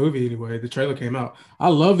 Well, the movie anyway. The trailer came out. I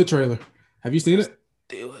love the trailer. Have you seen it?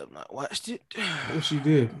 Still have not watched it. I wish you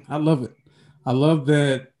did. I love it. I love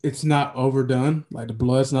that it's not overdone. Like the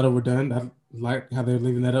blood's not overdone. I like how they're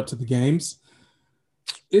leaving that up to the games.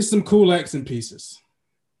 It's some cool action pieces.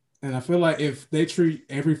 And I feel like if they treat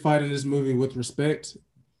every fight in this movie with respect,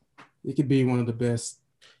 it could be one of the best.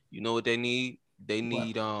 You know what they need? They What?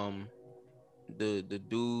 need the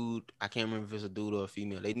dude. I can't remember if it's a dude or a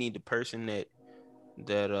female. They need the person that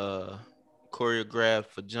choreographed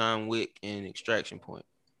for John Wick and Extraction Point.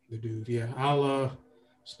 The dude. Yeah. I'll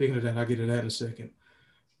speaking of that, I'll get to that in a second.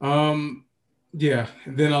 Um yeah.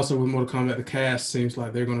 And then also with Mortal Kombat, the cast seems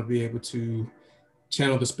like they're gonna be able to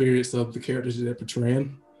channel the spirits of the characters that they're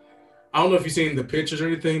portraying. I don't know if you've seen the pictures or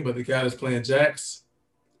anything, but the guy that's playing Jax,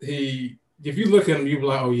 he if you look at him, you'll be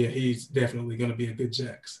like, oh yeah, he's definitely gonna be a good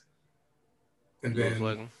Jax. And Looks like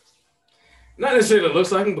then him. not necessarily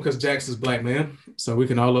looks like him because Jax is black man, so we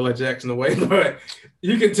can all look like Jax in a way, but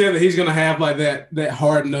you can tell that he's gonna have like that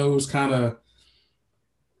hard nosed kind of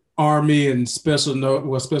army and special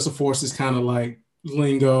forces kind of like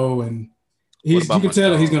lingo, and What you about can my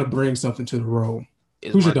tell that he's dog? gonna bring something to the role.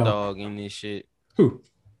 Is Who's my your dog? dog in this shit? Who?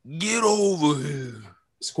 Get over here.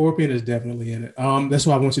 Scorpion is definitely in it. That's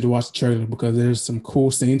why I want you to watch the trailer because there's some cool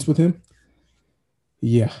scenes with him.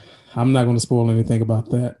 Yeah, I'm not going to spoil anything about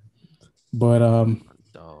that, but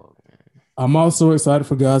I'm also excited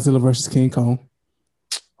for Godzilla versus King Kong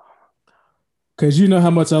because you know how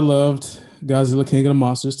much I loved Godzilla King of the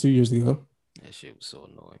Monsters 2 years ago. That shit was so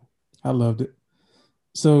annoying. I loved it.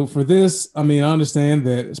 So for this, I mean, I understand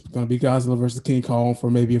that it's going to be Godzilla versus King Kong for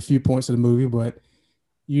maybe a few points of the movie, but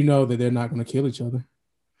you know that they're not going to kill each other.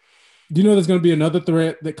 You know there's going to be another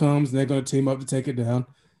threat that comes and they're going to team up to take it down.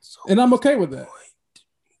 So And I'm okay with that.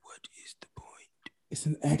 what is the point? It's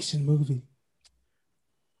an action movie.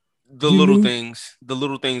 The You little need, things. The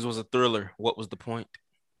little things was a thriller. What was the point?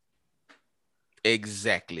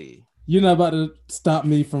 Exactly. you're not about to stop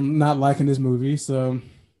me from not liking this movie. So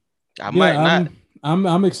I yeah, might not.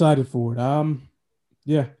 I'm excited for it.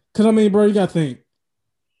 Yeah. Cause I mean, bro, you gotta think.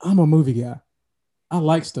 I'm a movie guy. I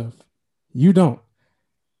like stuff. You don't.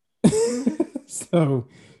 So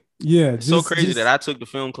yeah, It's so crazy that just I took the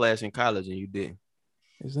film class in college and you didn't.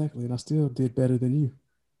 exactly. And I still did better than you.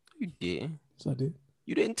 You didn't. So I did.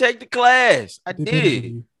 You didn't take the class. I I did better than did.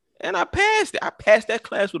 you. And I passed it. I passed that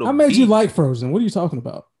class with a I made you B. like Frozen. What are you talking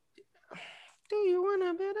about? Do you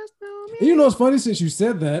wanna be a And you know snowman? what's funny? Since you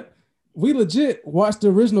said that, we legit watched the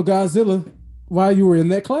original Godzilla while you were in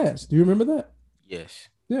that class. Do you remember that? Yes.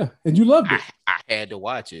 Yeah, and you loved I, it. I had to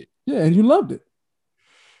watch it. Yeah, and you loved it.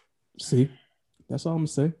 See, that's all I'm gonna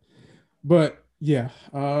say. But yeah,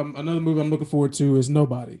 another movie I'm looking forward to is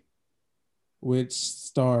Nobody, which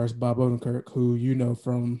stars Bob Odenkirk, who you know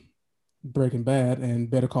from Breaking Bad and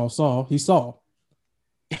Better Call Saul. He's Saul.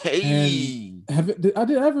 And Hey. I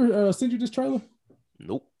did ever send you this trailer?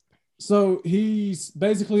 Nope. So he's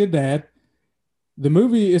basically a dad. The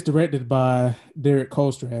movie is directed by Derek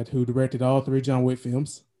Kolstad, who directed all three John Wick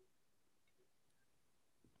films.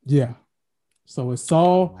 Yeah. So it's I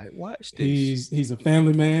Saul. might watch this. He's a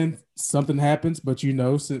family man. Something happens, but you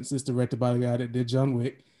know, since it's directed by the guy that did John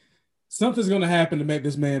Wick, something's gonna happen to make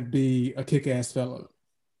this man be a kick-ass fellow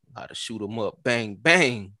How to shoot them up. Bang,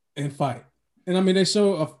 bang. and fight. And I mean, they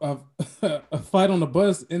show a fight on the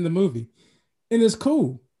bus in the movie, and it's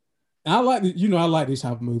cool. And I like I like these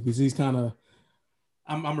type of movies. These kind of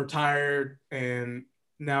I'm retired and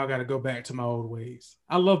now I got to go back to my old ways.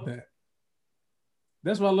 I love that.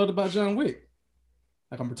 That's what I loved about John Wick.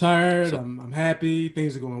 Like I'm retired, So I'm happy,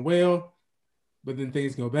 things are going well, but then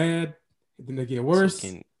things go bad, then they get so worse.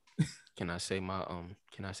 can I say my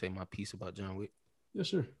piece about John Wick? Yeah,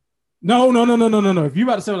 sure. No, no, no, no, no, no, no. If you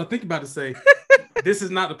about to say what I think about to say, this is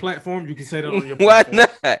not the platform. You can say that on your Why platform.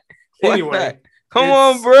 not? Why Anyway, not? Come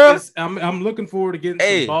on, bro. I'm looking forward to getting some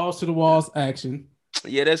Hey, balls to the walls action.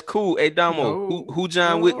 yeah, that's cool. Hey, Damo, No, who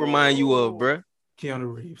John Wick remind you of, no, bro?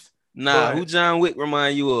 Keanu Reeves, Nah, who but John Wick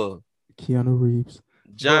remind you of? Keanu Reeves,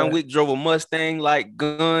 John but Wick drove a Mustang, like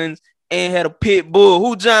guns, and had a pit bull.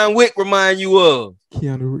 Who John Wick remind you of?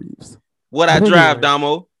 Keanu Reeves. What I But drive, anyway,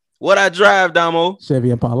 Damo? What I drive, Damo? Chevy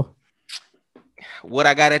Impala, What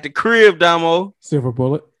I got at the crib, Damo? Silver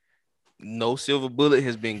Bullet. No, Silver Bullet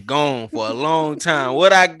has been gone for a long time.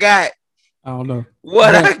 What I got? I don't know,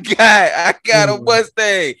 What I but got? I got a anyway,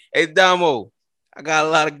 Mustang. Hey, Damo, I got a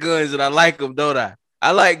lot of guns and I like them, don't I?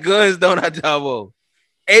 I like guns, don't I, Damo?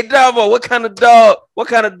 Hey, Damo, what kind of dog? What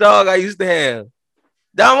kind of dog I used to have?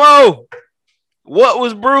 Damo, what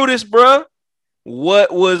was Brutus, bro?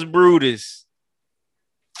 What was Brutus?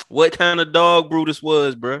 What kind of dog Brutus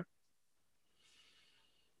was, bro?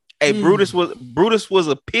 Hey, mm, Brutus was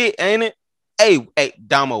a pit, ain't it? Hey,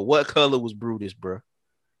 Damo, what color was Brutus, bro?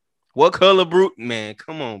 What color Man,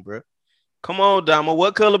 come on, bro. Come on, Damo.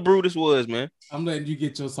 What color Brutus was, man? I'm letting you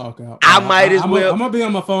get your talk out. I might as well. I'm gonna be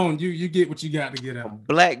on my phone. You get what you got to get out.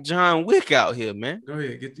 Black John Wick out here, man. Go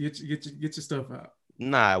ahead, get your stuff out.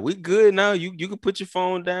 Nah, we good now. You can put your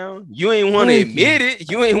phone down. You ain't want to Thank you. admit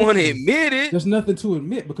it. You ain't Thank want to you. admit it. There's nothing to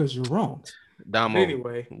admit because you're wrong. But Damo,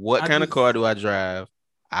 anyway, what I kind of just car do I drive?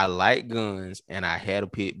 I like guns and I had a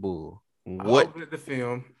pit bull. I What? hope that the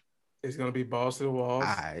film is gonna be balls to the walls,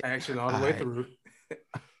 I action all the way through.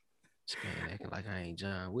 man acting like I ain't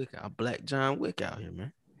John Wick. I'm Black John Wick out here,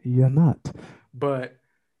 man. You're not. But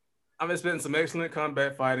I'm expecting some excellent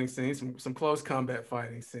combat fighting scenes, some close combat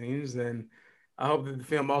fighting scenes, and I hope that the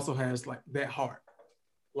film also has like that heart.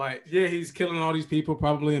 Like, yeah, he's killing all these people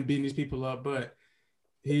probably and beating these people up, but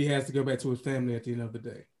he has to go back to his family at the end of the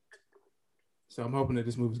day. So I'm hoping that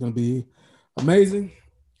this movie is going to be amazing.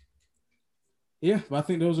 Yeah, but I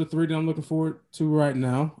think those are three that I'm looking forward to right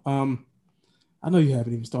now. I know you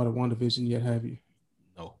haven't even started WandaVision yet, have you?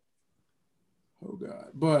 No, Oh God! I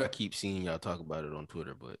But keep seeing y'all talk about it on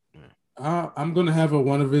Twitter, but I'm gonna have a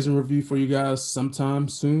WandaVision review for you guys sometime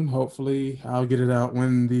soon. Hopefully, I'll get it out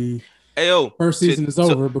when the hey yo, first to season is to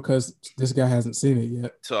over because this guy hasn't seen it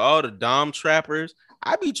yet. to all the Dom trappers,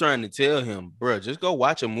 I be trying to tell him, bro, just go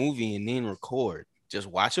watch a movie and then record. Just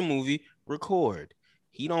watch a movie, record.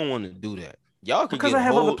 He don't want to do that. Y'all could Because get I a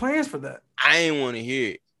have other whole. plans for that. I ain't want to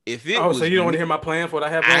hear it. If it Oh, so was you don't want to hear me, my plan for what I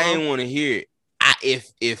have I going ain't on? want to hear it.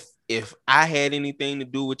 If I had anything to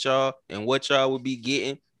do with y'all and what y'all would be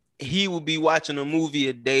getting, he would be watching a movie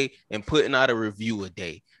a day and putting out a review a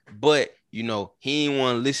day. But he ain't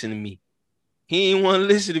want to listen to me. He ain't want to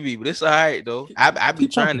listen to me. But it's all right though. I be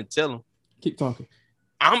Keep trying talking. to tell him. Keep talking.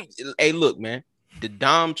 Hey, look, man. The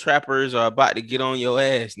Dom trappers are about to get on your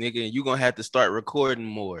ass, nigga, and you gonna have to start recording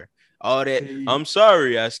more. All that. See, I'm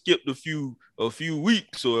sorry, I skipped a few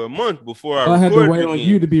weeks or a month before I I had to recorded wait on you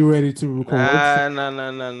again. to be ready to record. Nah.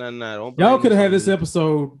 Don't Y'all blame could this have had on this me.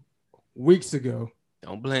 episode weeks ago,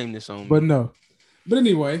 Don't blame this on but me. no. But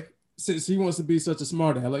anyway, since he wants to be such a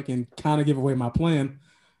smart aleck and kind of give away my plan,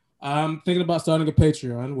 I'm thinking about starting a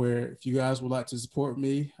Patreon where if you guys would like to support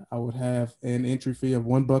me, I would have an entry fee of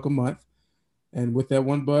 $1 a month. And with that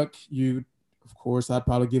 $1, of course, I'd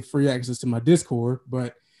probably give free access to my Discord.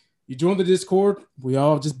 But you join the Discord, we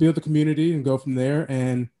all just build the community and go from there.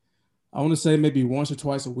 And I want to say maybe once or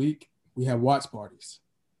twice a week, we have watch parties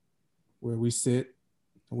where we sit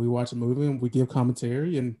and we watch a movie and we give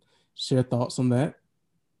commentary and share thoughts on that.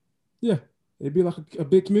 Yeah, it'd be like a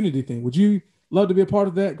big community thing. Would you love to be a part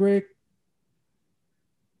of that, Greg?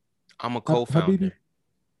 I'm a Habibi? co-founder.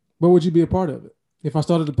 But would you be a part of it? If I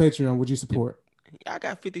started a Patreon, would you support? I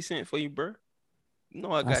got 50 cents for you, bro. You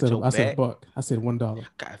know I I got said your I said a back. buck. I said $1.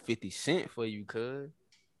 Got 50 cents for you, cuz.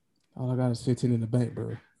 All I got is 15 in the bank,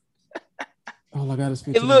 bro. All I got is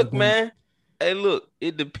Hey, 15 in the look, bank. man. Hey, look.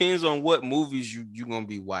 It depends on what movies you gonna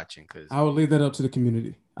be watching, cuz. I would leave that up to the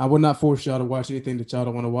community. I would not force y'all to watch anything that y'all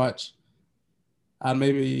don't want to watch.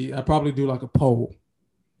 I'd probably do like a poll,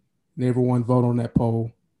 and everyone vote on that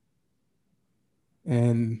poll,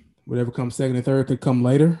 and whatever comes second and third could come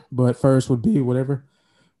later, but first would be whatever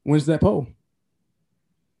wins that poll.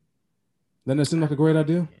 Doesn't that seem like a great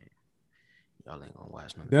idea? Y'all ain't gonna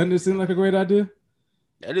watch none of Doesn't that. it seem like a great idea?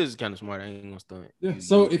 That is kind of smart. I ain't gonna stunt. Yeah.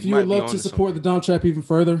 So You if you would might be love to on to support the something. Dom Trap even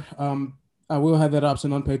further, I will have that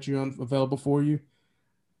option on Patreon available for you.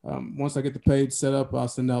 Once I get the page set up, I'll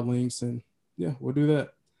send out links and yeah, we'll do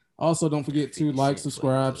that. Also, don't Got forget to 50 like, cent for you,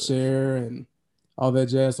 subscribe, cuz. share, and all that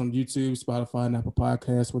jazz on YouTube, Spotify, and Apple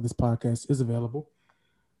Podcasts where this podcast is available.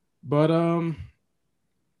 But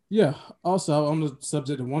yeah. Also on the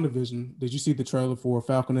subject of WandaVision, did you see the trailer for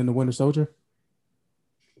Falcon and the Winter Soldier?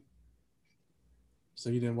 So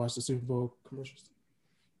you didn't watch the Super Bowl commercials?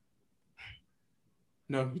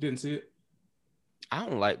 No, you didn't see it. I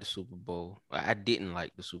don't like the Super Bowl. I didn't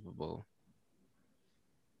like the Super Bowl.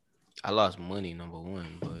 I lost money, number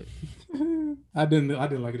one, but I didn't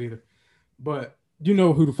like it either. But you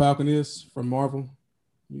know who the Falcon is from Marvel?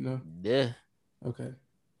 You know? yeah. Okay.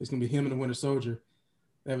 It's gonna be him and the Winter Soldier.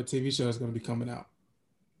 They have a TV show that's gonna be coming out.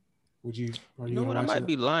 Are You you know gonna what? I watch might it?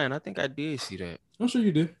 be lying. I think I did see that. I'm sure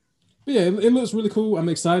you did. But yeah, it looks really cool. I'm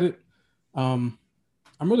excited. Um,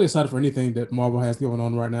 I'm really excited for anything that Marvel has going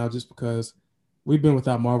on right now, just because we've been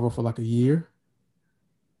without Marvel for like a year.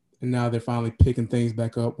 And now they're finally picking things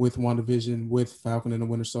back up with WandaVision, with Falcon and the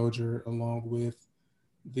Winter Soldier, along with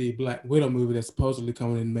the Black Widow movie that's supposedly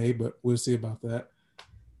coming in May, but we'll see about that.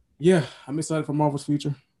 Yeah, I'm excited for Marvel's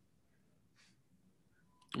future.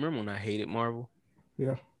 Remember when I hated Marvel?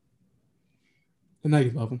 Yeah. And now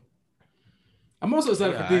you love them. I'm also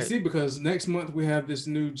excited for Yeah, I DC because next month we have this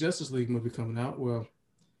new Justice League movie coming out. Well,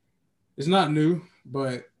 it's not new,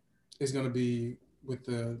 but it's going to be with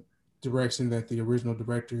the direction that the original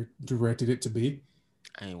director directed it to be.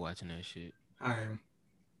 I ain't watching that shit. I am.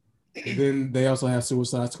 And then they also have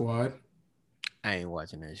Suicide Squad. I ain't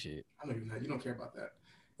watching that shit. I know you're not. You don't care about that.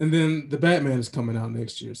 And then the Batman is coming out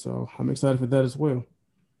next year, so I'm excited for that as well.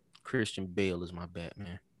 Christian Bale is my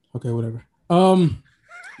Batman. Okay, whatever.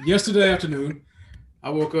 Yesterday afternoon, I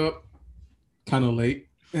woke up kind of late,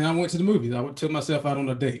 and I went to the movies. I took myself out on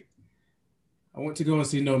a date. I went to go and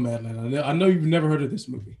see Nomadland. I know you've never heard of this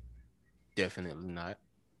movie. Definitely not.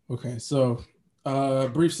 Okay, so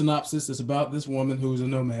brief synopsis is about this woman who's a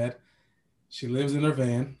nomad. She lives in her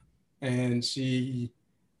van, and she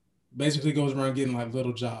basically goes around getting like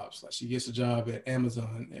little jobs. Like she gets a job at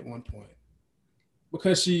Amazon at one point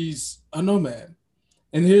because she's a nomad.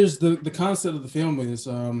 And here's the concept of the film is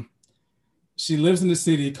she lives in a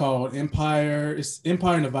city called Empire. It's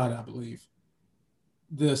Empire, Nevada, I believe.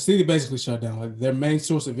 The city basically shut down. Like their main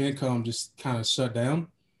source of income just kind of shut down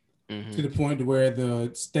to the point to where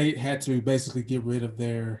the state had to basically get rid of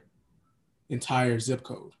their entire zip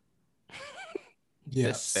code. Yeah,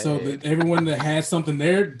 That's so sad. that everyone that had something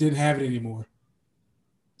there didn't have it anymore.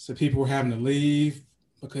 So people were having to leave.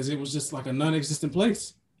 because it was just like a non-existent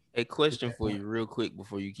place A at question that for point. you, real quick,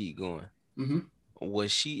 before you keep going. Mm-hmm.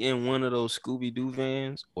 Was she in one of those Scooby Doo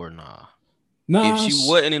vans or nah? If Nah, she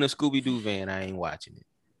wasn't in a Scooby Doo van, I ain't watching it.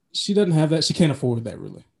 she doesn't have that. She can't afford that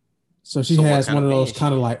really. So she So what has kind one of of those van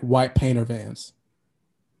kind she of in? like white painter vans.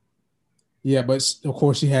 Yeah, but of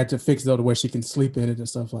course she had to fix it to where she can sleep in it and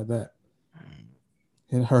stuff like that.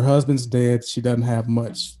 Hmm. And her husband's dead. She doesn't have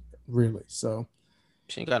much really. So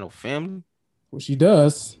She ain't got no family. well, she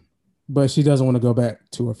does, but she doesn't want to go back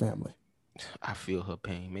to her family. I feel her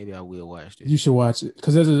pain. Maybe I will watch You this. should watch it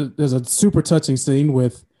because there's a super touching scene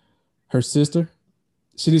with her sister.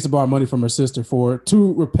 She needs to borrow money from her sister for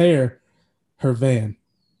to repair her van,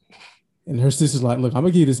 and her sister's like, "Look, I'm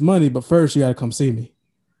gonna give you this money, but first you got to come see me."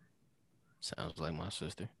 Sounds like my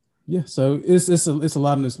sister. Yeah, so it's a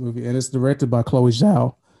lot in this movie, and it's directed by Chloe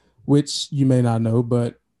Zhao, which you may not know,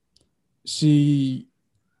 but she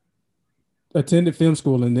attended film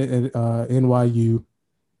school in NYU,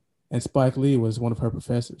 and Spike Lee was one of her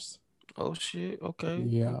professors. Oh shit. Okay.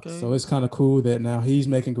 Yeah, so Okay. it's kind of cool that now he's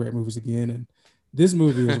making great movies again, and this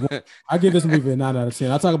movie is one. I give this movie a 9 out of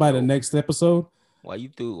 10. I'll talk about it in the Yo, next episode. why you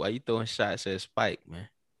throwing shots at Spike, man?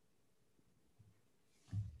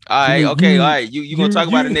 All You right, know, okay, all right. You gonna talk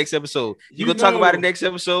about it you next episode. You you gonna talk about it know next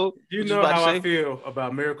episode. you What you know about to how I say? feel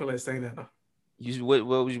about Miracle at St. Anna. What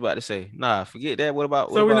was you about to say? Nah, forget that. So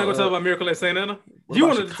we're not gonna talk about Miracle at St. Anna. what You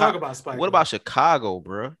about wanted to talk Chicago? about Spike What Lee, about Chicago,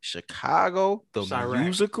 bro? Chicago, the Chirac.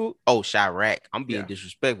 musical. Oh, Chirac. I'm being Yeah.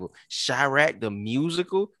 disrespectful. Chirac, the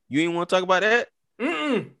musical. You ain't want to talk about that?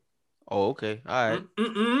 Mm-mm. Oh, okay. All right.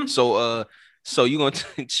 Mm-mm. So so you gonna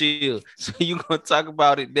chill. So you gonna talk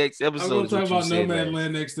about it next I'm episode gonna is talk what you about said last.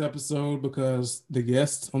 Nomadland next episode because the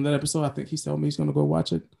guest on that episode, I think he told me he's gonna go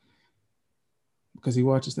watch it because he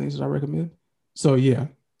watches things that I recommend. So yeah,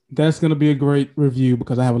 that's gonna be a great review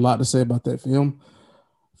because I have a lot to say about that film.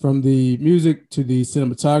 From the music to the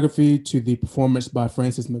cinematography to the performance by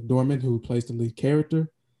Frances McDormand, who plays the lead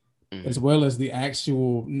character, as Mm-hmm. well as the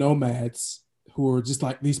actual nomads who are just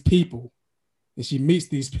like these people. And she meets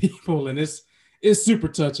these people, and it's super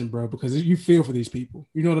touching, bro, because you feel for these people.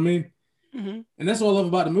 You know what I mean? Mm-hmm. And that's what I love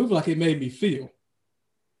about the movie. Like it made me feel,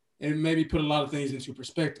 and it made me put a lot of things into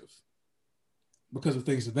perspective because of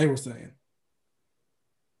things that they were saying.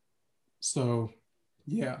 So,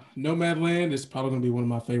 yeah, Nomadland is probably going to be one of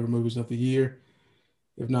my favorite movies of the year,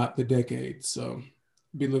 if not the decade. So,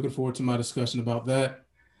 be looking forward to my discussion about that.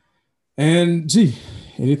 And gee,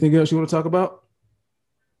 anything else you want to talk about?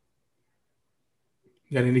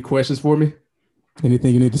 You got any questions for me?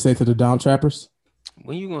 Anything you need to say to the Dom Trappers?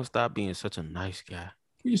 When you gonna stop being such a nice guy?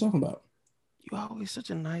 What are you talking about? You always such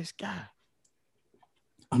a nice guy.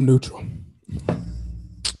 I'm neutral.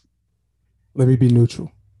 Let me be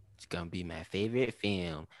neutral. It's gonna be my favorite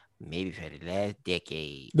film, maybe for the last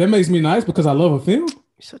decade. That makes me nice because I love a film.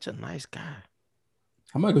 You're such a nice guy.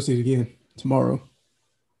 I might go see it again tomorrow.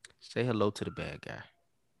 Say hello to the bad guy.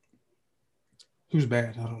 Who's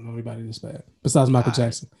bad? I don't know anybody that's bad besides All Michael right,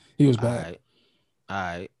 Jackson. He was all bad. right, all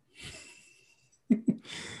right.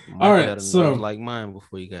 All Michael had right, a nose so like mine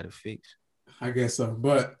before you got it fixed. I guess so.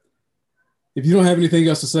 But if you don't have anything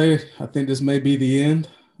else to say, I think this may be the end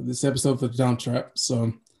of this episode of the Dom Trap.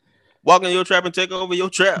 So Walk in your trap and take over your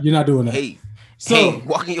trap. you're not doing that. Hey, hey, So,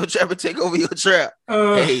 walk in your trap and take over your trap.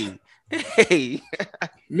 uh, Hey, hey.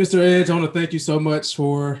 Mr. Edge, I want to thank you so much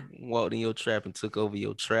for Walked in your trap and took over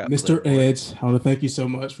your trap, Mr. playboy. Edge. I want to thank you so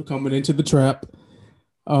much for coming into the trap.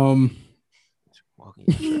 Um, Walk in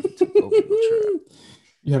your trap and took over your trap.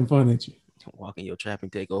 You having fun, ain't you? Walk in your trap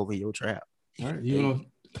and take over your trap. All right, you Hey, want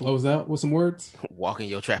to close out with some words? walk in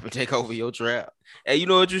your trap and take over your trap. Hey, you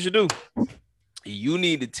know what you should do? You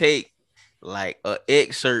need to take like an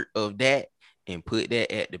excerpt of that and put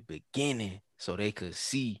that at the beginning so they could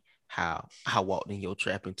see how I walked in your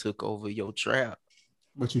trap and took over your trap.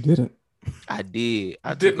 But you didn't. I did.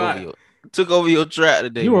 I You did not. took over your trap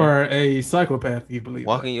today, You man. are a psychopath. If you believe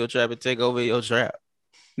Walk that? in your trap and take over your trap.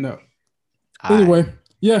 No. All Anyway, right.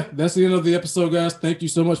 yeah, that's the end of the episode, guys. Thank you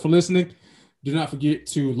so much for listening. Do not forget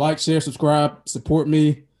to like, share, subscribe, support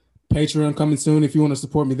me. Patreon coming soon. If you want to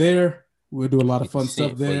support me there, we'll do a lot of 50 fun stuff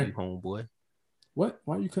Cent for there. you, homeboy. What?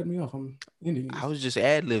 Why are you cutting me off? I'm ending this. I was just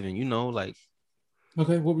ad-libbing, you know, like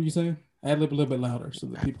Okay, what were you saying? Ad lib a little bit louder so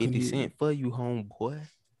that people can 50 hear you. Cent for you, homeboy.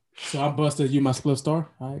 So I busted you, my split star.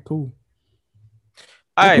 All right, cool.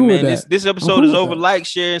 All I'm right, cool with man. that. This I'm episode cool is with over. that. Like,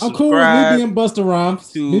 share, and I'm cool with me subscribe being Buster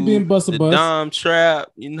Rhymes, me being to Buster the Bus, Dom Trap.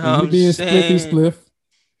 You know and what you I'm being Spliffy saying? Spliff.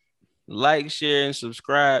 Like, share, and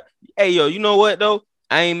subscribe. Hey, yo, you know what though?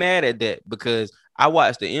 I ain't mad at that because I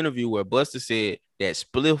watched the interview where Buster said that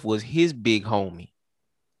Spliff was his big homie.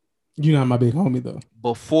 You're not my big homie though.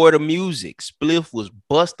 Before the music, Spliff was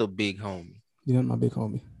Buster big homie. You're not my big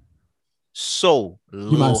homie. So You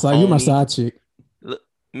my little side. You my homie, side chick. look,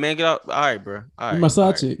 man, get out. All right, bro. All You my right, all side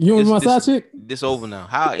right. chick. You want This my this side chick? this over now.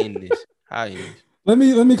 How I end this? How I end this? Let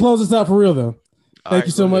me close this out for real though. All Thank you right, go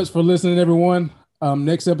so ahead. much for listening, everyone.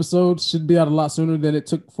 Next episode should be out a lot sooner than it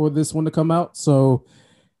took for this one to come out. So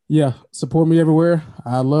yeah, support me everywhere.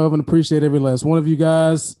 I love and appreciate every last one of you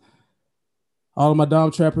guys. All of my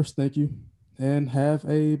Dom Trappers, thank you. And have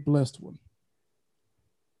a blessed one.